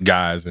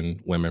guys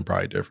and women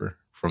probably differ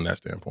from that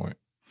standpoint.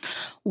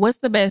 What's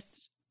the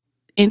best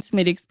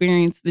intimate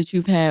experience that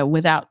you've had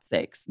without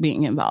sex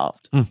being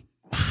involved?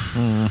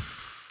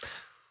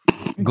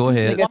 Go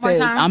ahead. Nigga more said,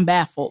 time? I'm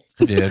baffled.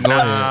 Yeah, go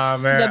ahead.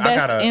 Man, The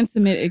best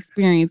intimate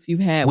experience you've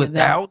had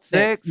without Without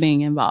sex sex?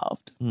 being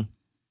involved.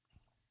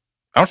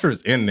 I'm sure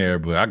it's in there,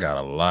 but I got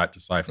a lot to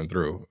siphon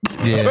through.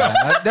 Yeah,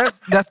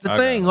 that's the I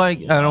thing. got Like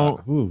a I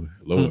lot. don't. Ooh,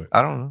 Lord.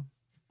 I don't know.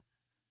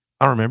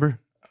 I don't remember.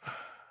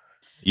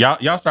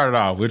 Y'all started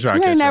off. We're trying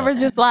You to ain't catch never up.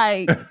 just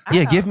like,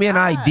 Yeah, give me an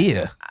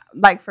idea.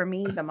 Like for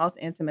me, the most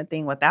intimate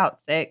thing without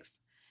sex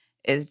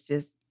is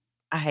just,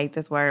 I hate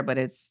this word, but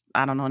it's,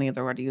 I don't know any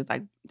other word to use,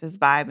 like just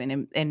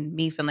vibing and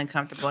me feeling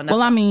comfortable enough.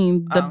 well, I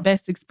mean, the Oh.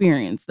 best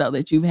experience though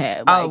that you've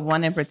had. Oh, Like,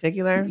 one in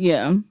particular?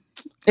 yeah.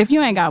 If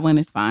you ain't got one,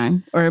 it's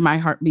fine. Or it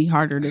might be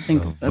harder to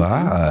think of something.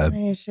 Vibe.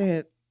 Man,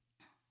 shit.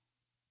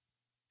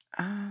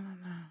 I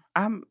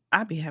don't know.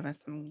 I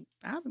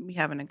be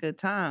having a good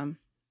time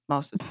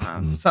most of the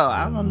time. So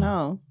I don't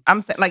know.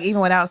 I'm like,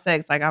 even without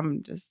sex, like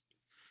I'm just.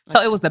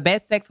 So it was the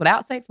best sex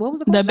without sex? What was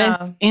the The question?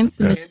 best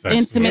intimate Best sex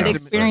intimate without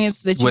experience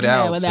sex. that you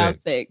Without had without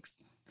sex. sex.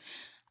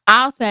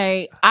 I'll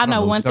say, I don't know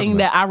know what one you're talking thing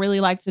that I really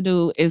like to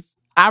do is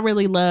I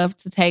really love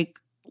to take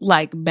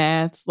like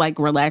baths, like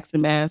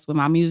relaxing baths with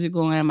my music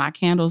going, my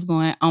candles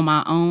going on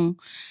my own.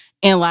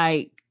 And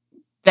like,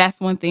 that's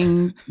one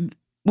thing.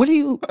 What are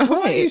you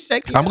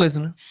shaking? I'm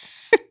listening.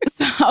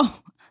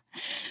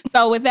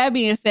 So with that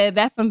being said,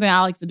 that's something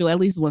I like to do at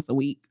least once a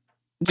week.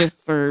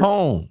 Just for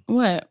Home.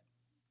 what?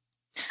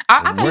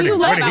 I thought you did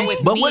love he- about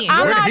with But men. what, I'm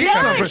where not did he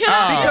come done. from? Can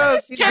I-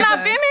 Because Can I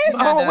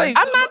finish? Oh, wait,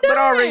 I'm not but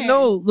I already done.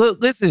 know.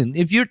 Look, listen.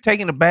 If you're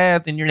taking a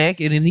bath and you're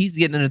naked and he's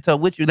getting in the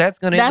tub with you, that's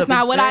gonna. That's end up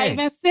not in what I sex.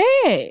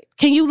 even said.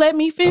 Can you let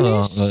me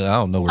finish? I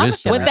don't know where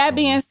this. With that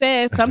being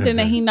said, something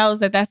that he knows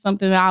that's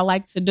something that I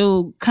like to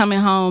do coming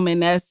home,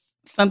 and that's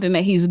something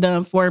that he's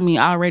done for me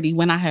already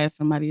when I had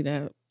somebody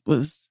that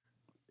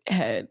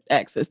had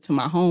access to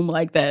my home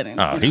like that. And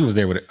Oh, he was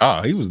there with it.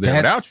 Oh, he was there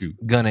without you.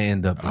 Gonna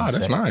end up. Oh,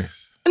 that's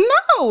nice.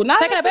 No, not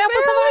Taking a bath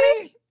with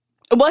necessarily.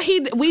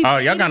 Well, we. Oh, y'all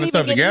he got in the didn't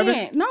tub even get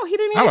together? in. No, he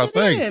didn't I even was get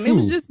saying, in. It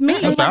was just me.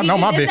 I was saying, I know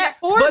He my did big- that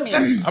for me.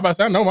 I'm about to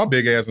say, I know my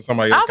big ass and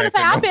somebody I else was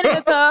gonna can't say I've take been in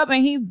the tub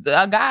and he's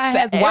a guy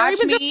has Or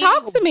watched even me, just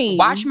talk to me.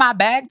 wash my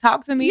bag,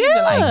 talk to me,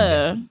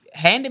 Yeah. like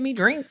handed me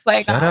drinks.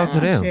 Like Shout out to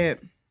them.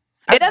 Shit.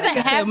 it doesn't Like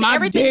I have said, to. my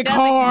Everything dick doesn't.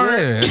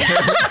 hard.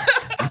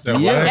 You said,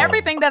 Yeah. what?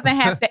 Everything doesn't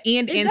have to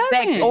end It in doesn't.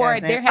 sex, or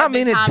It there doesn't. have I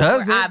mean, been it times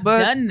doesn't, where I've but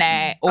done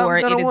that, I'm or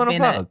it gonna has wanna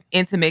been an fuck.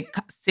 intimate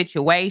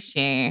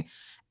situation,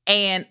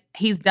 and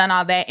he's done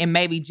all that and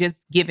maybe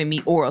just giving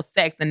me oral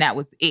sex, and that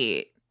was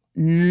it.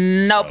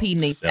 No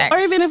penis sex. Or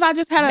even if I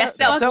just had a That's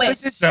selfless.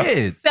 Selfish as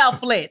shit.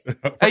 Selfless.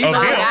 Hey, you Of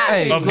know, him.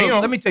 hey, Of look, him.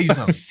 let me tell you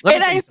something. Let me it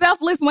tell you ain't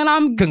selfless when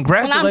I'm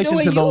Congratulations when I'm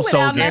doing to those you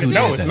without soldiers who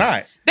nothing. No, it's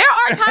not. There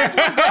are times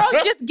when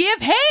girls just give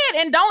head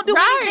and don't do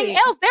Right. anything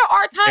else. There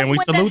are times And we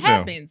when salute that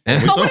them. happens.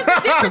 And we So what is the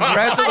salute- difference? Somebody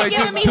Congratulations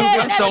giving me to head,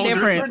 them that's a soldiers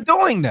difference. for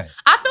doing that.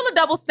 I feel a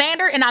double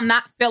standard and I'm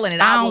not feeling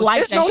it. I don't will like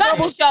shut that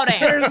the shit. show down.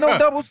 There's no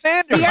double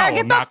standard. Sierra, I get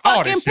will the knock all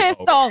fucking this shit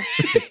pistol.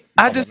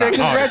 I just said knock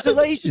all this shit.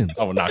 congratulations.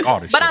 I will knock all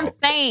this But shit I'm off.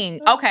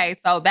 saying, okay,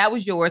 so that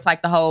was yours,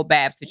 like the whole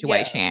Bab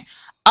situation.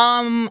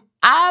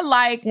 I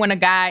like when a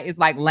guy is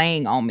like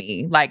laying on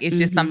me. Like it's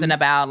just something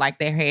about like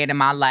their head in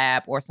my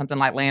lap or something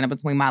like laying in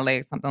between my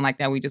legs, something like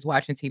that. We just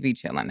watching TV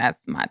chilling.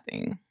 That's my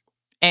thing.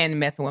 And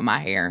messing with my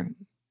hair.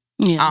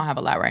 I Yeah, don't have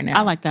a lot right now.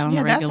 I like that on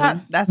Yeah, the that's,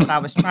 regular. that's what I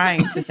was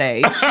trying to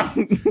say.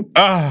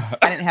 I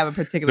didn't have a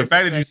particular. The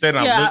fact that you said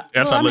I Yeah,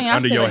 look, well, I mean, I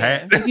under said your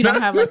that. hat. If you don't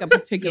have like a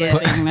particular Yeah,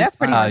 thing, that's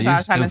pretty much you what I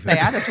was trying to stupid. say.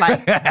 I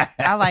just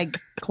I like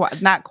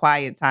not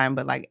quiet time,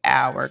 but like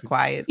hour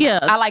quiet. Time. Yeah,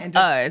 I like And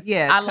just- us.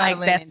 yeah, I like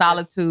cuddling that and just-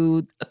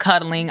 solitude,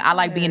 cuddling. I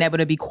like being Yes. able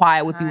to be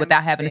quiet with you Time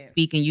without having to spent.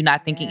 speak and you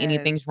not thinking Yes.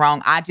 anything's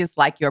wrong. I just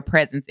like your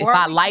presence. If Or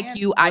I we like can-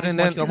 you, I Well, just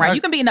then want you that- around.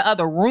 You can be in the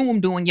other room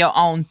doing your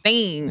own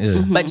thing,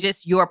 Yeah. but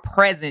just your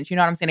presence. You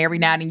know what I'm saying? Every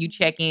now and then you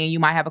check in. You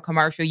might have a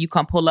commercial. You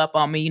come pull up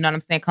on me. You know what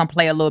I'm saying? Come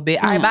play a little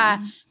bit. All right, bye.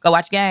 Go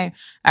watch game.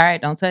 All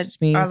right, don't touch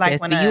me. Or like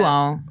Says when for you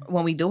on.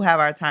 when we do have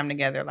our time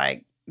together,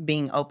 like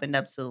being opened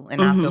up to,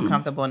 and I feel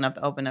comfortable enough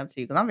to open up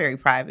to you because I'm very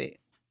private.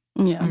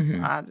 yeah. Mhm.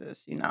 So I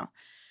just,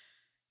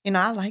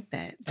 I like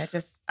that.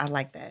 I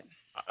like that.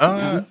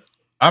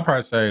 I'd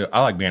probably say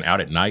I like being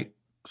out at night.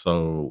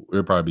 So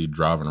we'll probably be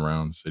driving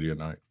around the city at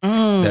night.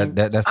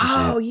 That's the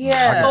Oh, shit. yeah.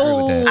 I can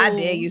agree with that. I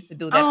did used to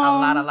do that a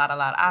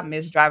lot. I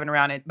miss driving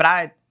around it, but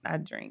I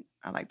drink.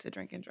 I like to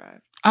drink and drive.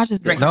 I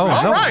just Drink. No,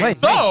 All no, right, wait,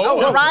 so- wait. No,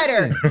 No, a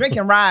rider. listen. Drink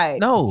and ride.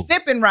 No.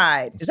 Sip and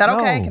ride. Is that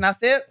okay? No. Can I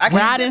sip? I can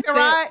Ride sip and and sip.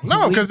 ride.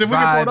 No, because if we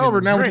get drive pulled over,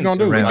 and now what you drink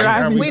gonna do? around.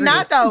 Drive We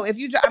not though. If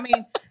you, we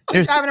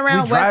There's- driving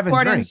around we drive and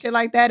Westport and drink. shit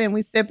like that, and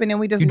we sipping and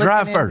we just You looking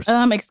drive at- first.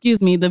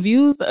 Excuse me. The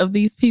views of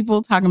these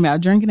people talking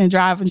about drinking and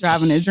driving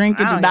and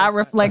drinking I don't do not give a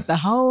fuck. reflect the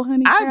whole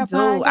Honey I Trap do.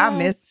 I podcast.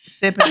 miss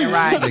sipping and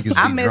riding. Niggas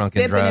I be miss drunk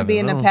and sipping and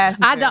being the driving.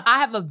 passenger. I don't. I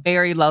have a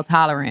very low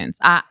tolerance.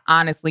 I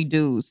honestly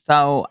do.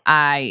 So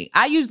I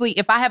usually,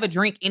 if I have a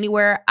drink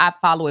anywhere, I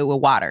follow it with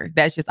water.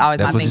 That's just always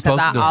That's my what thing you're because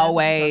supposed I to do.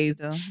 always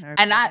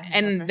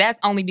and that's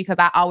only because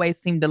I always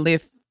seem to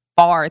live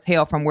far as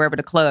hell from wherever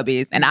the club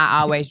is, and I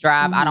always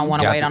drive. I don't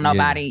want to Got wait to, on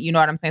nobody. You know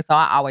what I'm saying? So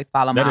I always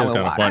follow That my is with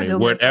kind of water. funny. I do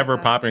miss Whatever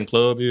that. popping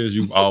club is,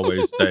 you've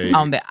always stayed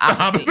On the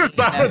opposite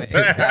end of it. So,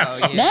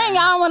 yeah. Dang,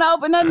 y'all want to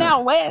open up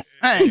now west.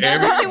 Yeah,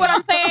 you see what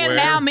I'm saying? Where?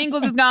 Now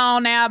Mingles is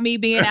gone. Now me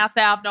being out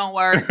south don't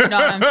work. You know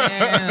what I'm saying?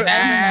 Now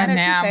that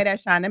Now you say that,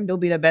 Sean, them do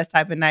be the best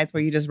type of nights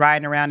where you just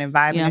riding around and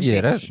vibing Yeah. and Yeah,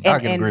 shit. that's, I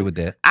can agree with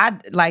that. I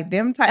like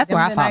them type. That's them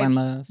where I the fall in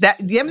nights- love.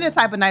 Them the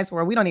type of nights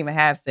where we don't even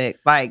have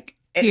sex. Like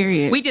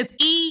Period. we just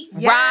eat,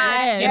 Yes,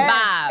 ride, yes. and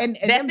vibe.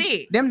 And that's them,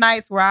 it. Them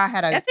nights where I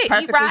had a That's it. Eat,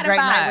 perfectly ride, and great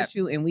night vibe. with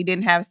you and we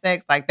didn't have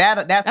sex, like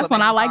that. That's what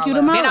when made I me like fall you the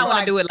in most. love. Then I wanna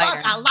Like, do it fuck,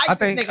 later. I like I this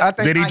think- nigga. I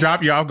think- Did he Like,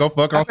 drop you off, go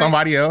fuck on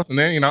somebody else, and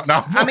then no?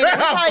 I mean, we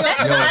probably gonna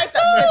spend the night.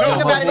 The Yo,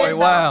 thing about it is,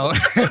 wow.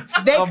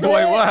 they Oh, could,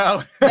 boy,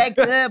 wow. they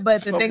could,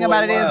 but the Oh, thing boy,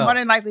 about it is, wow. more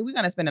than likely, we're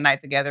gonna spend the night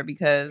together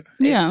because,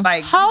 Yeah. it's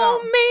like,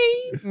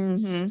 Homie.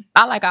 mm-hmm.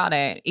 I like all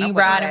that. Eat, with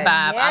ride, all and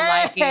that. vibe.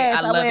 I like it. Yes, I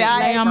I'm love with it. all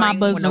that. On my When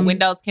the bosom.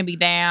 windows can be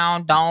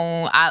down,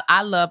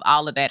 I love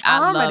all of that. I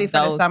I'm love ready for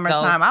the those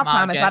summertime. I small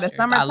promise. By the gestures.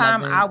 I love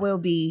summertime, it. I will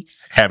be.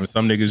 Having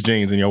some niggas'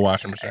 jeans in your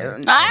washing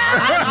machine.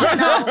 I don't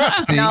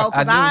know. See, No,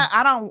 because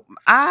I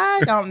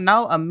I don't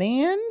know a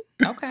man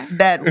Okay.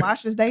 that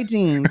washes their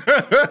jeans.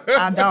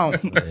 I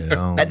don't.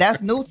 Yeah, But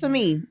that's new to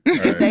me.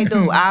 If they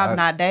do, I've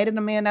not dated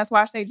a man that's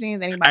washed their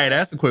jeans. Anybody? Hey,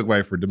 that's a quick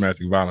way for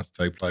domestic violence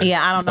to take place.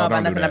 Yeah, I don't So know about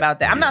do nothing that. about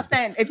that. I'm not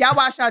saying if y'all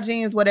wash your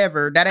jeans,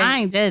 whatever. That ain't. I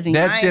ain't judging.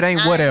 that shit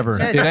ain't whatever.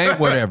 judging. It ain't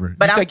whatever.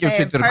 But You I'm take your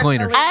saying shit to the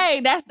cleaners. personally- Hey,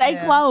 that's their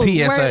Yeah. clothes.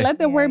 PSA. Let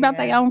them worry about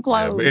their own Yeah,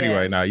 clothes. but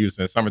anyway, Yes. now you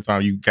said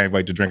summertime, you can't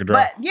wait to drink a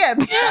drink. But yeah,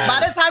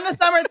 by the time the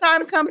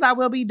summertime comes, I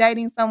will be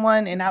dating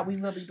someone, and we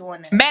will be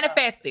doing that.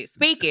 Manifest it.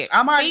 Speak it.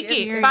 I'm already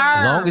Speak in it. there.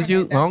 Firm.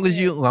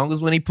 Long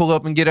as when he pull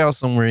up and get out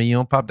somewhere, you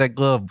don't pop that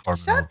glove part.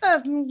 Shut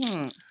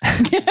the.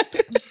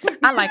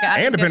 I like it. I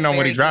and think depending that's on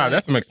what he very drives, good.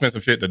 that's some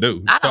expensive shit to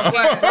do. I don't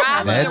care.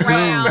 Drive me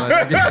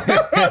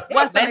around.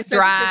 What's the Let's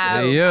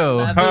drive.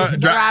 Yo.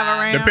 Drive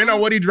around. Depending on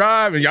what he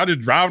drives, and y'all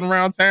just driving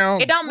around town.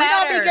 It don't We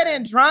matter. don't be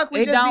getting drunk. We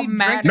It just don't be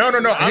matter.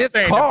 drinking. No. I'm His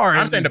saying, car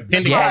I'm and- saying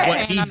depending Yeah. on what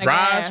he On the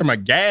drives gas. from a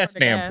gas For the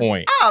gas.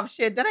 standpoint. Oh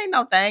shit, that ain't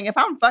no thing. If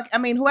I'm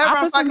fucking, whoever I'll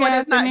I'm put some fucking with,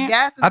 gas it's not in there.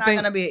 gas. Is I not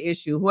think- gonna be an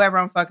issue. Whoever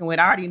I'm fucking with,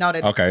 I already know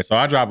that. Okay, so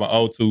I drive an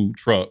O2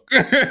 truck.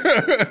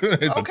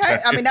 It's Okay,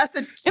 that's the.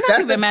 It that's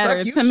doesn't the matter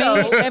truck you to me.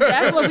 chose. If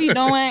that's what we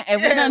doing,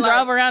 if we Yeah, done like-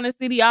 drove around the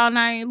city all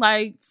night,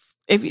 like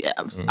if you,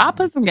 I'll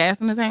put some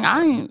gas in the tank.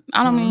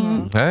 I don't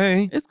mean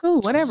Hey. it's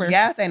cool, whatever.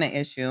 Gas ain't an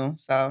issue.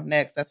 So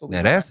next, that's what we.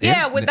 Now doing. that's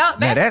Yeah, in- without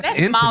now that's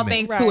small intimate.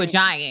 things to a Right.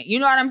 giant. You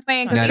know what I'm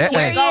saying? Now Because that-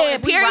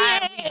 Period.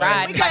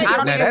 ride. We Like, can't- I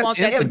don't Now even that's want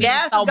that to If be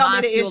gas is so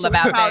gonna be the minuscule issue,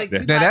 about we that. probably- we Now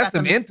probably that's got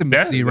some some-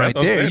 intimacy That's right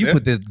what I'm there. saying. You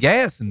put this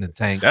gas in the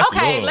tank. That's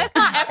Okay, love. let's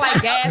not act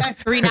like gas is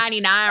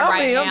 $3.99 I right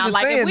mean, I'm now. just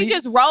Like saying, if we you-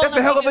 just roll, that's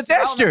a hell of a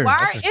gesture.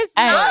 It's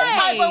Hey, What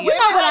nice. type of women You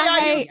know what are I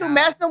y'all hate? used to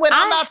messing with?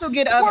 I'm about to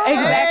get upset.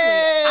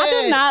 Exactly.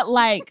 I do not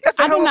like. That's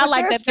a I hell do of not a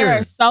like that there are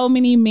gesture. so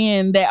many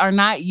men that are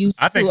not used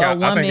I think to a y'all,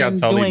 woman I think y'all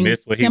totally doing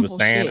missed what he was simple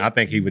saying. shit. I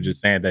think he was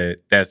just saying that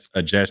that's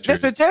a gesture.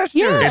 That's a gesture.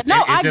 Yeah. It's, No,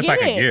 it's I just get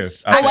like a it.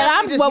 gift. But I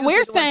what think. what just we're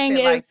used to doing saying shit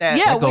is, like that.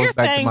 yeah, That goes we're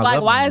back to saying my like,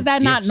 love why is language,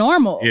 that not gifts.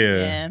 normal?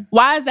 Yeah.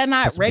 Why is that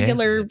not Put some gas in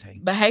regular that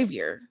tank.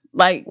 behavior?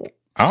 Like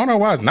I don't know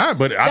why it's not,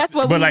 but that's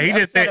what but we like he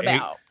just upset said,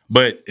 about.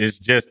 but it's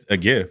just a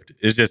gift.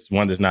 It's just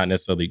one that's not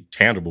necessarily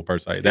tangible per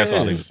se. That's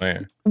all he was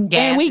saying. Gas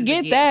And we is a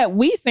get gift. that.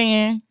 We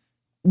saying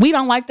we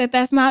don't like that.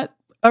 That's not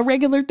a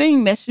regular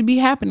thing that should be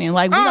happening.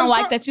 Like we Oh, don't talk-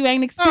 like that you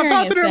ain't talk to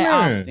experienced them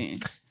that men. often.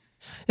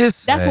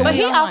 It's That's sad. what But we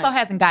he don't also like.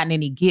 hasn't gotten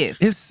any gifts.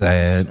 It's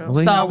sad. So Well,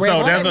 So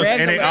regular- that's what,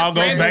 and it all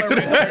goes back to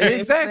regular- that.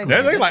 Exactly.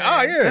 That's like,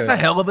 oh yeah, That's a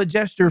hell of a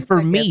gesture for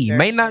a me. gesture,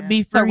 May not yeah.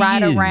 be for to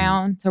ride you.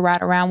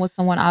 around with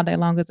someone all day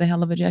long is a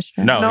hell of a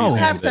gesture. No, No. he's You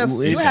saying have that- to-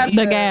 he's you saying- have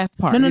The gas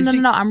part.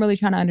 No. I'm really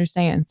trying to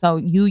understand. So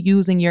you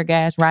using your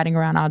gas, riding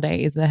around all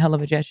day is a hell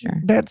of a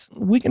gesture.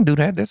 We can do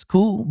that. That's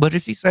cool. But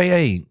if she say,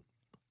 hey,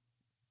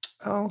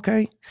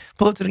 okay,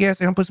 pull up to the gas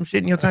station, put some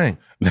shit in your tank.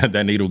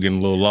 that needle getting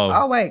a little low.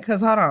 Oh wait,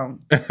 cause hold on.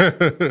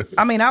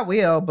 I mean, I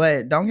will,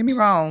 but don't get me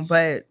wrong.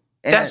 But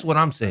That's what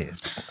I'm saying.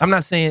 I'm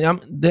not saying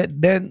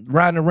that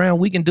riding around,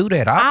 we can do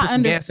that. I'll I put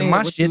some gas in understand my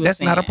what you shit. were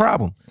That's not a saying.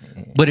 problem.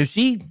 But if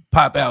she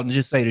pop out and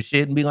just say the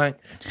shit and be like,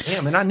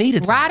 damn, man, I need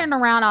it. Riding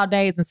around all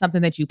day isn't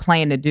something that you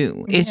plan to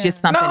do. It's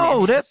just something.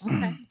 No, that, that's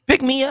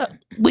pick me up.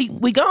 We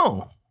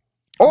gone.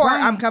 or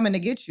Right. I'm coming to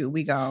get you.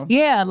 We go.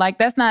 yeah, like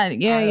that's not.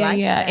 Yeah, I yeah, like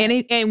yeah.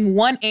 that. And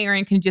one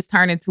errand can just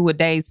turn into a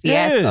day's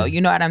fiasco. Yeah.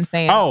 You know what I'm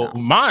saying? Oh,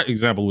 my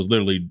example was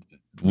literally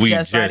we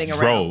Just just riding around.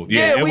 drove.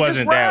 Yeah, it we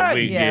wasn't just that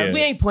riding. we. Yeah. Yeah, We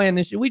ain't playing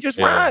this shit. We just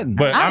Yeah. riding.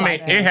 But I I mean,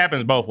 like that. it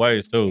happens both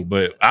ways too.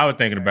 But I was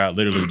thinking about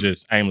literally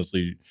just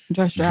aimlessly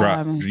Just drop.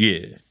 driving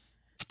Yeah,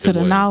 to the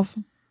was. north.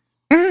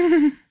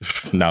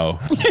 no.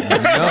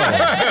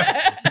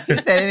 He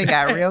said it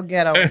got real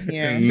ghetto in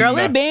here. Girl,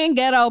 Nah. it been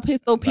ghetto,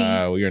 Pistol Pete.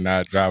 Nah, we are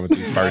not driving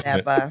through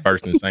Whatever.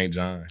 First and St.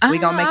 John. We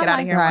gonna make it I out of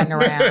like here riding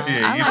one- around. Yeah,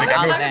 you I think like I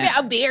all know of that.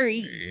 I'm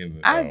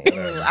very. I do.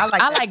 I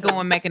like. I that like too.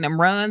 going making them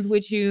runs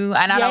with you,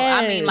 and I mean,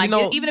 Yes. like You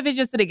know- even if it's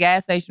just to the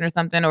gas station or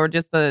something, or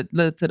just to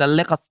the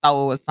liquor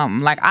store or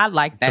something. Like I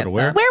like that. the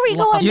where? stuff. Where we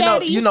Liquor going, You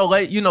know,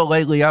 Daddy?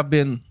 lately I've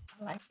been.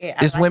 I like it.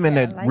 I It's like women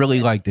it. I that like really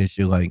it. like this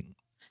shit. Like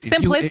if you-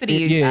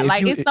 Simplicity is yeah, if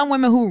like you- it's some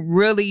women who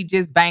really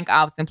just bank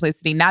off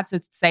simplicity. Not to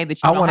say that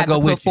you I don't wanna have go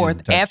to with put you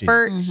forth type shit.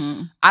 effort.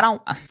 I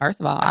don't. First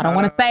of all, I don't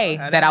want to say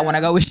that I want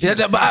to go with you.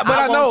 Yeah, but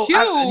I know. want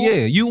you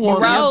yeah, you want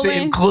them to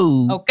rolling.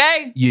 include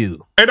Okay.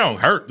 you. It don't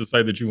hurt to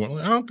say that you want.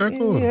 Okay,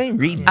 cool. Yeah, I ain't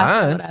reading I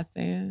feel minds. what I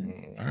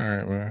said. All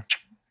right, well.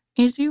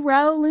 Is you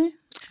rolling?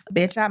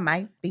 Bitch, I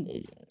might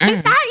be.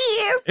 Bitch,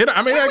 I is. It,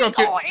 I mean, it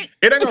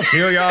ain't gonna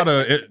kill y'all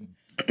to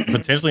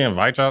potentially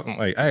invite y'all.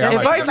 Like, hey, I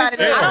Invite like yourself.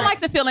 this. I don't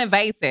like to feel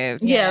invasive.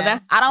 Yeah,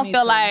 that's. I don't me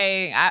feel too.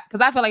 like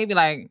because I feel like it'd be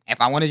like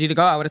if I wanted you to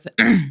go, I would have said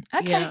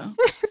okay. Yeah.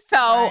 So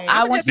Right.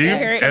 I I'ma want just to Do you-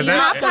 hear is it.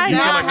 that- Because you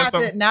feel now, like I that's have to,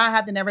 something- now I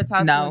have to never talk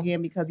to No. you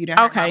again because you didn't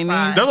hurt Okay, my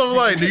man. pride. That's what I was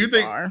like. Do you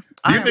think? Sorry.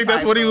 Do you think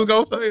that's what he was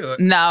gonna say? Like,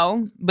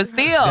 No, but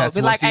still, That's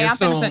be what like, she hey, I'm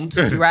assumed. finna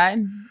say, you right?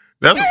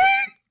 that's.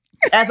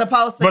 As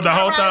opposed to. But the "Can I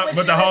whole ride time, with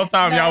but the you?" whole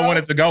time, y'all No.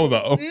 wanted to go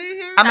though. I mean,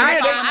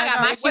 I got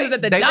my shoes at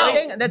the They door.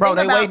 waiting, The bro. thing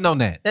They about- waiting on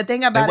that. The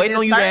thing about it waiting is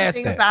on you to certain ask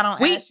things that. I don't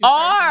We ask you certain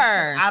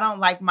are. things I don't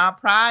like my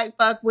pride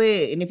fuck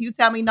with. And if you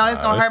tell me no, that's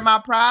Nah, gonna that's- hurt my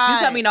pride. You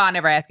tell me no, I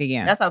never ask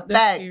again. That's a That's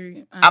fact.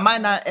 scary. I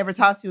might not ever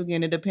talk to you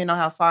again. It depends on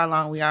how far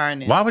along we are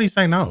in it. Why would he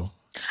say no?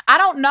 I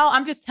don't know.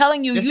 I'm just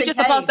telling you. Just You in just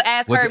supposed case. to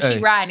ask her if she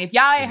riding. If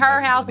y'all at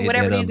her house or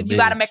whatever it is, if you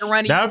got to make a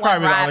run, that would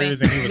probably be the only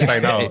reason he would say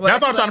no.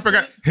 That's what I'm trying to figure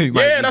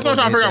out. Yeah, that's what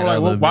I'm trying to figure out.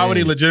 Like, well, why would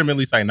he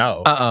legitimately say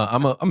no?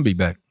 I'm gonna be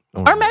back.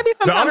 Or maybe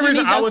sometimes the only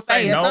reason I would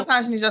say no.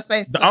 Sometimes you need your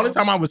space. The only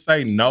time I would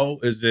say no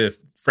is if,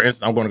 for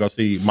instance, I'm going to go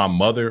see my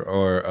mother,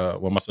 or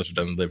my sister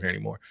doesn't live here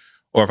anymore,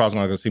 or if I was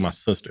going to go see my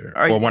sister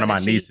or one of my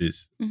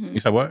nieces. You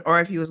said what? Or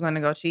if you was going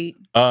to go cheat.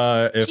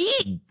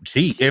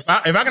 Cheat. If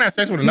I can have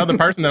sex with another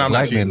person, then I'm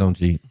not cheating. Black men don't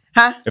cheat.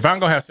 Huh? If I can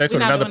go have sex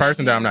with another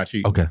person, then I'm not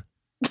cheating. Okay.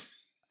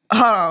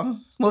 Hold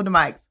on. Move the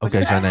mics.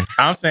 Okay, Shanae.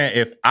 I'm saying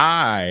if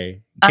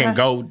I can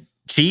go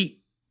cheat,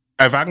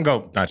 if I can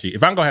go not cheat,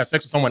 if I can go have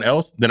sex with someone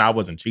else, then I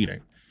wasn't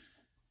cheating.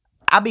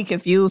 I'll be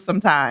confused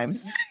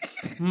sometimes.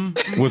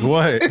 With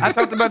what? I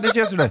talked about this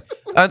yesterday.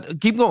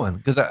 Keep going,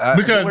 because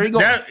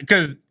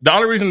the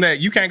only reason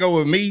that you can't go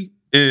with me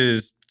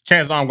is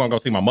chances are I'm going to go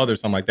see my mother or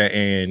something like that,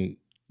 and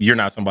you're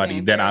not somebody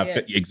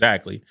that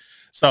exactly.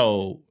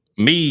 So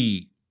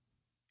me,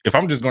 if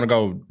I'm just going to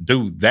go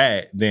do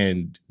that,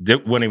 then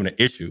it wasn't even an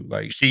issue.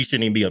 Like, she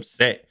shouldn't even be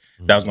upset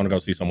that I was going to go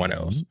see someone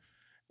else.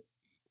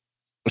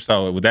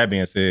 So with that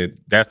being said,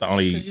 that's the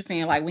only. You're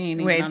saying like we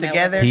ain't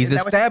together. He's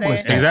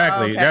established that.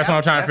 Exactly. Okay. That's what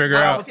I'm trying to figure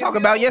out. I was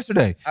talking about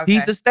yesterday. Okay.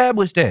 He's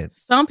established that.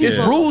 Some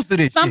people rules to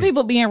this. Some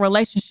people be in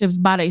relationships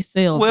by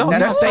themselves. Well,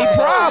 that's their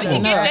problem. We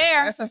can get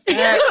there. That's a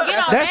fact.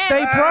 That's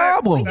their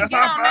problem. That's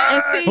our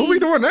fact. Who be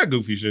doing that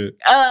goofy shit?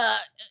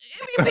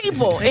 It be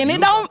people, and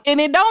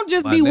it don't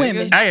just be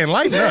women. Hey,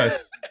 enlighten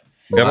us.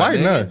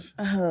 Enlighten us.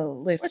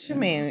 Oh, listen. What you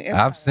mean?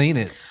 I've seen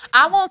it.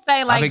 I won't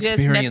say like just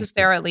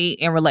necessarily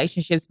in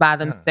relationships by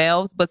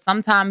themselves, but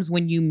sometimes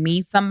when you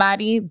meet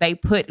somebody, they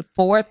put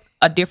forth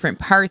a different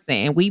person.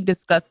 And we've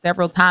discussed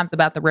several times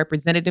about the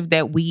representative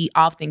that we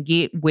often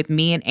get with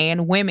men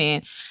and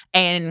women.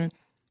 And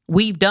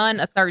we've done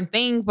a certain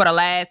thing for the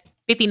last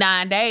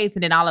 59 days,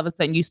 and then all of a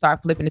sudden you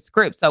start flipping the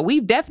script. So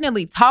we've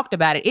definitely talked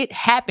about it. It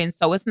happens.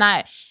 So it's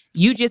not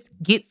you just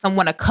get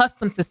someone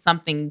accustomed to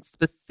something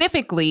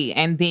specifically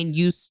and then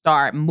you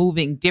start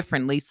moving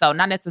differently. So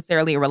not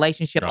necessarily a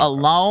relationship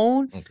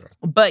alone,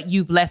 but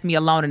you've left me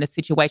alone in a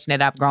situation that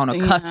I've grown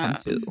accustomed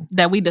to.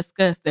 That we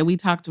discussed, that we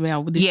talked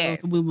about.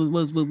 This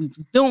was what we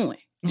was doing.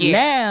 Yeah.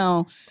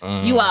 Now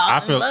you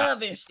all in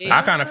love and shit.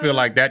 I kind of feel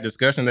like that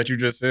discussion that you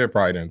just said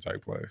probably didn't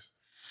take place.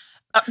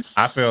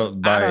 I feel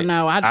like, I don't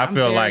know. I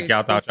feel like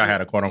y'all thought y'all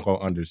had a quote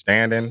unquote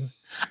understanding.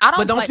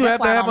 But don't you have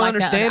to have an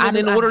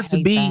understanding in order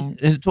to be,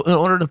 in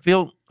order to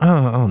feel?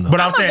 I don't know.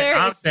 But I'm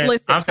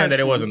saying that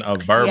it wasn't a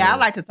verbal. Yeah, I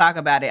like to talk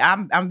about it.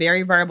 I'm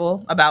very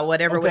verbal about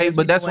whatever. Okay,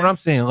 but that's what I'm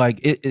saying. Like,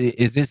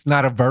 is this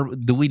not a verbal?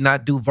 Do we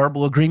not do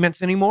verbal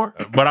agreements anymore?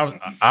 But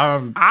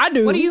I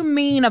do. What do you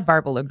mean a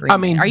verbal agreement? I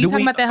mean, are you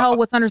talking about the whole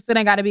what's understood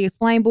ain't got to be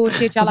explained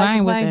bullshit? Y'all like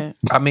to play?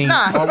 I mean,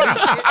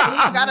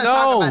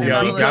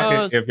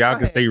 if y'all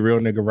can see real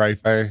nigga right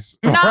face.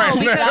 No,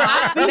 because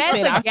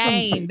that's a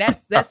game.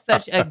 That's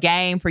such a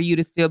game for you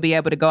to still be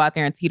able to go out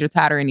there and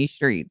teeter-totter in these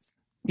streets.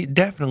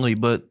 Definitely,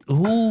 but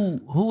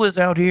who is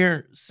out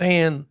here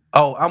saying,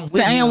 "Oh, I'm with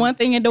saying you. one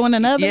thing and doing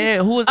another"?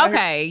 Yeah, who is?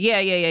 Okay,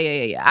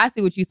 yeah. I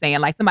see what you're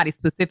saying. Like somebody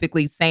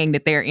specifically saying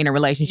that they're in a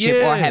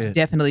relationship or have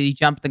definitely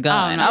jumped the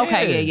gun. Oh,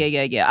 okay,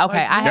 yeah.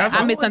 Okay, like,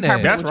 I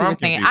misinterpreted what you were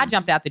saying. I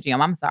jumped out the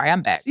gym. I'm sorry.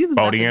 I'm back.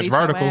 40-inch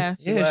vertical. Yeah,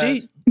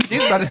 she's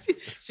about to.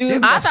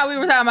 I thought we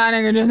were talking about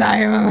nigga just out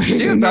here.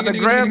 She was about to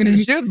grab.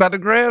 She was about to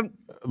grab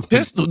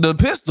the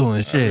pistol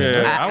and shit.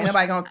 Yeah, ain't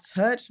nobody gonna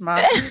touch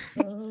my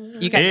pistol.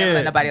 You can't never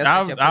let nobody else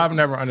touch your pistol. I've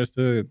never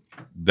understood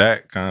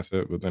that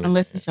concept.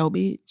 Unless it's your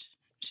bitch,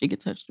 she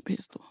could touch the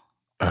pistol.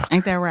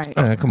 Ain't that right?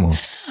 Come on.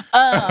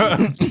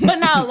 But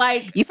no,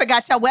 like you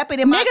forgot your weapon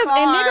in my car.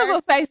 And niggas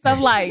will say stuff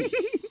like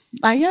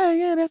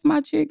yeah, that's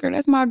my chick or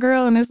that's my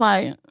girl, and it's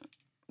like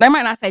they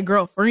might not say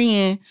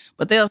girlfriend,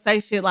 but they'll say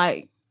shit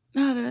like,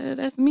 no,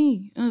 that's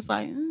me, and it's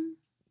like.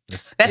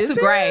 That's too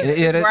gray.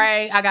 Yeah, too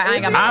gray. I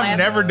ain't got my I've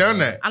never done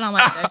that. I don't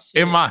like that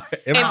shit.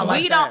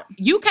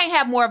 You can't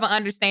have more of an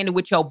understanding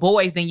with your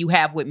boys than you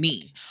have with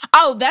me.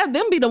 Oh,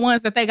 them be the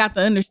ones that they got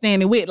the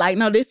understanding with. Like,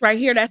 no, this right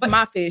here, that's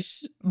my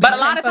fish. But a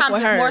lot of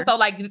times it's more so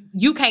like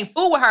you can't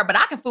fool with her, but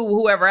I can fool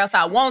with whoever else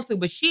I want to.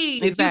 But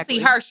if you see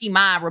her, she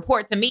mine.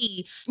 Report to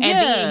me, and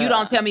then you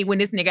don't tell me when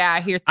this nigga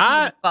out here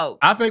sees scope.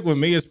 I think with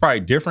me it's probably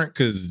different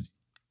because.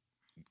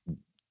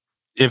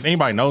 If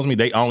anybody knows me,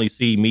 they only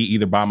see me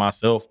either by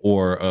myself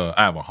or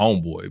I have a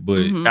homeboy.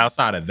 But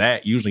outside of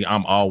that, usually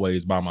I'm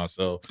always by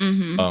myself,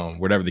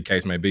 whatever the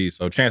case may be.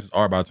 So chances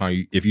are by the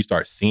time if you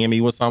start seeing me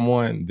with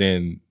someone,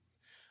 then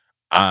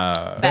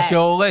that's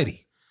your old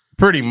lady.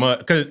 Pretty much.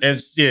 Because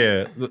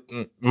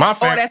my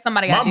family. Or that's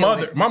somebody I deal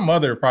with. My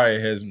mother probably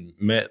has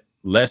met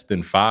less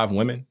than 5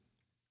 women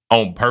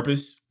on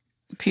purpose.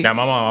 Now,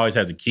 my mom always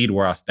has a key to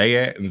where I stay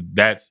at, and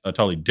that's a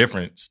totally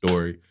different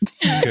story.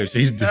 Because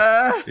she's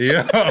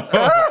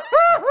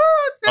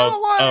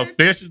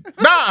official.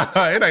 Nah,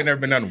 it ain't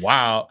never been nothing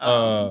wild.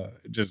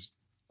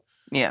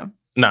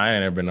 No, I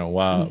ain't never been no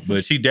wild,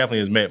 but she definitely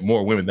has met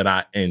more women than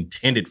I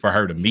intended for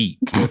her to meet.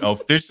 But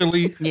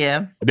officially,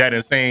 that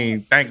is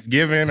saying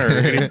Thanksgiving or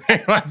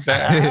anything like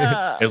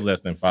that. It's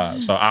less than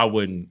 5. So I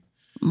wouldn't.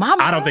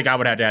 I don't think I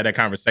would have to have that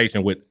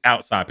conversation with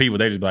outside people.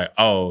 They just be like,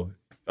 oh,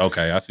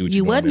 okay, I see what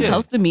you wasn't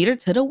supposed to meet her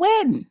to the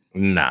wedding.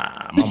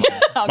 Nah,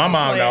 my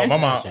mom, no, my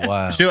mom.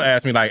 Wow. She'll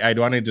ask me like, "Hey,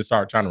 do I need to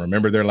start trying to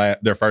remember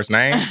their first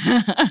name?"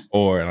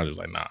 and I'm just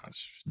like, "Nah."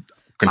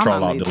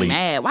 Control alt delete.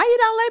 Mad. Why you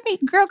don't let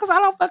me, girl? Because I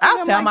don't fucking.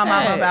 I'll tell my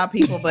mama about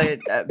people, but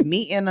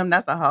meeting them,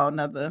 that's a whole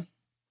nother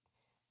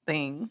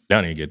thing. They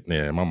don't even get.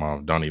 Yeah, my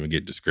mom don't even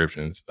get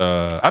descriptions.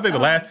 I think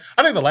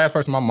the last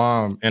person my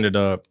mom ended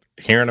up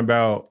hearing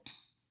about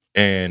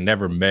and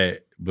never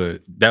met,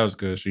 but that was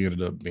because she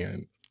ended up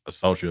being a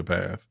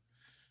sociopath,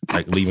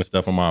 like leaving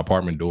stuff on my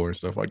apartment door and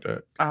stuff like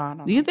that.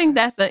 Do you think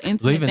that's an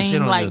intimate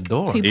thing? Like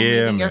people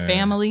leaving your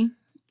family?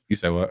 You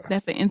say what?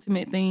 That's an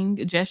intimate thing,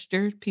 a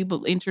gesture.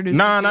 People introduce.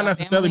 No, not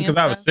necessarily because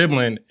I have a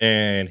sibling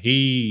and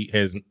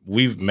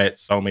we've met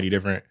so many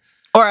different.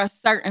 Or a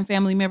certain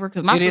family member,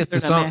 because my sister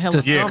done met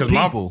hella. Yeah, because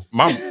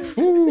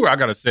I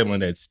got a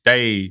sibling that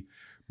stayed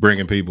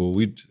bringing people.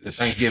 We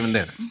Thanksgiving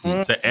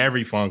dinner to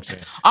every function.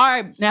 All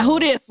right, now who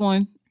this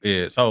one?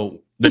 Yeah,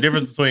 so the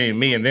difference between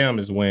me and them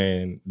is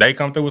when they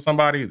come through with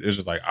somebody, it's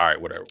just like, all right,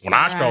 whatever. When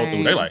I stroll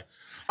through, they like,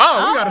 we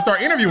got to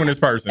start interviewing this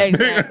person.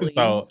 Exactly.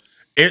 So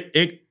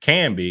it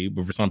can be,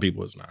 but for some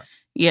people, it's not.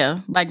 Yeah,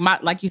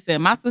 like you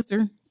said, my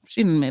sister,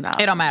 she didn't met out.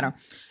 It don't matter.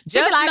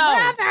 Just like,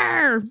 know,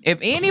 brother, if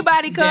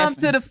anybody come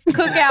to the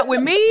cookout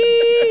with me,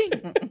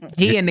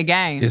 he in the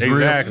game. It's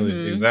exactly.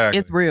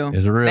 It's real.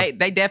 It's real.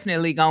 They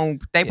definitely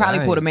they probably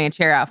pulled a man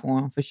chair out for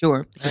him for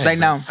sure because they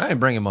know. I ain't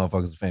bringing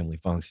motherfuckers to family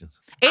functions.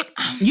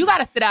 You got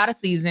to sit out a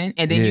season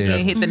and then you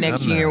can hit the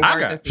next year and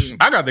work the season.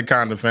 I got the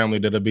kind of family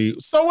that'll be,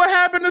 so what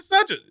happened to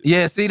such a...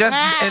 Yeah, see, that's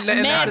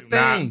the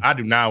thing. I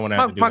do not want to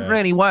have to do my that.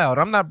 granny wild.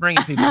 I'm not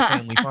bringing people to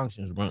family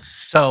functions, bro.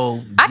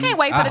 So I can't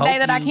wait for the day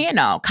that I can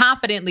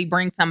confidently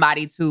bring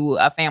somebody to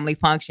a family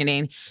function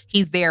and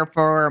he's there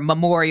for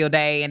Memorial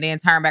Day and then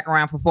turn back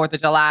around for 4th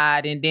of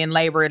July and then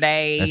Labor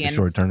Day. That's a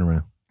short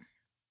turnaround.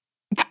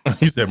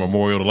 You said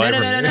Memorial to Labor.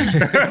 No.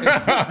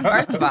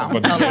 First of all,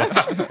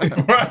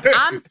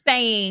 I'm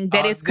saying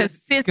that it's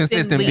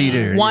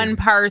consistently one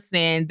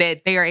person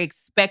that they're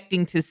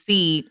expecting to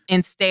see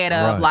instead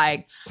of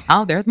like,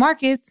 oh, there's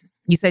Marcus.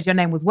 You said your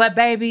name was what,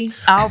 baby?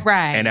 All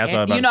right. And that's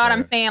what you know what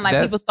I'm saying?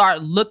 Like people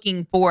start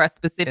looking for a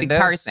specific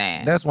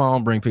person. That's why I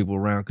don't bring people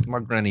around because my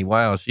granny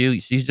wild.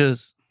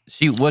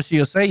 What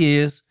she'll say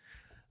is,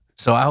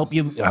 so I hope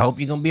you're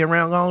gonna be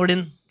around longer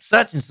than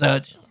such and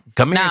such.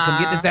 Come here, come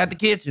get this out the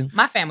kitchen.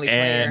 My family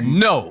player.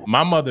 No,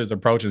 my mother's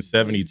approaching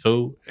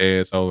 72,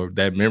 and so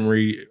that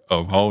memory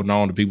of holding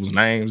on to people's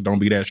names don't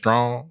be that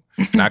strong.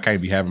 And I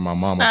can't be having my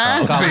mama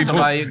call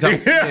somebody. Here's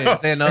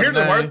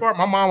the worst part: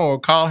 my mama will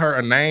call her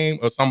a name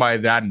of somebody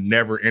that I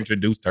never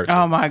introduced her to.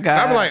 Oh my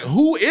god! I'm like,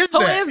 who is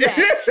that? Who is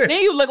that?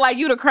 Then you look like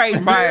you the crazy.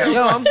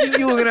 Yo,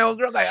 you looking at a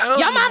girl like,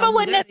 your mama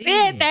wouldn't have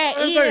said that.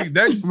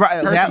 That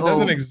person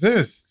doesn't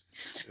exist.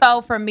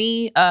 So for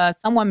me,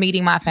 someone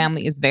meeting my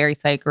family is very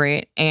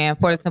sacred. And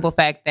for the simple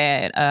fact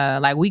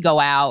that like we go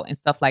out and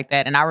stuff like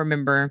that. And I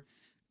remember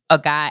a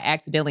guy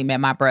accidentally met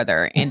my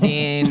brother. And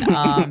then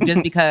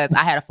just because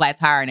I had a flat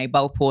tire and they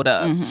both pulled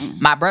up.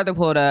 Mm-hmm. My brother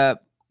pulled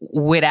up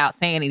without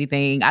saying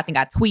anything. I think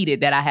I tweeted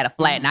that I had a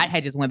flat and I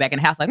had just went back in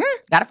the house like,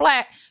 got a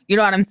flat. You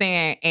know what I'm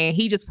saying? And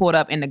he just pulled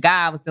up and the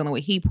guy I was dealing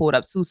with, he pulled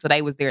up too. So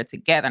they was there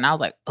together. And I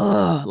was like,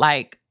 ugh,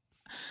 like,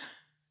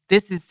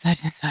 this is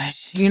such and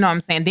such. You know what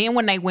I'm saying? Then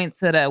when they went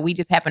to we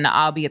just happened to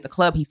all be at the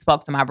club, he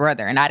spoke to my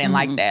brother. And I didn't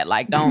like that.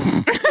 Like, don't.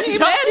 He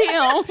met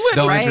him.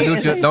 Don't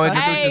introduce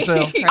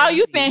yourself. Oh,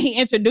 you saying he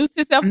introduced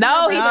himself?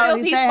 No, he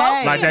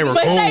spoke like they were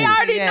but cool. they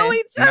already knew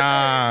each other.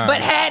 Nah.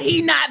 But had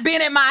he not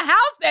been in my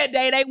house that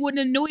day, they wouldn't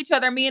have knew each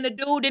other. Me and the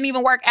dude didn't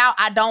even work out.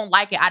 I don't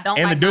like it. I don't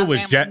and like the dude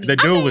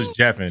was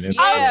Jeffing.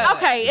 Yeah.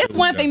 Okay, it's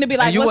one thing to be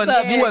like, you what's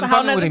up? You wasn't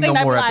fucking with him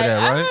no more after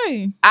that, right?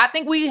 Hey. I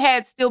think we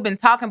had still been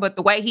talking, but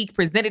the way he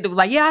presented it was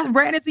like, yeah, I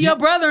ran into your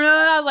brother. And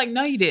I was like,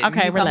 no, you didn't.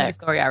 Okay, you told me the relax.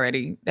 story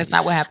already. That's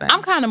not what happened.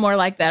 I'm kind of more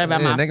like that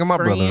about my nigga, my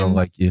brother don't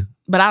like you.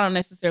 But I don't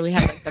necessarily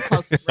have like the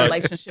closest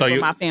relationship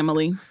with my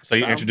family. So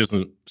you introduce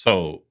them.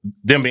 So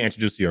them being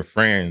introduced to your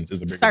friends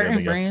is a big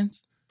certain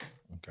friends.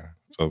 Okay,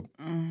 so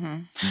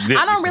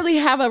I don't really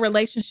have a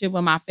relationship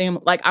with my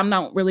family. Like I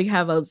don't really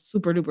have a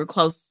super duper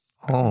close.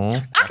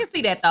 Oh, I can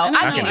see that though.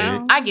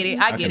 I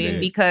get it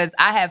because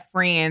I have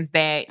friends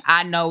that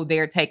I know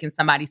they're taking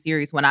somebody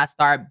serious when I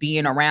start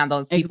being around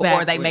those people,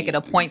 or they make it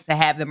a point to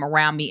have them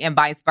around me, and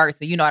vice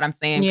versa. You know what I'm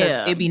saying?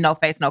 Because it'd be no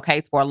face, no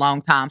case for a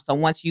long time. So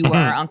once you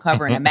are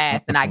uncovering a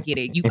mask, and I get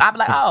it, I'd be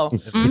like, oh,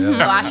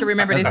 so I should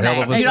remember this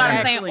name. You know what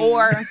I'm saying?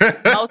 Or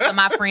most of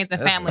my friends and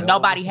family,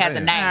 nobody has a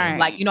name.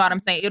 Like you know what I'm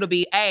saying? It'll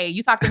be, hey,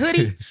 you talk to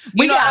Hoodie.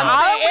 You know what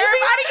I'm saying?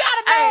 Everybody got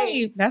a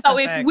name. So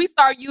if we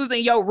start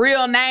using your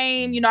real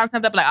name, you know what I'm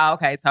something up like, oh,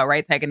 okay, so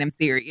Ray taking them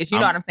serious. You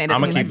know what I'm saying? I'm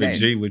gonna Like keep it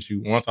G with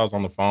you. Once I was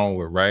on the phone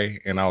with Ray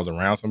and I was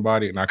around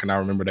somebody and I could not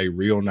remember their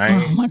real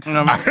name. Oh my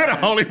God. I could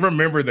only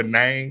remember the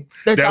name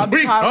That's that all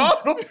we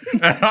because- called him.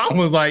 And I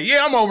was like,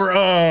 yeah, I'm over.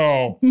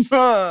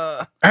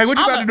 Hey, what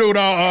you about to do,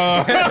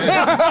 dog?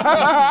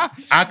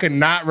 I could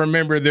not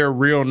remember their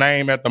real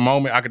name at the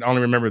moment. I could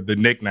only remember the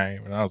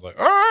nickname. And I was like,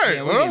 all right.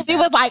 Yeah, well. She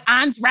was like,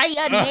 Andrea,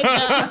 nigga.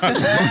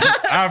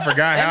 I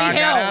forgot how I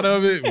got out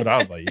of it, but I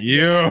was like,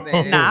 yeah.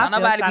 Nah,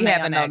 Don't nobody be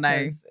having no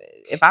name.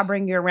 If I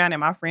bring you around and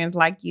my friends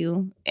like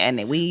you,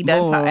 and we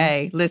done talk,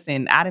 hey,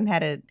 listen, I didn't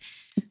have to.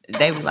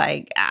 They were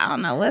like, I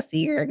don't know what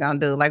Sierra gonna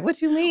do. Like,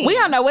 what you mean? We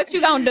don't know what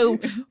you gonna do.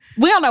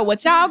 We don't know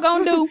what y'all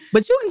gonna do,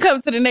 but you can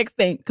come to the next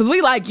thing because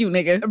we like you,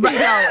 nigga. Right,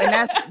 no, and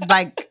that's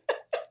like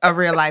a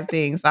real life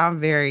thing. So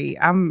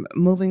I'm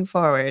moving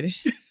forward.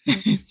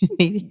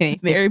 Be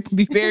very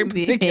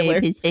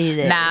particular.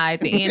 Nah,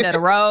 at the end of the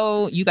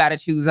road, you got to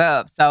choose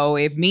up. So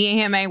if me and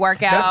him ain't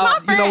work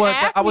out, You know what?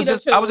 asked I was me to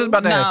just about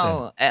to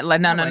ask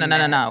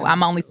that. no.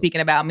 I'm only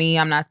speaking about me.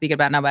 I'm not speaking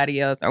about nobody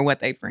else or what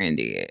they friend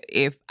did.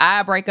 If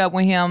I break up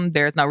with him,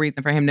 there's no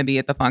reason for him to be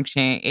at the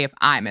function if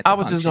I'm at the function.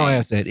 I was just gonna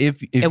ask that.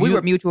 If we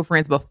were mutual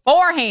friends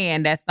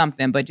beforehand, that's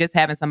something. But just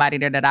having somebody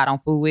there that I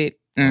don't fool with,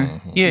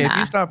 if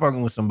you start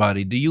fucking with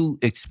somebody, do you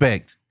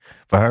expect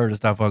for her to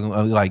stop fucking,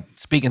 like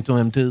speaking to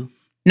him too?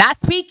 Not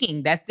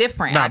speaking, that's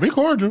different. Nah, be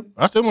cordial.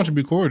 I still want you to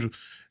be cordial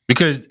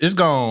because it's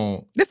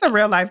going. It's a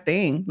real life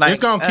thing. Like, it's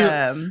gonna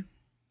kill.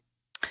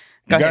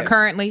 Go ahead.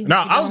 Currently, No,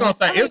 I was gonna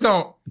say it's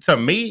gonna. To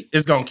me,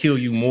 it's gonna kill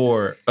you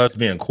more us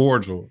being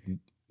cordial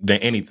than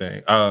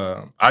anything.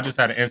 I just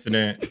had an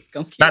incident. It's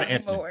gonna kill Not an you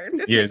incident. more.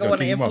 This Yeah, is it's gonna going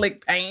to kill you more.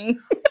 inflict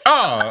pain.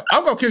 I'm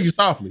gonna kill you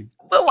softly.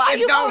 But why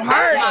you gonna gonna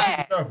hurt.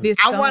 hurt? Softly.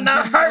 I want to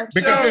hurt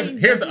Because you.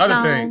 here's the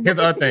other thing. Here's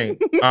the other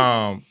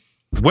thing.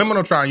 Women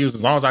will try and use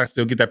as long as I can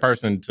still get that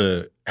person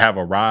to have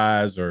a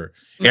rise or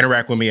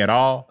interact with me at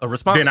all. A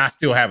response. Then I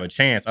still have a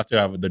chance. I still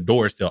have the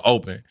door is still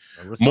open.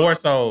 More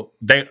so,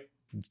 they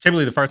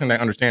typically the first thing they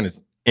understand is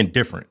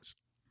indifference.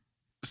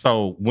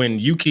 So when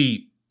you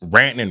keep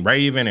ranting and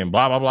raving and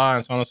blah blah blah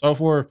and so on and so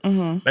forth, they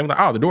be like,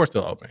 "Oh, the door's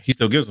still open. He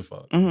still gives a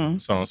fuck." So on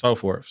and so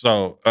forth.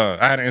 So I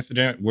had an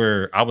incident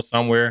where I was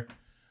somewhere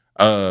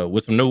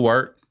with some new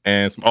work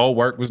and some old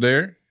work was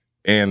there,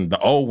 and the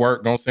old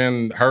work gonna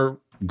send her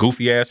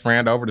goofy ass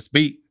friend over to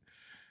speak.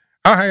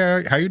 Oh,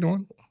 hey, how you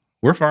doing?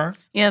 We're fine.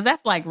 Yeah,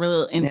 that's like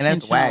real intentional.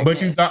 that's whack.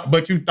 But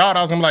you thought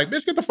I was gonna be like,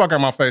 bitch, get the fuck out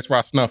of my face before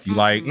I snuff you.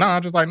 Like, no,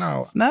 I'm just like,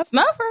 no.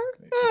 Snuffer.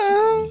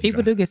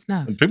 people do get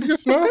snuffed. People get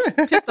snuffed.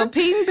 Pistol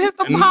Pete and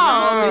Pistol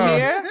Paul over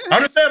here.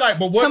 I'm just saying, like,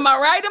 but what? To my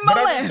right and my But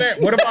I'm left. just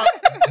saying, what if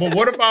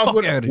I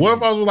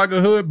was with like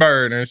a hood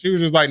bird and she was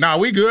just like, nah,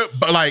 we good,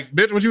 but like,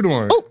 bitch, what you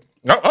doing?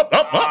 Up.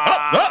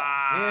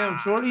 Damn,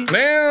 shorty.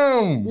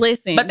 Damn.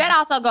 Listen. But that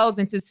also goes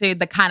into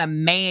the kind of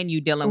man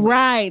you dealing with.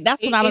 right.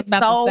 That's what I was It's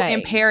about so to say.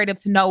 imperative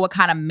to know what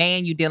kind of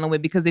man you dealing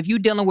with, because if you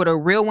dealing with a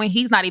real one,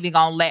 he's not even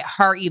gonna let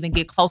her even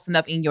get close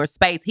enough in your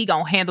space. He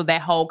gonna handle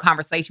that whole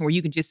conversation where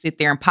you can just sit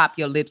there and pop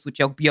your lips with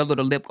your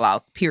little lip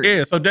gloss. Period.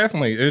 Yeah, so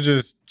definitely, it's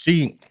just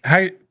she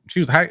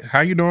was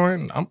how you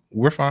doing?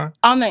 We're fine.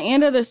 On the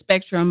end of the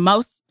spectrum,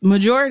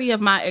 majority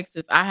of my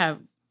exes I have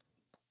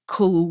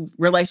cool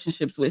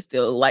relationships with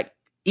still, like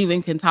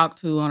even can talk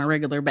to on a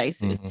regular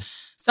basis.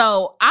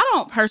 So I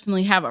don't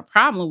personally have a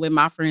problem with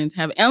my friends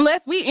having,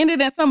 unless we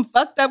ended in some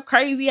fucked up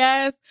crazy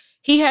ass,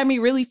 he had me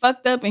really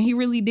fucked up and he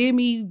really did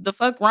me the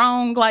fuck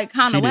wrong, like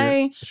kind of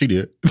way. She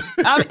did.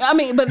 I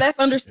mean, but that's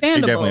She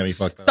understandable. definitely had me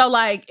fucked up. So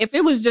like, if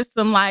it was just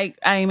some like,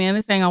 hey man,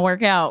 this ain't gonna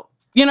work out,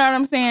 you know what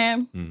I'm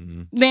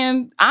saying?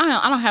 Then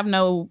I don't have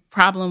no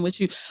problem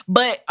with you.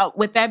 But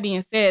with that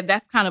being said,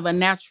 that's kind of a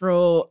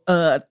natural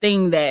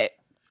thing that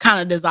kind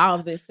of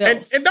dissolves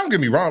itself. And don't get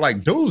me wrong,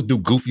 like dudes do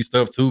goofy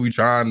stuff too. We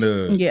trying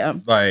to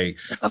like.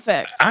 That's a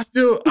fact. I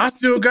still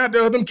got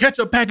them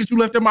ketchup packets you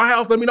left at my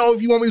house. Let me know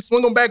if you want me to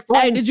swing them back through.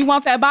 Hey, did you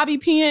want that bobby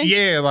pin?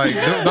 Yeah, like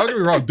don't get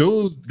me wrong,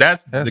 dudes.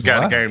 That's the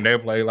kind of game they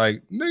play.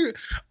 Like, nigga,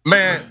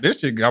 man,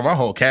 this shit got my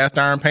whole cast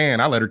iron pan.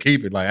 I let her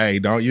keep it. Like, hey,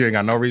 you ain't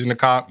got no reason to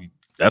cop.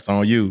 That's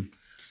on you.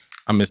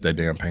 I miss that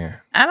damn pan.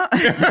 I don't.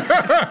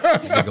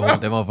 Nigga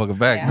want that motherfucker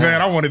back,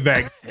 Man, I want it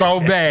back so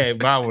bad,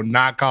 but I would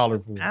not call her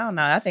for it. I don't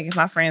know. I think if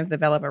my friends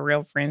develop a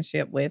real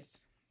friendship with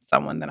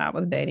someone that I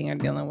was dating or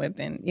dealing with,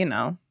 then, you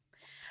know,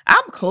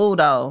 I'm cool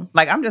though.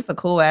 Like, I'm just a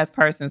cool ass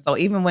person. So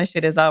even when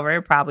shit is over,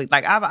 it probably,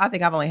 like, I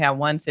think I've only had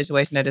one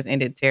situation that just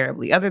ended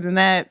terribly. Other than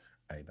that,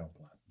 Hey, don't.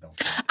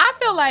 I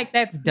feel like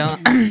that's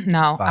dumb.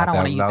 No, I don't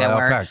want to use that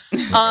word.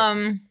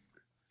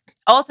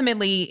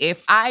 Ultimately,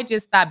 if I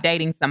just stop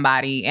dating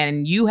somebody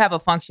and you have a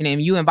function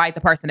and you invite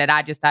the person that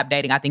I just stopped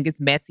dating, I think it's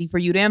messy for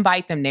you to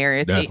invite them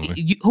there.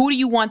 Who do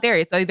you want there?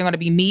 It's either going to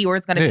be me or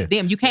it's going to be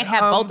them. You can't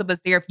have both of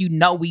us there if you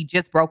know we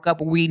just broke up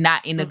or we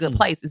not in a good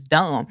place. It's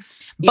dumb.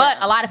 But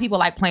a lot of people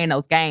like playing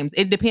those games.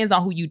 It depends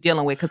on who you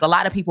dealing with, because a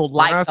lot of people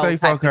like those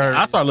types of games.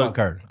 I start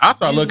looking at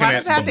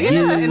the If it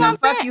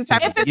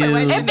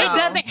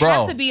doesn't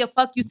have to be a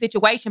fuck you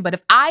situation, but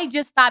if I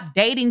just stop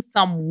dating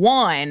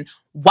someone,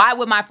 why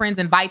would my friends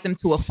invite them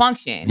to a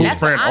function? Whose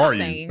That's what friend I'm are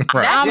you? saying. Right. That's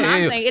what Yeah,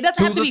 I'm yeah. saying. It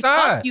doesn't have to Choose be a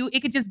side. fuck you. It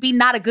could just be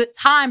not a good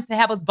time to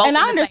have us both. And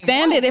I in the same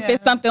understand room. it if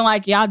it's something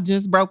like y'all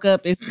just broke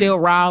up, it's still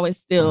raw, it's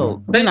still.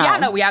 But if y'all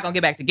know we all gonna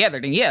get back together,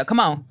 then yeah, come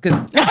on. come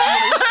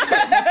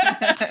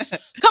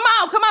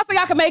on, so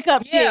y'all can make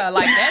up shit. Yeah,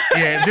 like that.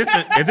 Yeah,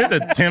 if this the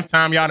 10th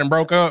time y'all done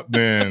broke up,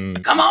 then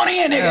Come on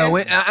in,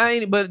 nigga. Yeah, I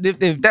ain't. But if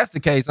that's the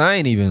case, I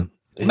ain't even.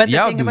 But the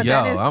y'all thing do about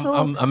that y'all. is,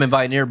 too, I'm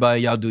inviting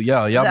everybody. Y'all do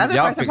y'all. Y'all. the other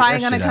y'all person figure probably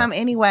that gonna shit come out.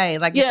 anyway.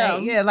 Like,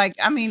 Yeah. like,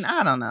 I mean,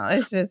 I don't know.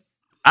 It's just.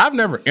 I've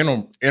never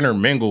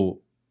intermingled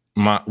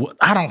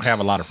I don't have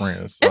a lot of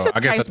friends. So It's just I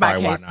guess case that's by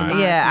probably why case, not. in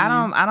my Yeah,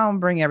 opinion. I don't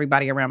bring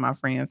everybody around my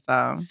friends.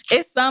 So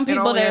It's some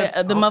people only that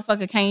has- the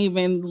motherfucker can't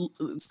even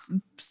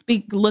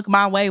look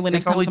my way when it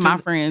It's comes only to two- my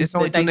friends. it's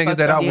only that two they niggas fucked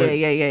that up. I would-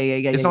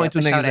 yeah. It's only two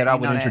for sure niggas that I you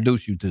would know that.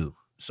 introduce you to.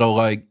 So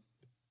like,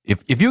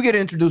 if you get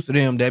introduced to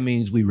them, that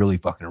means we really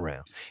fucking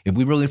around. If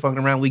we really fucking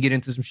around, we get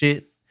into some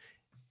shit.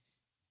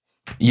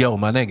 Yo,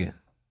 my nigga,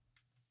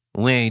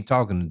 we ain't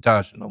talking to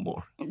Tasha no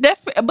more.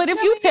 But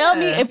if you tell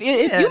me, if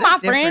you my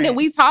that's friend and different.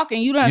 we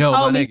talking, you done Yo,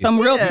 told my me nigga. some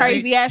real Yeah.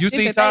 crazy ass You shit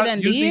see that they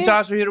done you see did.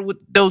 Tasha hit her with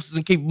doses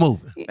and keep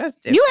moving. That's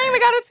different. You ain't even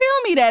gotta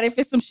tell me that if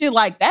it's some shit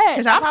like that.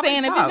 'Cause y'all I'm probably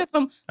saying if talk. it's just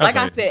some, like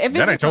I said, if it's that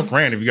just ain't your some,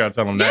 friend if you gotta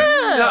tell them that.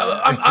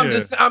 yeah,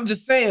 No, I'm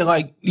just saying,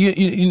 like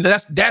you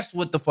that's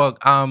what the fuck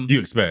You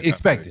expect.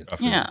 expecting. I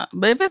feel you. yeah.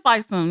 But if it's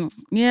like some,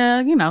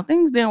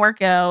 things didn't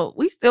work out.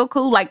 We still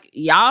cool. Like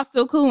y'all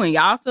still cool and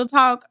y'all still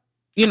talk.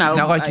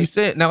 Now, like you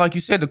said,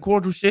 the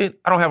cordial shit,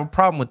 I don't have a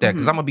problem with that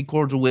because I'm gonna be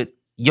cordial with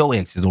your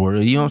exes or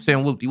you know what I'm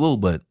saying, whoop de woo.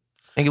 But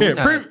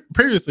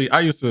Previously,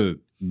 I used to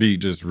be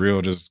just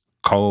real, just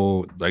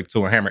cold, like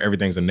to a hammer.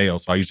 Everything's a nail.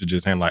 So I used to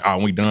just handle like, oh,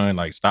 we done.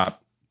 Like,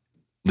 stop,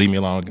 leave me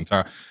alone. Get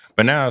tired.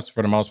 But now, it's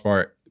for the most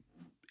part,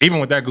 even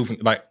with that goofy,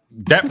 like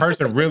that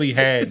person really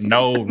had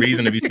no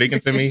reason to be speaking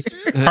to me,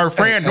 her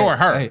friend nor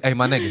her. Hey,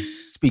 my nigga,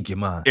 speak your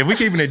mind. If we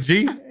keeping it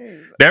G,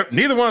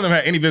 neither one of them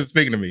had any business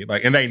speaking to me.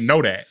 Like, and they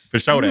know that for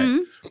sure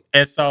that.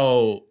 And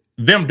so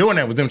them doing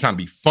that was them trying to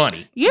be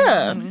funny.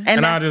 yeah,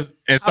 And I just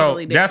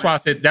totally that's why I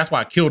said that's why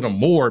I killed them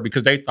more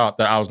because they thought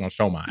that I was gonna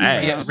show my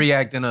ass. Yeah,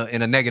 react in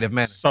a negative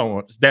manner. So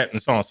on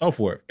and so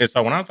forth. And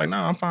so when I was like, no,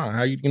 I'm fine.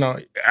 How you know,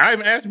 I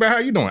even asked about how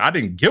you doing. I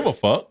didn't give a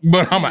fuck,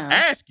 but I'm gonna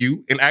ask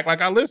you and act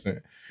like I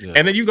listen. Yeah.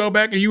 And then you go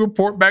back and you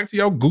report back to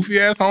your goofy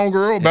ass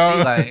homegirl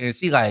about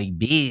she like,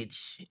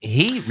 bitch,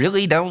 he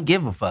really don't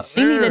give a fuck.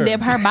 she need to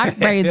dip her box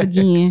braids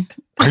again.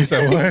 You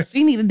said what?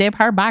 She need to dip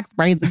her box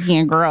braids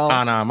again, girl.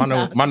 Nah,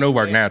 my new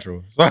work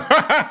natural. So Box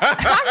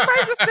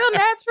braids is still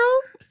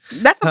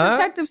natural. That's a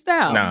protective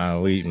style.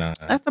 nah.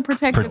 That's a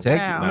protective Protective?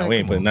 style. Nah, we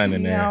ain't putting nothing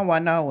in You there. don't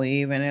want no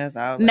weave in this.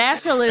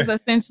 Natural is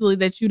essentially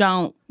that you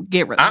don't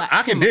get relaxed.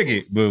 I can dig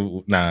it,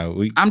 but nah,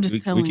 I'm just we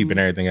telling keeping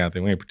you. everything out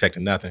there. We ain't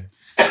protecting nothing.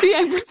 You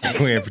ain't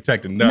protecting. We ain't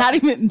protecting nothing. Not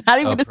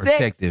even A the sex.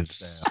 protective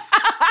style.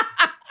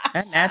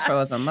 That natural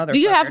is a motherfucker. Do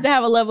you have to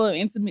have a level of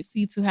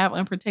intimacy to have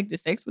unprotected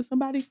sex with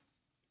somebody?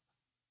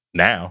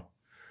 Now.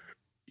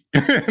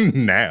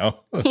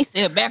 Now. He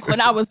said back when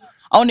I was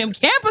on them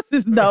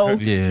campuses though.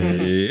 Yeah.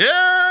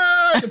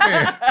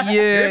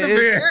 Yeah. It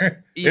depends.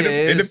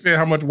 It depends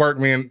how much work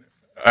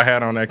I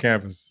had on that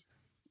campus.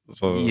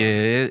 So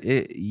Yeah,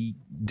 it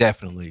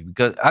definitely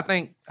because I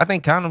think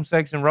condom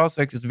sex and raw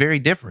sex is very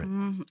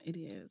different. It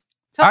is.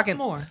 Tell I us can-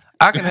 more.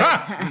 I can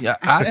have, yeah,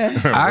 I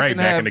right can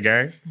back have in the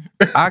game.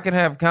 I can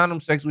have condom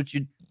sex with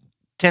you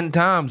 10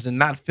 times and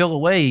not feel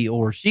away,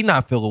 or she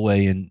not feel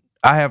away, and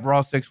I have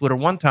raw sex with her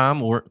one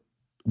time, or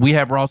we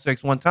have raw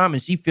sex one time,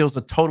 and she feels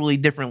a totally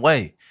different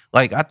way.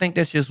 Like I think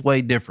that's just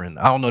way different.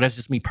 I don't know. That's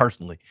just me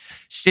personally.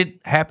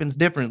 Shit happens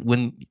different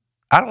when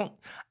I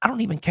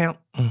don't even count.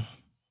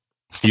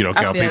 You don't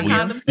count feel people.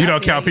 condoms, You I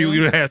don't feel count people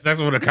you. you had sex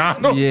with a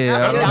condom.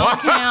 Yeah, It don't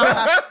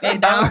count. It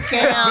don't That's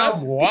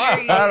count.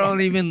 wild. I don't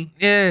even.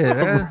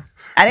 Yeah,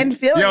 I didn't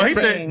feel Yo, he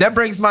anything. said that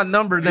brings my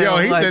number down. Yo,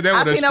 he like, said that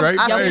with I a seen a- straight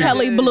I Your Hey. face.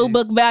 Kelly Blue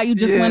Book value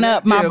just Yeah, went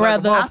up, my yeah, like a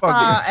brother. I saw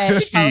a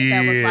post that was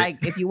Shit. like,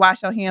 if you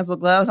wash your hands with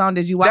gloves on,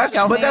 did you wash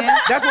your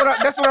hands?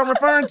 That's what I'm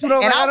referring to though.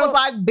 And Like, I was don't-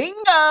 like, bingo.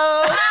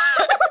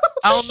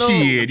 I don't know.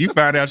 Shit, you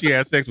found out she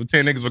had sex with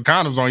 10 niggas with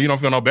condoms on. You don't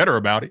feel no better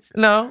about it.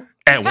 No.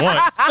 At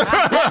once.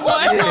 At No,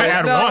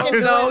 once.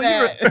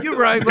 no, you're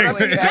right. But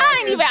Y'all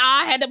ain't even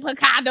all had to put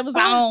condoms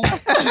on.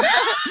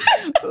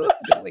 Who's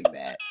doing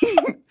that?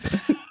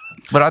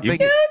 But I You-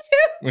 think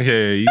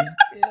Yeah,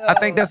 I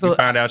think that's you a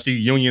found out she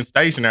Union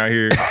Station out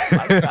here.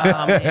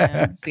 Oh,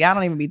 man. See, I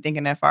don't even be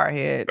thinking that far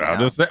ahead. I'll now.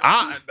 just say,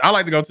 I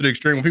like to go to the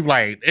extreme when people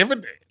like, if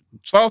it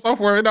so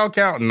forth, it don't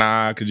count.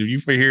 Nah, because if you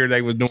hear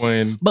they was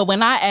doing. But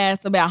when I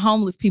asked about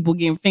homeless people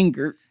getting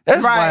fingered,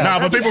 that's Right. Nah,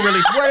 but people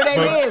really. Where do they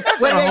live?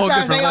 Where do a they whole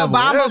charge different their level.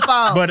 Obama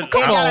phone? But- They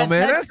Come got on, a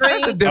man. touch That's a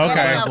screen. different It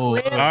ain't level. a All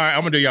flip. right, I'm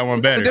gonna do y'all one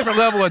It's a better. different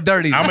level of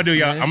dirty. I'm gonna do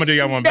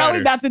y'all one now we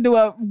better. about to do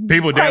a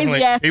People crazy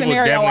definitely ass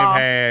scenario have off.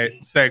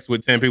 had sex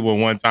with 10 people at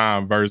one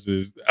time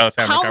versus us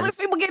having a Homeless conversation.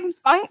 people getting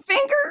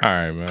fingered? All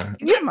right, man.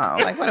 Come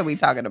on. Like, what are we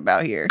talking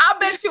about here? I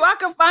bet you I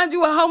could find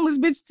you a homeless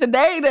bitch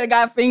today that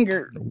got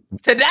fingered.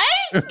 Today?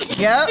 Yep.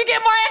 She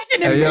get more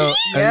action than me.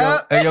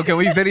 Hey, yo, can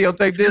we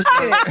videotape this?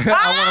 I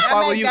want to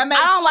follow you. I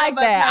don't like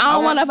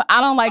that.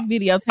 I don't like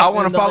videotaping. I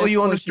want to follow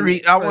you on the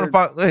street. I want to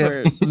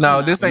follow.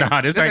 No, this ain't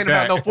ain't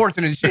about no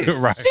fortunate shit.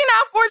 Right. She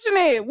not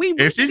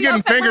fortunate. If she's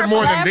getting fingered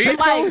more than these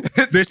two,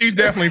 then she's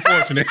definitely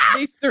fortunate.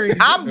 These three.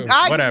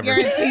 I Whatever.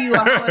 guarantee you, a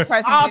homeless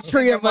person. All gets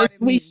three of us, fingered more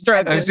than we me.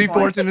 struggle. And she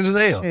fortunate as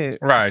hell. Shit.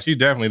 Right. She's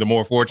definitely the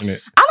more fortunate.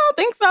 I don't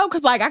think so,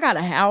 because like I got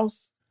a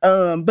house.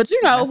 But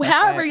you know, That's a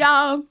however fact.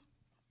 y'all,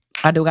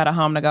 I do got a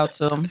home to go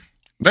to.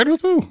 They do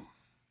too.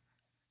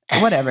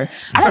 Whatever.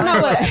 I don't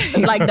know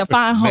what like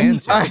define home.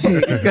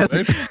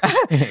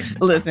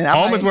 Listen,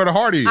 Home is where the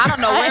heart is. I don't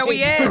know where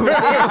we at.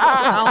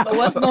 I don't know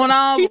what's going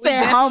on. He but we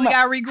said definitely home.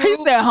 got regrouped. He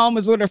said home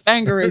is where the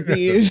fingers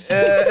is.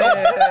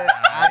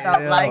 I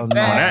don't like no.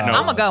 that. No.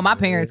 I'm gonna go. My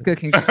parents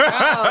cooking.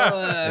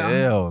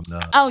 Hell no.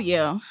 Oh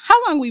yeah.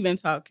 How long we been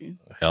talking?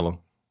 Hello.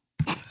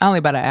 Only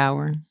about an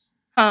hour.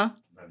 Huh?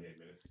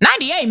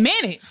 98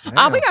 minutes.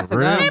 Oh, we got to for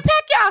real? go. Man,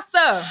 pack y'all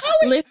stuff.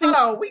 Listen,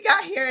 Hold on, we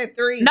got here at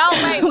 3. No,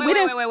 wait, We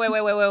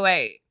didn't-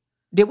 wait.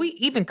 Did we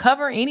even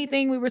cover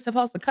anything we were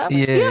supposed to cover?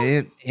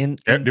 Yeah.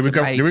 Did we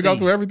go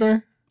through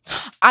everything?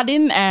 I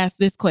didn't ask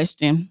this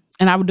question,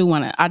 and I do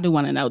want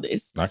to know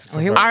this. Well,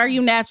 here we Are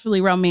you naturally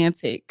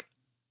romantic,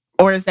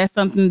 or is that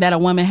something that a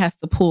woman has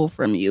to pull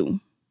from you,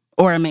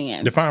 or a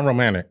man? Define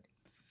romantic.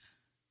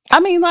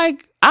 I mean,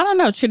 like I don't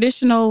know,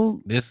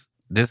 traditional This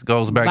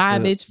goes back buy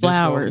to bitch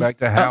flowers. This goes back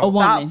to a how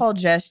woman. Thoughtful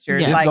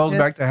gestures. Yeah. this Like goes just-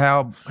 back to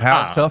how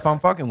tough I'm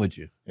fucking with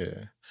you.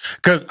 Yeah.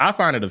 Because I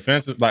find it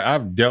offensive. Like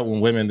I've dealt with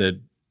women that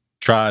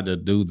try to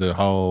do the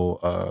whole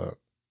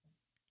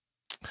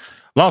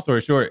long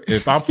story short,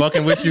 if I'm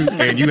fucking with you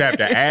and you have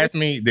to ask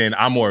me, then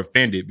I'm more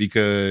offended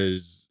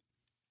because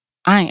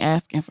I ain't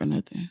asking for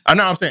nothing. I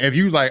know what I'm saying. If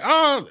you like,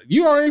 oh,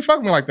 you already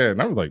fuck me like that.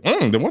 And I was like,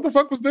 then what the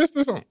fuck was this?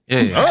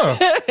 Yeah.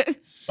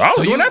 I was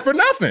So doing you- that for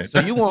nothing. So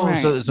you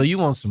want Right. so you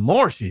want some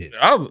more shit.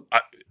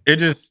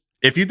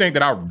 If you think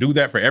that I'll do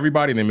that for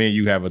everybody, then me and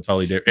you have a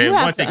totally different. You And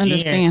have once to again,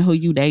 understand who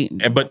you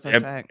dating. and That's a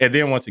fact.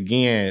 then once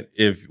again,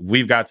 if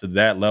we've got to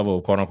that level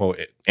of quote unquote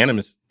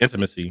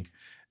intimacy,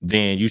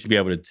 then you should be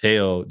able to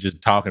tell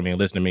just talking to me and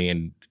listening to me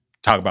and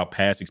talk about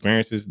past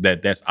experiences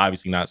that's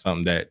obviously not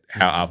something that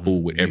how I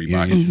fool with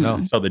everybody. You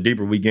know. So the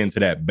deeper we get into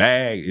that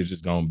bag, it's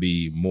just gonna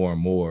be more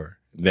and more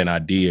than I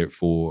did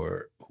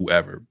for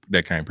whoever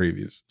that came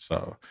previous.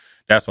 So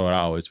that's what I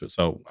always feel.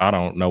 So I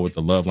don't know what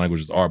the love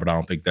languages are, but I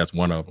don't think that's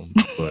one of them.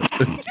 But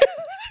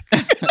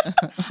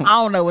I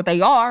don't know what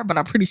they are, but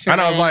I'm pretty sure. I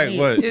know it's that like ain't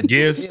what it.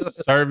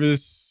 gifts,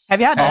 service. Have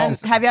y'all done?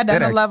 talk. Have y'all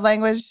done that the love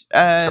language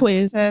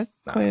Quiz. test?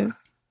 Quiz.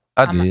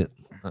 I did.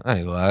 I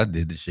ain't gonna lie, I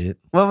did the shit.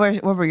 What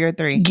were your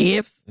 3?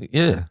 Gifts,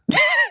 Yeah.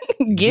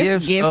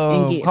 gifts,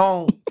 and gifts.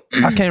 Home,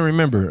 I can't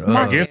remember.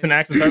 Are gifts and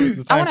acts of service the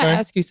I same want to thing?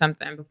 ask you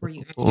something before you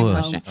answer What? your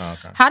question. Oh,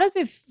 okay. How does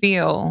it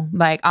feel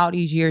like all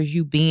these years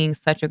you being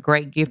such a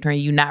great gifter and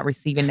you not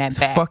receiving that It's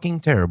back?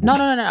 fucking terrible. No.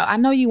 I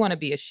know you want to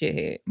be a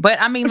shithead,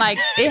 but I mean, like,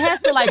 it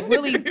has to like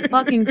really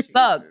fucking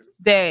suck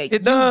that It you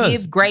does.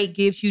 give great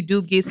gifts, you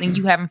do gifts, and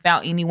you haven't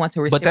found anyone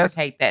to But that's-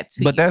 reciprocate that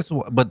to But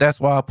you. that's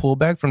why I pull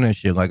back from that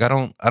shit. Like I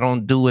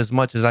don't do as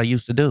much as I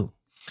used to do,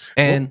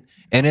 and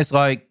it's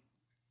like,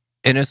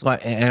 and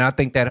I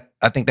think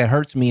that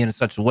hurts me in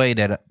such a way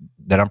that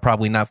I'm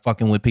probably not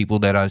fucking with people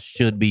that I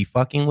should be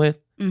fucking with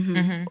Mhm.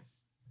 Mhm.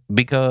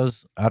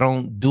 because I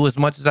don't do as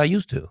much as I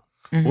used to.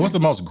 Mhm. What's the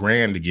most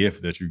grand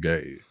gift that you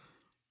gave?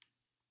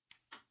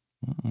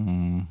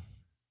 Nigga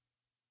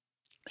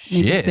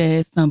Shit,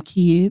 said some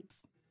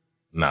kids.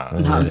 Nah.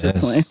 No, I'm just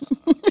playing.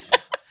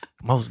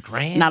 most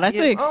grand. Now that's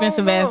an gift?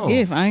 expensive I ass don't know.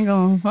 gift. I ain't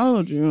gonna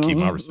hold you. Keep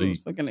my It's receipt.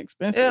 fucking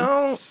expensive.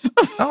 Yeah,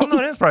 I don't know.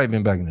 That's probably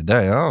been back in the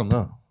day. I don't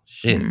know.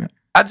 Shit, Mm.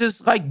 I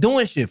just like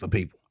doing shit for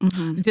people.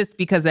 Mhm. Just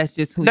because that's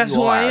just who That's you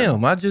who are. I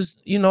am. I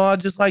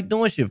just like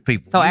doing shit for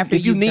people. So after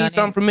if you you've need done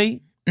something it- from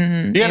me,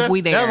 Mhm. Yeah, if that's we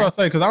what there. I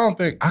say because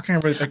I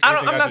can't really think.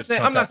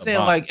 I'm not saying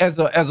like as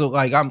a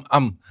like I'm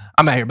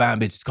out here buying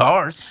bitches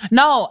cars.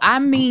 No, I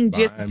mean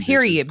just Buying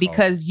period bitches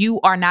because you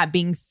are not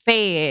being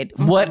fed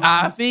What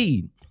I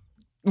feed.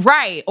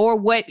 right or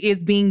what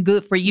is being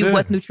good for you, Yeah.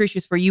 what's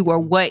nutritious for you, or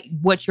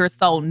what your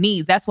soul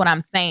needs. That's what I'm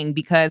saying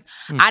because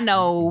I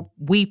know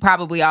we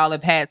probably all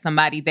have had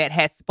somebody that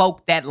has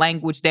spoke that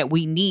language that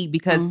we need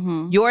because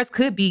Mhm. yours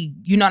could be,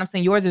 you know what I'm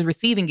saying, yours is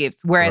receiving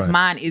gifts, whereas Right.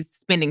 mine is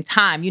spending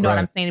time. You know what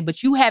I'm Right. saying?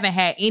 But you haven't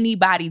had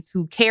anybody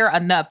to care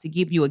enough to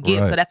give you a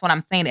gift. So Right. that's what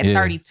I'm saying. At Yeah.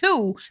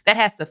 32, that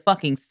has to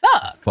fucking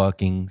suck.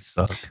 Fucking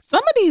suck.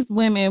 Some of these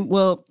women,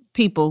 well,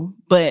 people,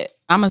 but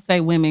I'm gonna say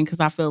women because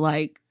I feel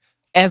like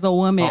as a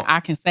woman, Oh. I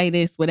can say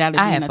this without it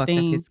I being had a fucked up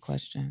thing. his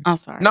question. I'm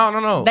sorry.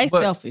 No. They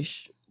but,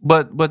 selfish.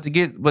 But to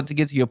get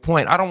to your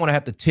point, I don't want to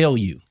have to tell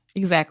you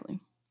Exactly.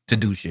 to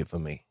do shit for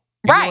me.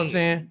 You know what I'm Right.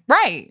 saying?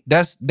 Right.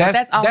 That's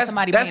all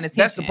somebody paying That's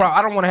the attention. problem.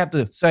 I don't want to have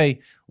to say,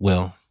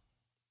 well,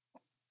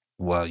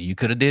 you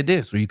could have did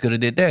this or you could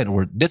have did that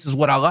or this is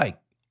what I like.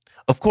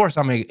 Of course,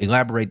 I'm gonna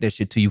elaborate that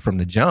shit to you from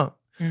the jump.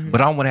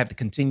 but I don't want to have to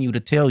continue to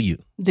tell you.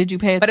 Did you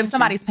pay attention? But if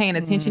somebody's paying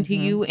attention to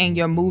you and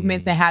your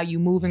movements and how you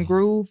move and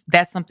groove,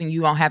 that's something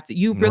you don't have to.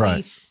 You really.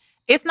 Right.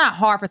 It's not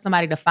hard for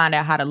somebody to find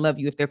out how to love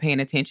you if they're paying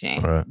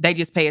attention. Right. They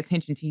just pay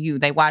attention to you.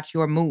 They watch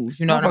your moves.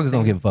 You know what I'm saying? Motherfuckers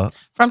don't give a fuck.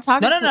 From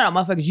talking No,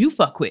 motherfuckers, you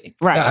fuck with.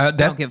 Right.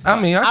 Don't give a fuck.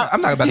 I mean,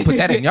 I'm not about to put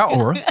that in y'all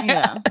aura.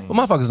 Yeah. But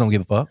motherfuckers don't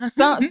give a fuck.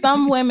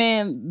 Some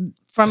women,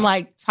 from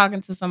like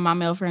talking to some of my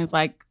male friends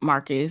like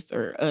Marcus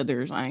or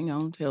others, I ain't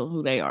gonna tell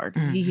who they are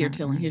because he here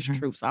telling his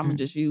truth, so I'm gonna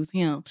just use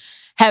him,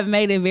 have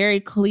made it very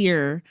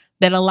clear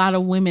that a lot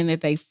of women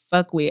that they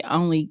fuck with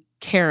only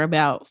care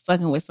about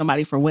fucking with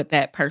somebody for what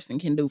that person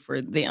can do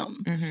for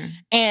them.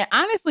 And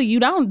honestly, you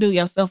don't do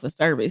yourself a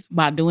service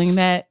by doing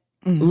that,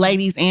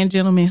 ladies and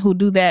gentlemen who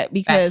do that,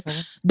 because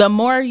the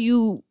more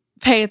you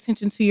pay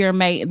attention to your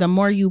mate, the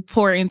more you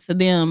pour into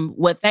them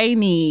what they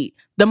need,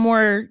 the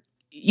more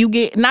you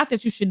get. Not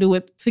that you should do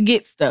it to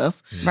get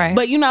stuff, Right.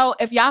 but you know,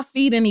 if y'all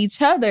feeding each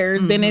other,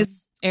 then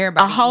it's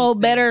Everybody a whole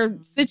eats better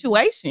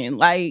situation.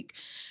 Like,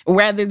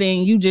 rather than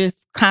you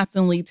just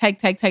constantly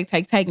take.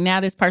 Now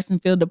this person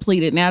feel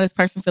depleted. Now this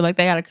person feel like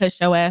they gotta cuss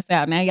your ass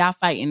out. Now y'all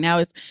fighting.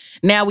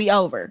 Now we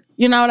over.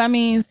 You know what I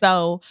mean?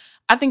 So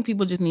I think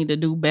people just need to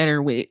do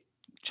better with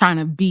trying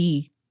to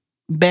be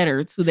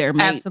better to their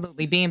mates.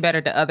 Absolutely. Being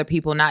better to other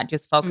people, not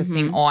just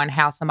focusing on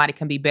how somebody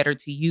can be better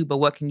to you, but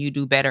what can you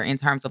do better in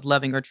terms of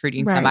loving or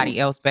treating somebody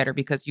else better,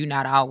 because you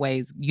don't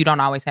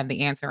always have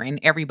the answer, and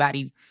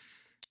everybody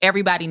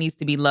needs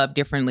to be loved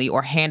differently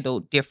or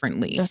handled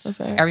differently. That's a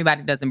fact.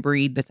 Everybody doesn't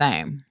breathe the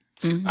same.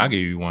 I'll give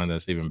you one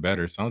that's even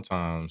better.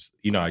 Sometimes,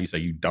 you know how you say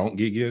you don't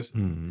get gifts?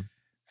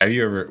 Have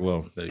you ever,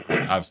 well,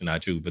 obviously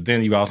not you, but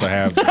then you also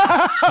have...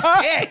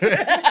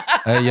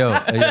 Hey, yo.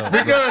 Look, I'm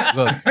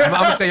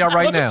going to tell y'all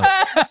right now.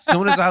 As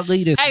soon as I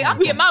leave this... Hey, I'm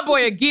getting my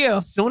boy a gift.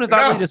 As soon as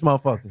I leave this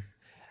motherfucker.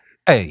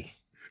 Hey,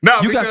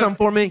 you got something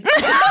for me?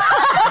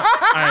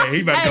 Hey,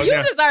 he about to go You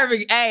down. deserve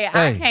it. Hey, I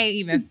can't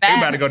even He about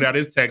fathom. to go down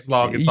his text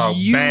log and talk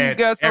You bad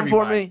got to something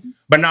for everybody. me?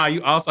 But now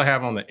you also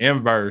have on the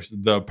inverse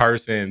the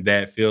person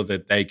that feels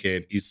that they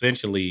can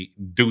essentially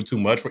do too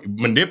much,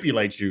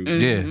 manipulate you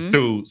Yeah.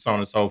 through so on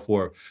and so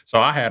forth. So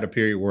I had a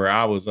period where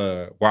I was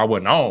where I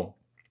wasn't on.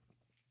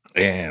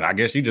 And I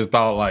guess she just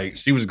thought like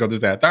she was going to do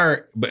that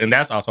third. And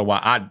that's also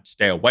why I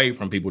stay away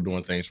from people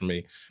doing things for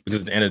me. Because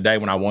at the end of the day,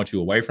 when I want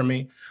you away from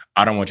me,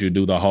 I don't want you to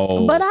do the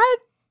whole... But I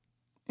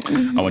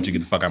want you to get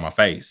the fuck out of my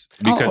face.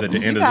 Because at the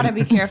end You of gotta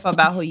the be careful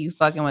about who you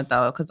fucking with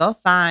though, because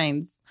those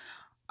signs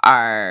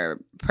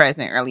are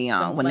present early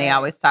on when they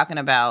always talking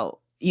about,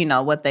 you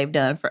know, what they've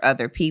done for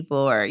other people,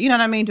 or you know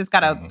what I mean. Just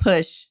gotta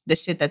push the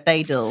shit that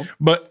they do.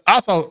 But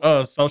also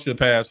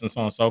sociopaths and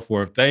so on and so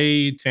forth,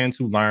 they tend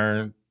to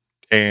learn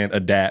and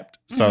adapt.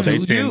 So they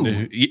tend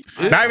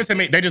to not even to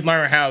me, they just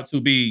learn how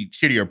to be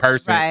shittier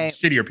person,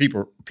 shittier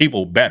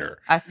people better.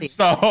 I see.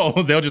 So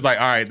they'll just like,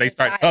 all right, they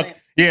start tucking.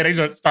 Yeah, they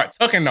just start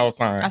tucking those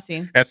signs. I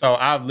see. And so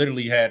I've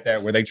literally had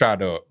that where they tried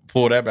to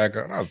pull that back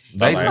up. I was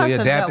Basically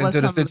like, adapting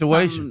to the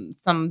situation.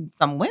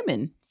 Some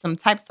women, some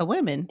types of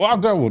women. well,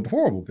 I've dealt with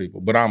horrible people,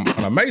 but I'm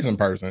an amazing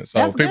person. So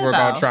That's people good, are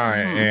gonna though. try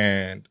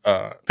and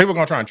people are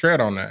gonna try and tread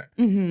on that.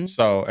 Mm-hmm.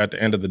 So at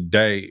the end of the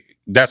day,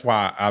 that's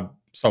why I'm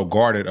so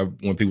guarded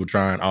of when people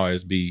try and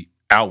always be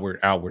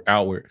outward,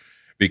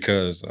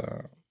 because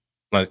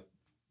like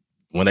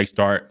when they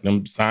start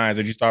them signs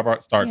that you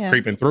start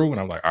creeping through, and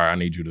I'm like, all right, I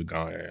need you to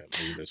go ahead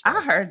and move this way.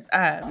 I heard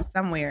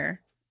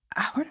somewhere.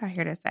 Where did I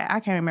hear this at?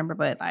 I can't remember,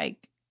 but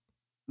like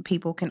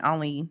people can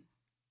only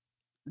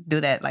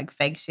do that like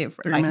fake shit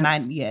for 3 like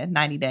months. 90 days.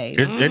 90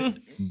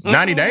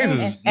 days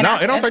is it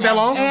don't take that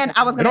long. And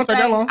I was It gonna don't take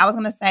that say, long.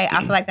 I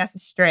feel like that's a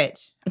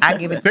stretch. I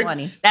give it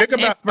 20. Think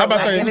about, I'm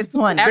about to I say, give it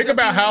 20. think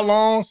about how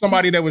long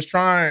somebody that was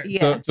trying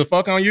Yeah. to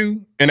fuck on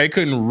you and they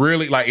couldn't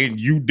really and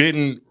you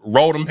didn't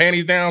roll them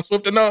panties down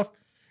swift enough,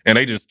 and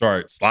they just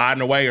start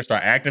sliding away or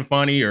start acting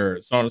funny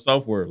or so on and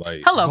so forth.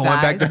 Like Hello, Going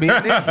guys. back to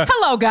being there.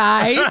 Hello,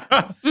 guys.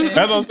 that's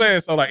what I'm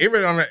saying. So like it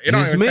don't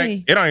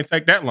even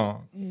take that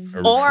long.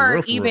 For Or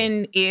real.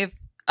 even if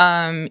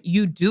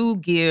you do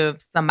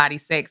give somebody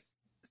sex,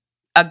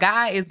 a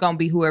guy is gonna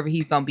be whoever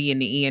he's gonna be in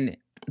the end.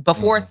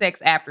 Before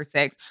sex, after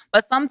sex.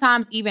 But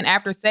sometimes even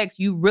after sex,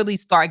 you really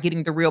start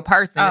getting the real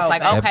person. It's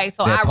like, okay,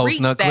 so that I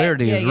reached post-nut that.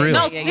 clarity is real.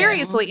 No,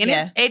 seriously.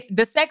 And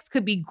the sex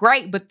could be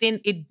great, but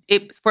then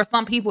it for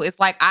some people, it's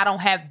like, I don't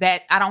have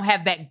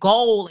that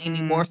goal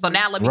anymore. So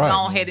now let me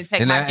go ahead and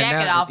take my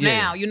jacket off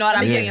now. You know what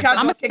I'm saying? So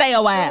I'm gonna stay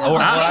a while. Or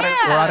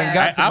I done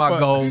got to my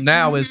goal.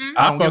 Now it's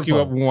I I'll don't fuck give you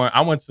a up fuck. with one.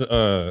 I went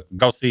to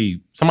go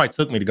see, somebody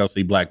took me to go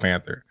see Black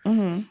Panther.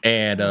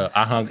 And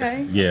I hung,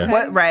 yeah.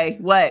 What, Ray?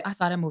 What? I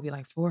saw that movie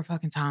like 4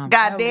 fucking times.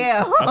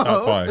 Goddamn. I saw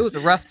it twice. It was a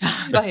rough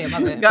time. Go ahead,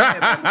 my bad. Go ahead,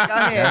 baby. Go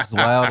ahead. That's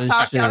wild as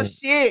Talk your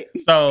shit.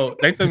 shit. So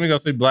they took me to go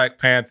see Black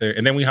Panther,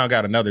 and then we hung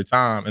out another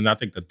time. And I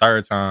think the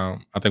third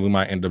time, I think we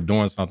might end up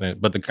doing something.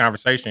 But the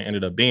conversation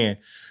ended up being,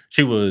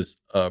 she was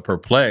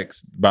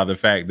perplexed by the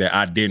fact that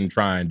I didn't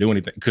try and do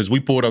anything. Because we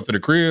pulled up to the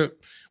crib,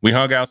 we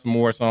hung out some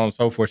more, so on and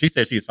so forth. She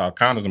said she saw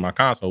condoms in my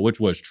console, which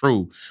was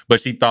true. But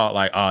she thought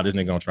like, oh, this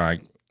nigga gonna try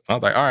and I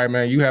was like, all right,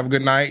 man, you have a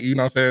good night. You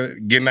know what I'm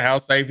saying? Get in the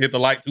house safe, hit the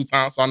light 2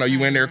 times so I know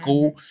you in there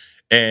cool.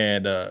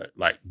 And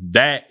like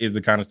that is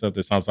the kind of stuff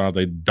that sometimes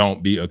they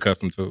don't be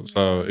accustomed to.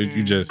 So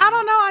you just... I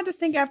don't know. I just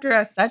think after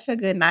such a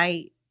good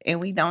night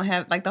and we don't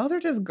have, like, those are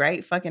just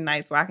great fucking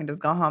nights where I can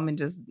just go home and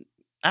just,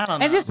 I don't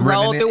know. And just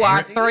roll through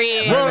our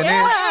thread. Well,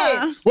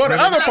 the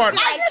other part...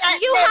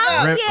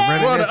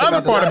 Well, the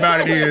other part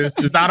about it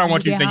is I don't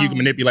want you to think you can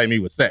manipulate me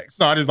with sex.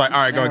 So I just like,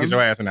 all right, go get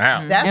your ass in the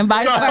house. That's, and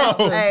vice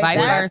versa. Hey, Vice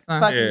that's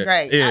versa. fucking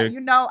great.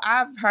 Yeah.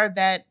 I've heard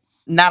that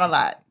not a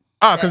lot.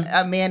 Oh, because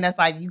a man that's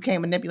like, you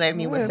can't manipulate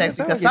me with sex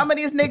because some of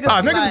these niggas.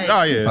 niggas,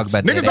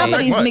 like, niggas Some of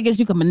these niggas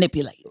you can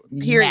manipulate.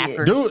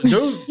 Period.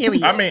 Dudes,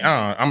 Period. I mean,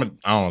 I don't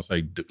want to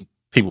say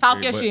people Talk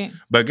period, your shit.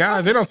 but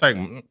guys, it don't take.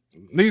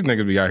 These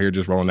niggas be out here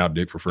just rolling out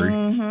dick for free.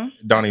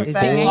 Don't even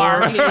Dick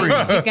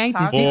ain't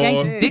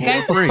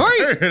for free.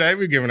 They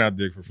be giving out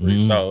dick for free.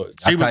 So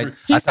He she said,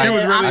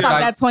 was really. I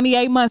thought that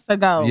 28 months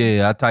ago.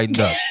 Yeah, I tightened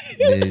up.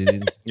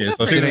 Yeah,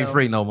 so Shit ain't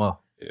free no more.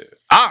 Yeah.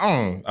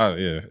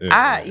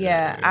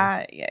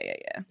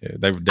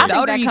 The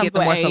older you get,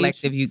 the more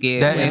selective you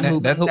get.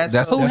 Who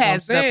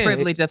has the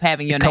privilege of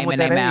having your name in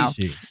their mouth?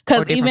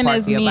 Because even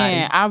as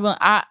men,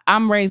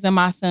 I'm raising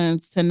my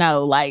sons to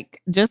know,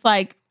 like, just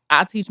like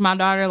I teach my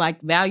daughter,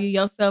 like, value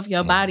yourself,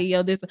 your body,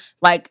 your this.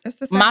 Like,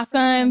 my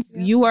sons,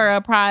 you are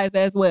a prize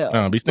as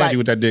well. Be stingy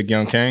with that dick,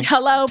 young king.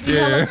 Hello,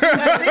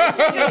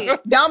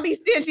 Don't be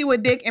stingy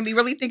with dick and be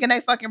really thinking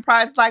they fucking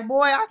prize. It's like,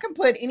 boy, I can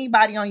put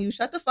anybody on you.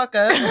 Shut the fuck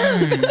up.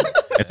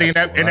 And see,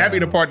 that be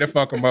the part that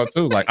fuck them up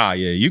too. Like,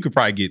 you could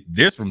probably get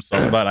this from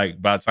somebody.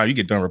 Like, by the time you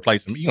get done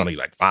replacing me, you gonna need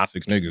like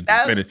 5-6 niggas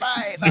That's to finish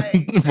right.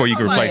 before you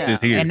can replace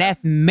this here. And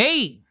that's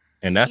me.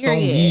 And that's on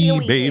me,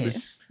 baby.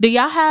 Do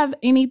y'all have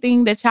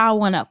anything that y'all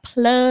want to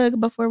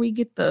plug before we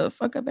get the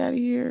fuck up out of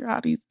here?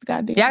 All these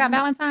goddamn. Y'all got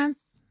Valentine's?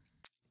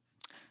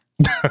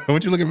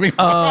 What you looking at me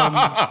for?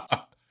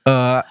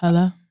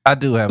 Hello? I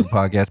do have a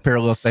podcast,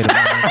 Parallel State of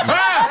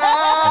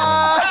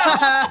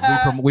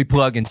Mind. We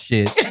plugging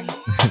shit.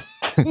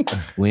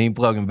 We ain't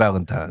plugging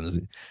Valentine's.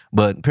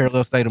 But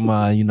Parallel State of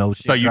Mind, you know.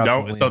 So you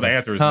don't? So the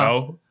answer is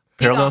no?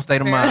 Parallel State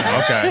of Mind.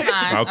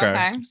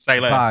 Okay. Say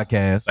less.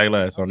 Podcast. Say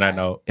less on that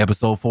note.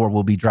 Episode 4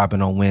 will be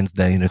dropping on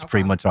Wednesday, and that's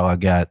pretty much all I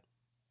got.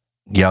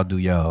 Y'all do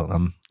y'all.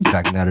 I'm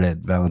backing out of that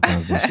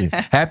Valentine's Day shit.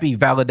 Happy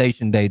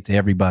Validation Day to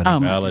everybody.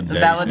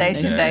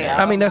 Validation Day.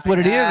 I mean, that's what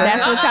it is.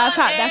 That's what y'all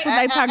talk. That's what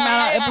they talking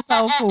about on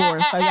episode 4.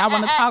 So y'all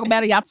want to talk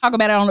about it? Y'all talk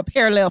about it on the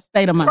Parallel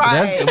State of Mind.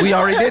 Right. We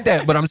already did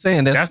that, but I'm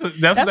saying that's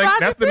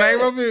the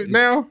name of it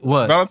now.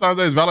 What? Valentine's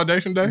Day is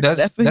Validation Day.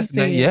 That's what he the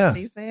name. said. Yeah.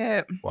 He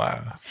said.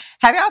 Wow.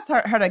 Have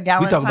y'all heard of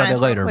Galentine's? We talk about that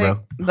later,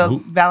 bro.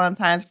 The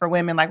Valentine's for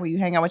women, like where you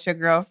hang out with your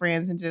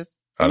girlfriends and just.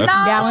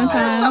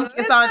 Galentine's.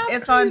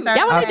 It's on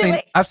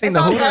Thursday. I've seen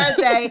the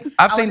Hooters.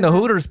 I've seen the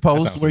Hooters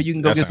post where you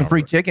can go get some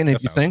free chicken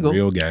if you're single.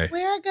 Real gay.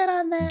 We're good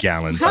on that.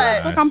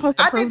 Galentine's.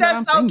 I think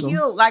that's so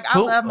cute. Like, I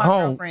love my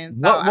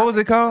girlfriends. So what was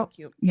it called?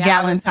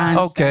 Galentine's.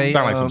 Okay.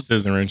 Sound like some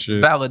scissoring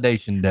shit.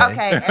 Validation Day.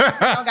 Okay.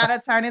 I don't gotta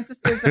turn into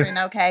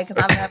scissoring, okay?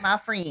 Because I love my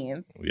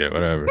friends. Yeah,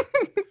 whatever.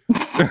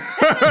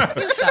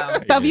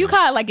 So if you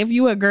call, like, if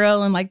you a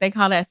girl and like they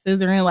call that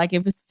scissoring, like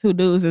if it's 2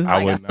 dudes, it's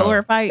like a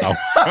sword fight.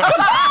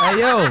 Hey,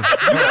 yo, you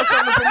got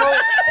something to promote?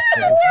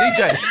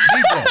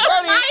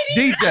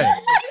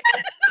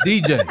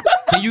 DJ,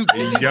 can you?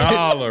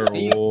 Y'all are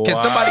Can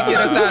somebody get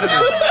us out of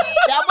this?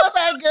 That was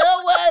a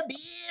good one,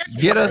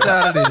 bitch. Get us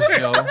out of this,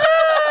 yo.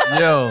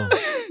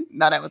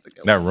 No, that was a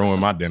good one. That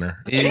ruined my dinner.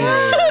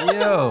 Yeah,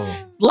 yo.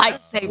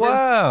 Lightsabers.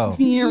 Wow.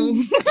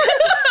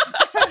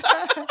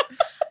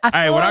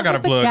 Hey, when I got to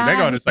plug, they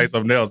going to say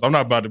something else. I'm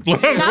not about to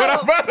plug. Plug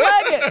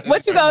it.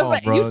 What you gonna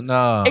say? Bro,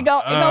 no. It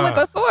go with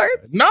the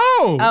swords?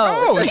 No,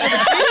 it's for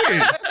the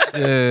kids.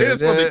 It is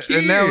for the kids.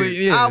 And now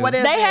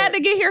they had to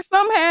get here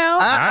somehow.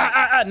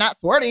 Not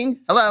swording.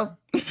 Hello.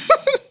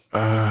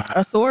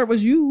 A sword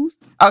was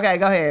used. Okay,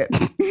 go ahead.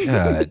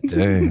 God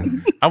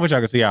damn. I wish I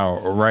could see how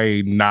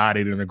Ray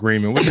nodded in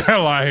agreement with that.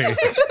 Like,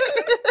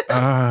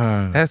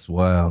 that's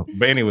wild.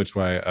 But any which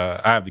way,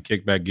 I have the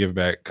Kickback Give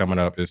Back coming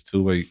up. It's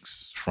 2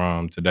 weeks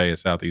from today at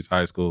Southeast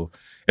High School.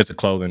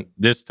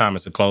 This time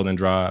it's a clothing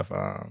drive.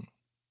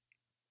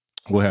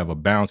 We'll have a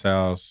bounce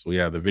house. We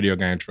have the video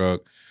game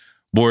truck,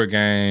 board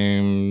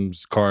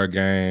games, card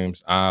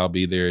games. I'll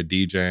be there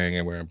DJing,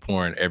 and we're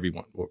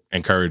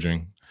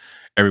encouraging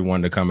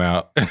everyone to come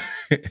out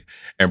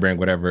and bring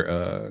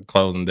whatever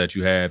clothing that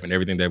you have, and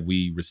everything that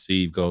we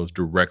receive goes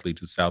directly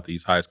to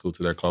Southeast High School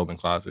to their clothing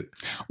closet.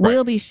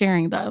 We'll be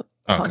sharing the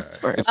posts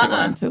for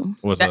everyone too.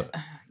 What's up?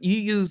 You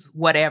use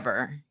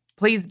whatever.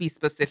 Please be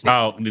specific.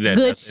 Oh,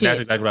 that's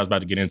exactly what I was about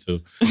to get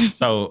into.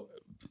 So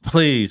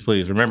please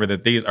remember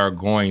that these are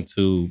going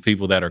to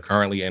people that are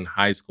currently in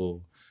high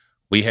school.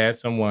 We had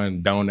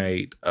someone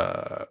donate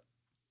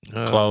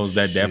clothes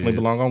that definitely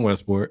belong on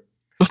Westport.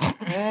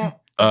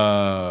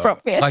 From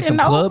Fashion like some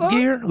Nova? club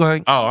gear?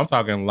 Like, I'm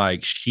talking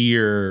like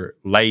sheer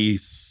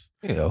lace.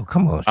 Yo,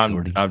 come on,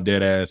 shorty. I'm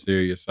dead ass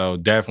serious. So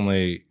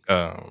definitely,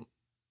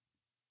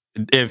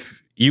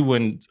 if you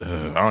wouldn't. I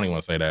don't even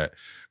want to say that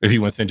if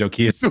you want to send your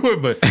kids to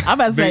it. But I'm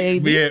about to say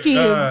these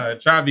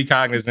kids. Try to be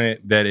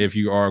cognizant that if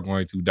you are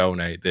going to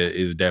donate, that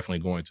is definitely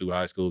going to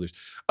high schoolers.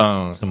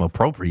 Some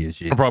appropriate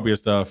shit. Appropriate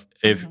stuff.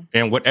 If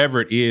and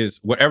whatever it is,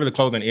 whatever the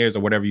clothing is, or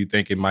whatever you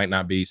think it might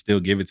not be, still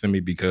give it to me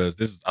because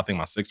this is, I think,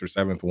 my 6th or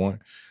 7th one.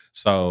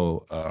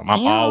 So I'm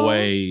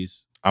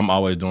always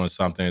doing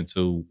something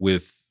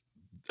with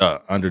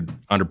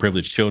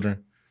underprivileged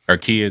children or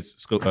kids,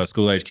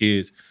 school age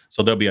kids.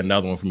 So there'll be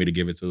another one for me to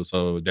give it to.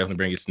 So definitely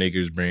bring your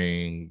sneakers,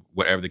 bring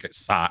whatever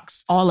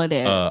socks, all of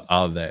that,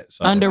 all of that.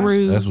 So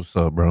underoos. That's what's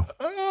up, bro.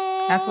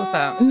 That's what's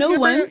up. New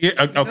ones.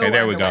 Yeah, okay,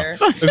 there we go. I'm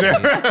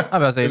about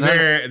to say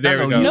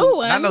there we go. New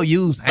ones. I know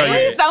you. So, yeah,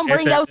 Please don't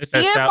bring your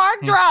skin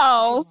mark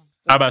draws.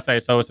 I'm about to say,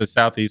 so it's the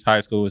Southeast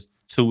High School. It's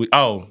 2 weeks.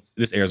 Oh,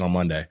 this airs on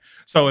Monday.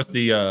 So it's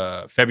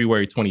the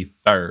February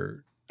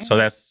 23rd. So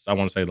that's, I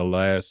want to say, the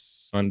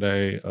last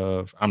Sunday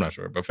of, I'm not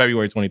sure, but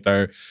February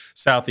 23rd,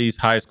 Southeast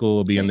High School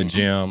will be in the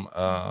gym.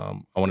 I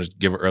want to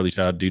give an early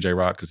shout out to DJ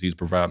Rock because he's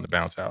providing the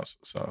bounce house.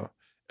 So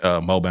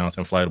Mo Bounce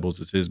Inflatables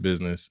is his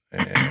business.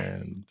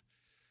 And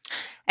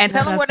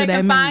tell them where they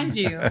can find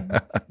you.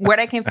 Where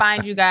they can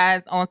find you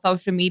guys on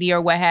social media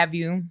or what have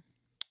you.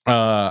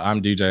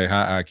 I'm DJ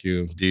High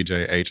IQ,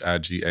 DJ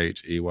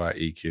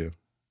HIGHEYEQ.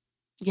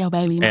 Yo,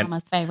 baby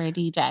mama's favorite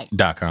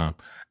DJ. .com.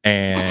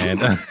 And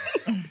you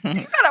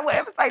got a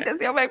website that's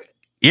your baby.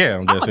 Yeah,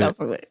 I'm dead serious.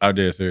 It. I'm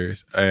dead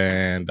serious.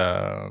 And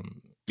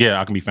yeah,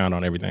 I can be found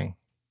on everything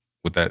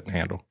with that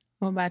handle.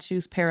 What about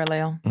you,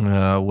 Parallel?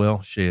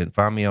 Well, shit.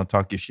 Find me on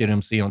Talk Your Shit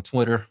MC on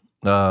Twitter.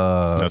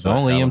 That's the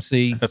only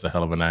MC. That's a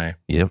hell of a name.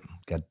 Yep.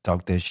 Got to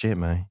talk that shit,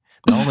 man.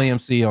 The only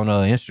MC on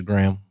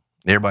Instagram.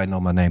 Everybody know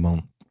my name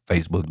on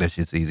Facebook. That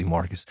shit's easy,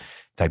 Marcus.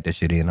 Type that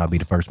shit in. I'll be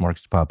the first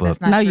Marcus to pop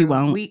up. No, you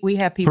won't. We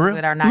have people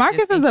that are not.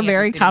 Marcus is a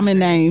very common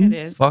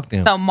name. Fuck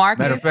them. So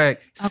Marcus. Matter of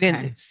fact,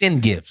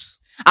 send gifts.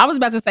 I was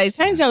about to say,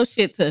 change your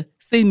shit to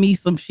send me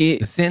some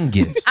shit. Send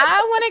gifts.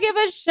 I want to give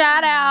a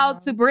shout out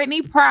to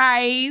Brittany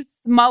Price,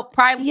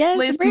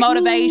 Priceless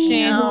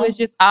Motivation, who is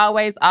just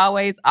always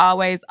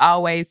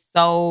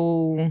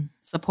so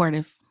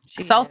supportive.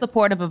 So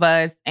supportive of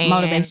us. And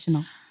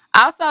motivational.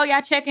 Also,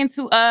 y'all check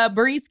into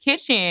Bree's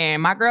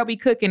Kitchen. My girl be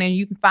cooking, and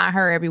you can find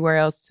her everywhere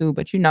else too.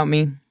 But you know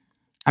me,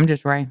 I'm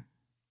just Ray.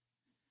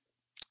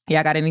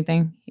 Y'all got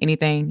anything?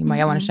 Anything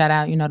y'all want to shout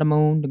out? You know, the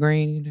moon, the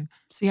green.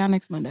 See y'all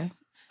next Monday.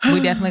 We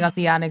definitely gonna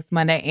see y'all next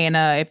Monday. And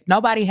if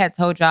nobody had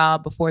told y'all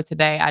before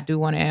today, I do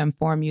want to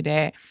inform you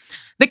that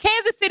the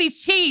Kansas City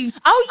Chiefs.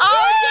 I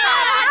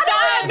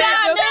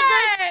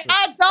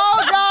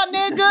told y'all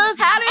niggas.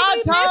 How did we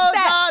miss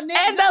that?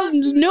 And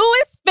the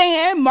newest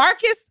fan,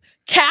 Marcus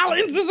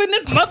Callands, is in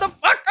this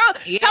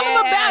motherfucker. Yeah, tell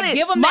him about it.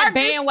 Give him that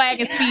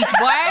bandwagon speech,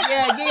 boy.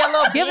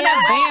 Give him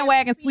that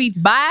bandwagon speech,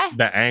 boy.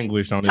 The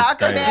anguish on his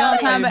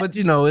face. But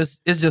you know, it's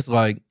just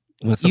like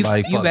when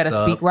somebody fucks up. You better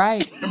speak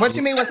right. What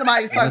you mean when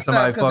somebody fucks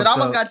up? Because it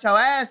almost got your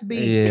ass beat.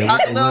 Yeah, Talk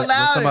a little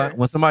louder.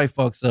 When somebody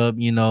fucks up,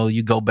 you know,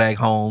 you go back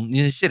home.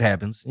 You know, shit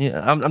happens.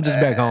 Yeah, I'm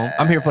just back home.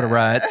 I'm here for the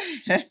ride.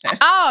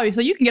 Oh, so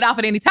you can get off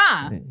at any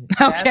time.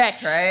 Okay,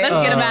 let's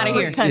get him out of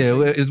here.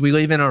 Yeah, is we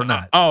leaving or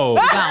not? Hold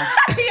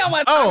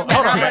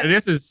on, man.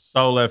 This is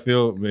so left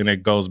field, and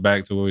it goes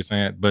back to what we were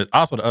saying. But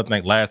also the other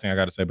thing, last thing I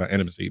got to say about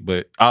intimacy,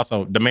 but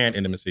also demand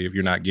intimacy if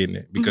you're not getting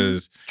it,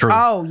 because True.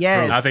 Oh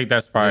yes, I think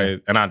that's probably,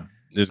 and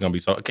this is gonna be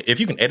so. If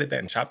you can edit that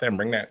and chop that and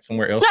bring that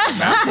somewhere else,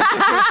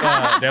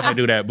 definitely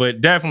do that. But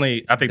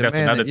definitely, I think that's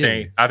another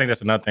thing. I think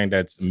that's another thing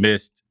that's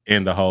missed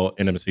in the whole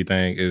intimacy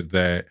thing is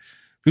that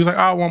people's like, oh,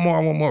 I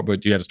want more,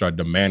 but you have to start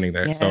demanding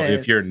that. Yes. So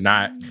if you're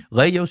not,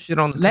 lay your shit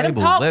on the let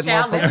table. Him talk, let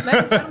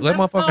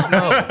motherfuckers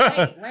know.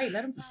 Wait,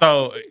 let him talk.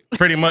 So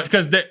pretty much,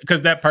 because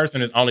that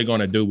person is only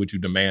going to do what you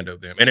demand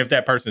of them, and if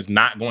that person is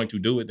not going to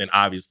do it, then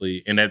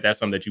obviously, and that's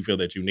something that you feel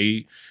that you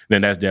need,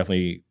 then that's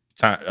definitely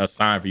a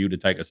sign for you to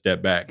take a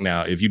step back.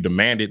 Now, if you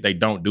demand it, they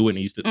don't do it,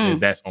 and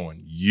that's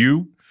on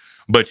you.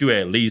 But you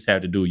at least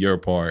have to do your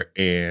part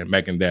in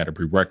making that a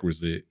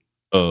prerequisite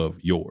of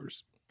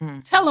yours.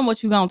 Tell them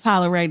what you gonna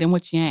tolerate and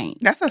what you ain't.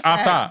 That's a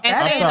fact. Top.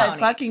 That is a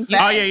fucking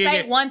fact. You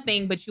say one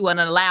thing, but you want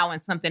to allow in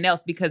something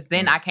else, because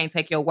then I can't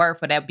take your word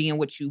for that being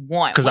what you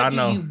want. What do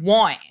you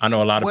want? I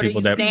know a lot of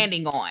people that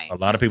standing on. A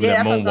lot of people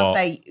that moonwalk.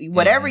 Say,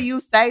 whatever you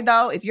say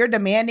though, if you're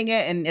demanding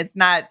it and it's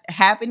not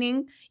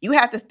happening, you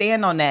have to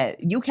stand on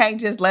that. You can't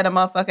just let a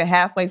motherfucker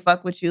halfway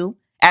fuck with you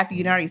after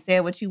you already said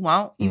what you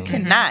want. You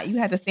cannot. You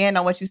have to stand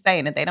on what you say.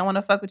 And if they don't want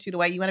to fuck with you the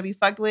way you want to be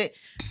fucked with,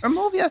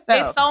 remove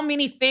yourself. It's so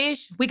many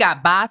fish. We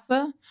got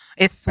basa,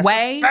 it's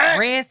sway,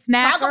 red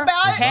snapper,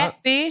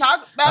 catfish.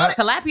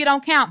 Tilapia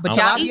don't count, but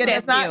y'all eat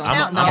that still.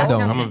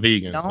 I'm a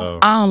vegan, so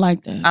I don't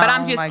like that. But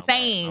I'm just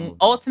saying,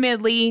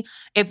 ultimately,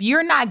 if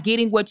you're not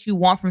getting what you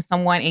want from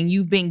someone and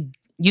you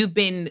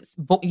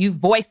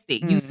voiced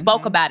it, you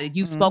spoke about it,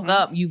 you spoke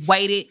up, you've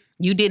waited,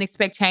 you didn't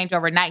expect change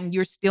overnight, and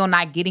you're still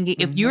not getting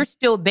it. If you're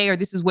still there,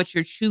 this is what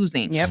you're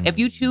choosing. If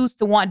you choose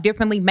to want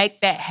differently, make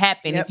that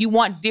happen. If you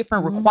want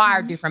different,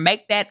 require different.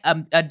 Make that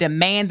a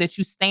demand that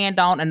you stand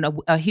on and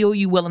a hill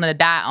you willing to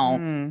die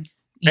on.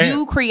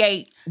 You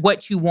create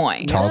what you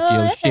want. Talk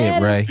your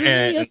shit, right?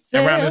 And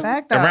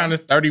around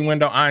this 30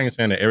 window, I ain't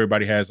saying that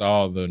everybody has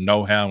all the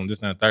know-how and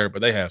this and that third,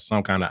 but they have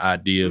some kind of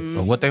idea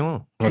Of what they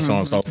want. or so on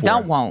and so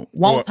forth.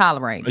 Won't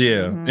tolerate.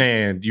 Yeah.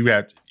 And you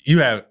have,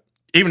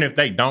 even if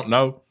they don't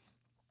know,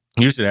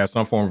 you should have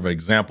some form of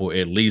example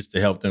at least to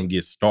help them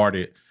get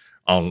started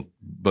on.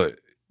 But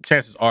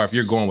chances are, if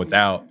you're going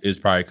without, it's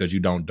probably because you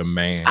don't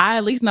demand. I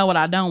at least know what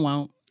I don't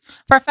want.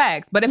 For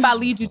facts. But if I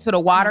lead you to the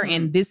water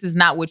and this is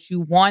not what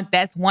you want,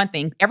 that's one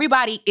thing.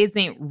 Everybody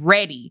isn't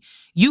ready.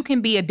 You can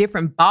be a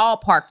different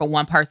ballpark for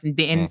one person,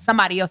 then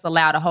somebody else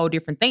allowed a whole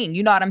different thing.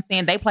 You know what I'm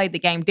saying? They played the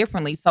game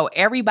differently. So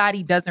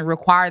everybody doesn't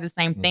require the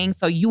same thing.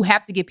 So you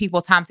have to give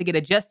people time to get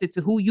adjusted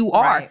to who you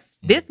are. Right.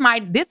 This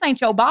ain't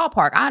your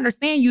ballpark. I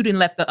understand you didn't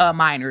left the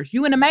minors.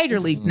 You in the major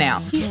leagues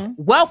now.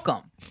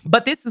 Welcome.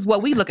 But this is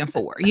what we looking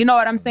for. You know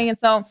what I'm saying?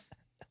 So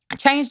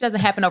change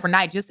doesn't happen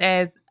overnight, just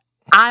as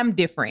I'm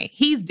different.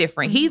 He's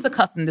different. He's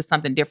accustomed to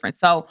something different.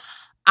 So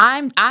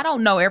I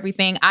don't know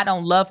everything. I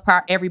don't love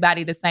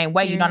everybody the same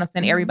way. You know what I'm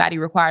saying? Everybody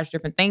requires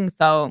different things.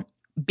 So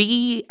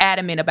be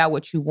adamant about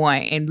what you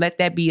want and let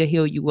that be a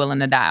hill you're willing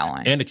to die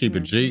on. And to keep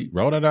it G,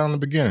 roll that out in the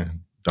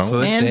beginning. Don't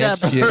Put that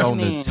shit on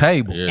the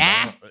table.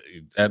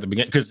 At the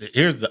beginning. Because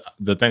here's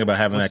the thing about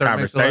having that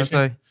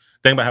conversation.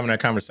 Thing about having that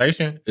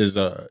conversation is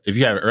if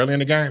you have it early in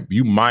the game,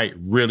 you might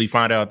really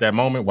find out at that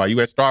moment while you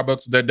at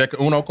Starbucks with that deck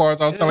of Uno cards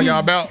I was telling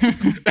y'all about.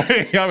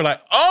 Y'all be like,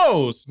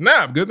 oh,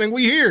 snap. Good thing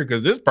we here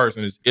because this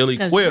person is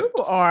ill-equipped.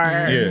 You are.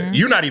 Yeah,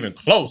 you're not even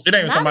close. It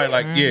ain't even somebody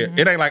like,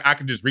 it ain't like I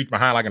can just reach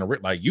behind like in a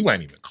rip. Like, you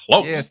ain't even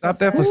close. Yeah, stop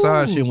that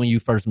facade shit when you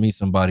first meet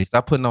somebody.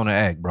 Stop putting on an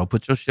act, bro.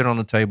 Put your shit on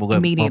the table.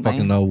 Let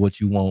motherfucking know what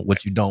you want,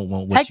 what you don't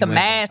want. Take the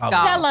mask off.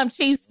 Tell them,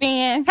 Chiefs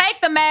fan. Take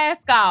the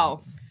mask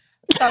off.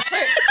 So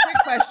quick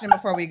question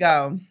before we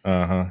go.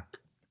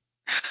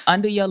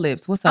 Under your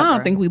lips. What's up? I don't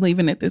bro? think we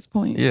leaving at this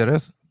point. Yeah,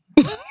 that's.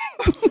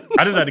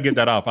 I just had to get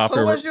that off.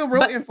 Who was you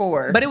rooting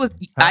for? But it was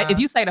if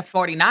you say the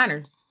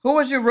 49ers. Who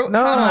was you rooting?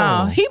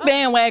 No, he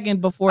bandwagon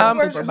before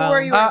the Super Bowl. Who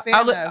are you a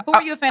fan of? Who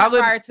were you a fan of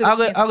prior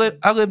to?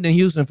 I lived in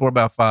Houston for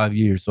about 5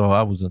 years, so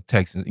I was a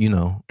Texan. You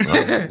know.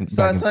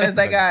 So as soon as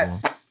they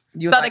got.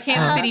 So the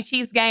Kansas City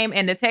Chiefs game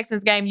and the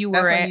Texans game you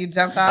were at. You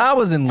jumped off? I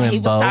was in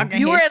limbo.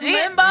 You were at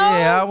limbo?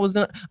 Yeah, I was.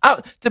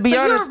 To be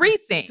honest, you were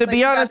recent. To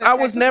be honest, I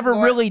was never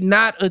really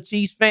not a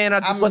Chiefs fan. I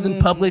just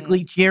wasn't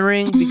publicly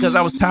cheering because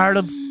I was tired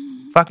of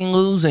fucking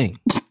losing.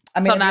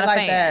 I mean, so not a like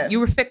fan. that. You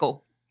were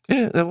fickle.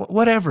 Yeah,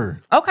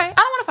 whatever. Okay, I don't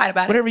want to fight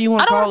about it. Whatever you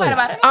want to call it.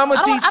 I'm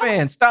a Chiefs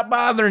fan. Stop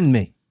bothering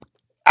me.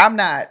 I'm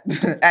not.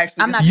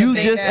 Actually, I'm not. You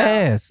just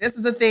asked. This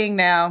is a thing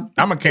now.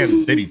 I'm a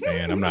Kansas City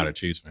fan. I'm not a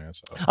Chiefs fan.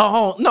 So.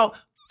 Oh no.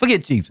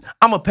 Forget Chiefs.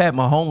 I'm a Pat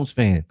Mahomes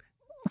fan.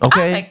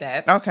 Okay, I'll take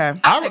that. Okay,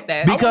 I'll take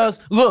that. Because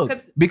look,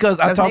 because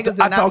I talk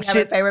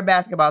shit. Favorite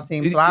basketball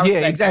team. So I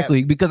yeah,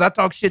 exactly. That. Because I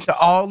talk shit to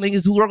all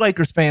niggas who are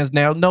Lakers fans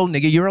now. No,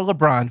 nigga, you're a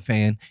LeBron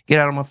fan. Get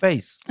out of my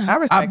face.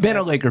 I've been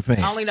a Laker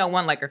fan. I only know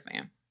one Laker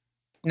fan.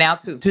 Now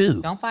two.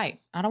 Don't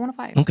fight. I don't want to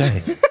fight.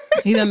 Okay.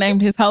 He done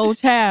named his whole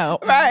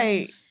child.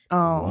 Right.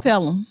 Oh,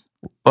 tell him.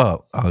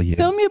 Oh yeah.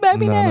 Tell me a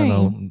baby name.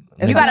 No.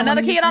 You got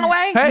another kid on the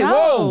way? Hey,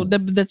 no,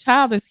 the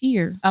child is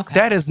here. Okay.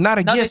 That is not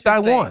a gift I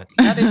want.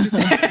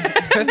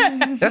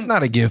 That's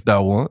not a gift I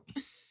want.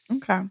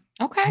 Okay.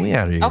 We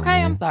out of here. Okay,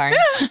 man. I'm sorry.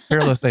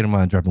 Fearless State of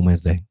Mind dropping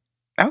Wednesday.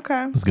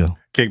 Okay. Let's go.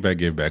 Kickback,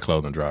 give back,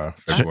 clothing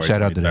drive.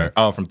 Shout out to that.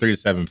 Oh, from 3 to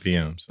 7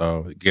 p.m.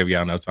 So give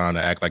y'all enough time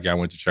to act like y'all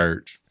went to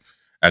church.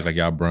 Act like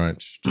y'all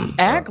brunch.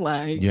 Act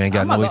like you ain't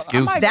got no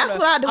excuse. That's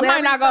what I do. I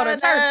might not go to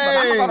church, but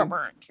I'm gonna go to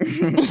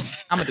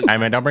brunch. I'm gonna do. Hey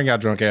man, don't bring y'all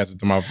drunk asses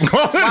to my.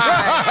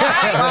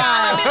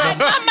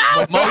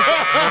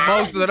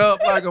 Most it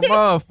up like a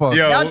motherfucker.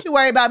 Yo. Don't you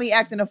worry about me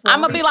acting a fool.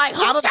 I'm gonna be like,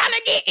 I'm trying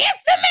to get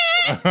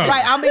intimate.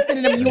 Right, I'm be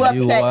sending them you up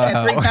text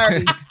at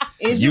 3:30.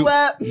 Is you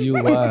up?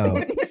 You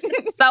wild.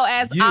 So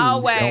as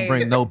always, don't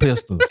bring no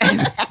pistols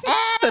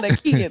to the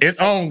kids. It's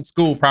on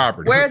school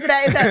property. Where is it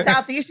at? Is that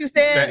Southeast? You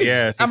said?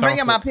 Yes. I'm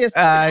bringing my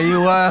pistol.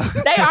 You wild.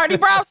 They already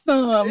brought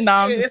some. No,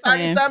 I'm just it's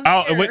already saying.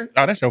 something here.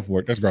 That's your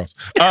fork. That's gross.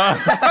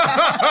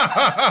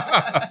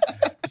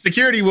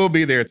 Security will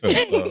be there too,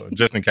 so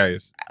just in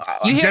case.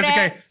 You hear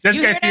that? Just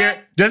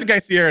in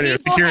case Sierra there,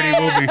 security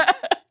will be.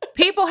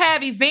 People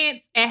have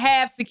events and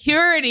have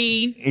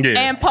security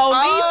and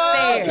police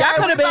there. Y'all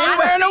could have been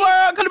anywhere in the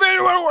world. Could have been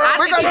anywhere in the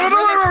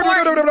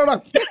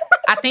world.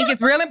 I think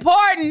it's real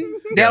important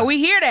that we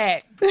hear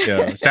that.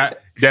 Yeah,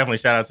 definitely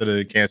shout out to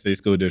the Kansas City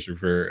School District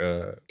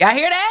for. Y'all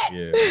hear that?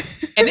 Yeah.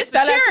 And this for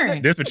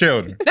children. This for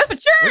children. This for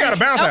children. We got a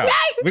bounce house.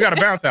 We got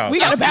a bounce house. We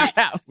got a bounce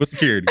house with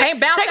security.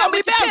 Can't bounce They out gonna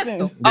with be your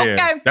bouncing. pistol. Yeah,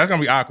 Okay. that's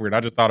gonna be awkward. I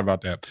just thought about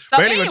that. So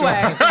but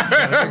anyway,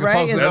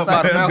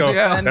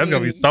 that's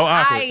gonna be so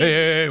awkward.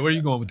 Hey, where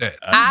you going with that?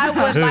 I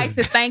would like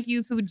to thank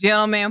you two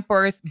gentlemen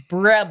for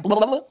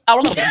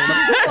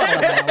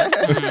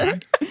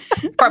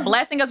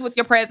blessing us with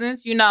your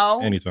presence. You know,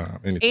 anytime.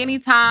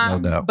 No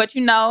doubt. But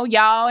you know,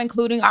 y'all,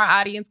 including our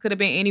audience, could have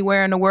been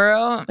anywhere in the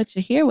world. But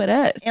you're here with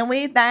us. And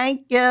we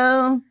thank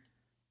you.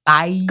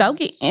 Bye. Go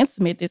get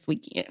intimate this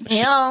weekend.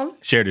 Yeah.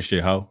 Share the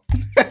shit, ho.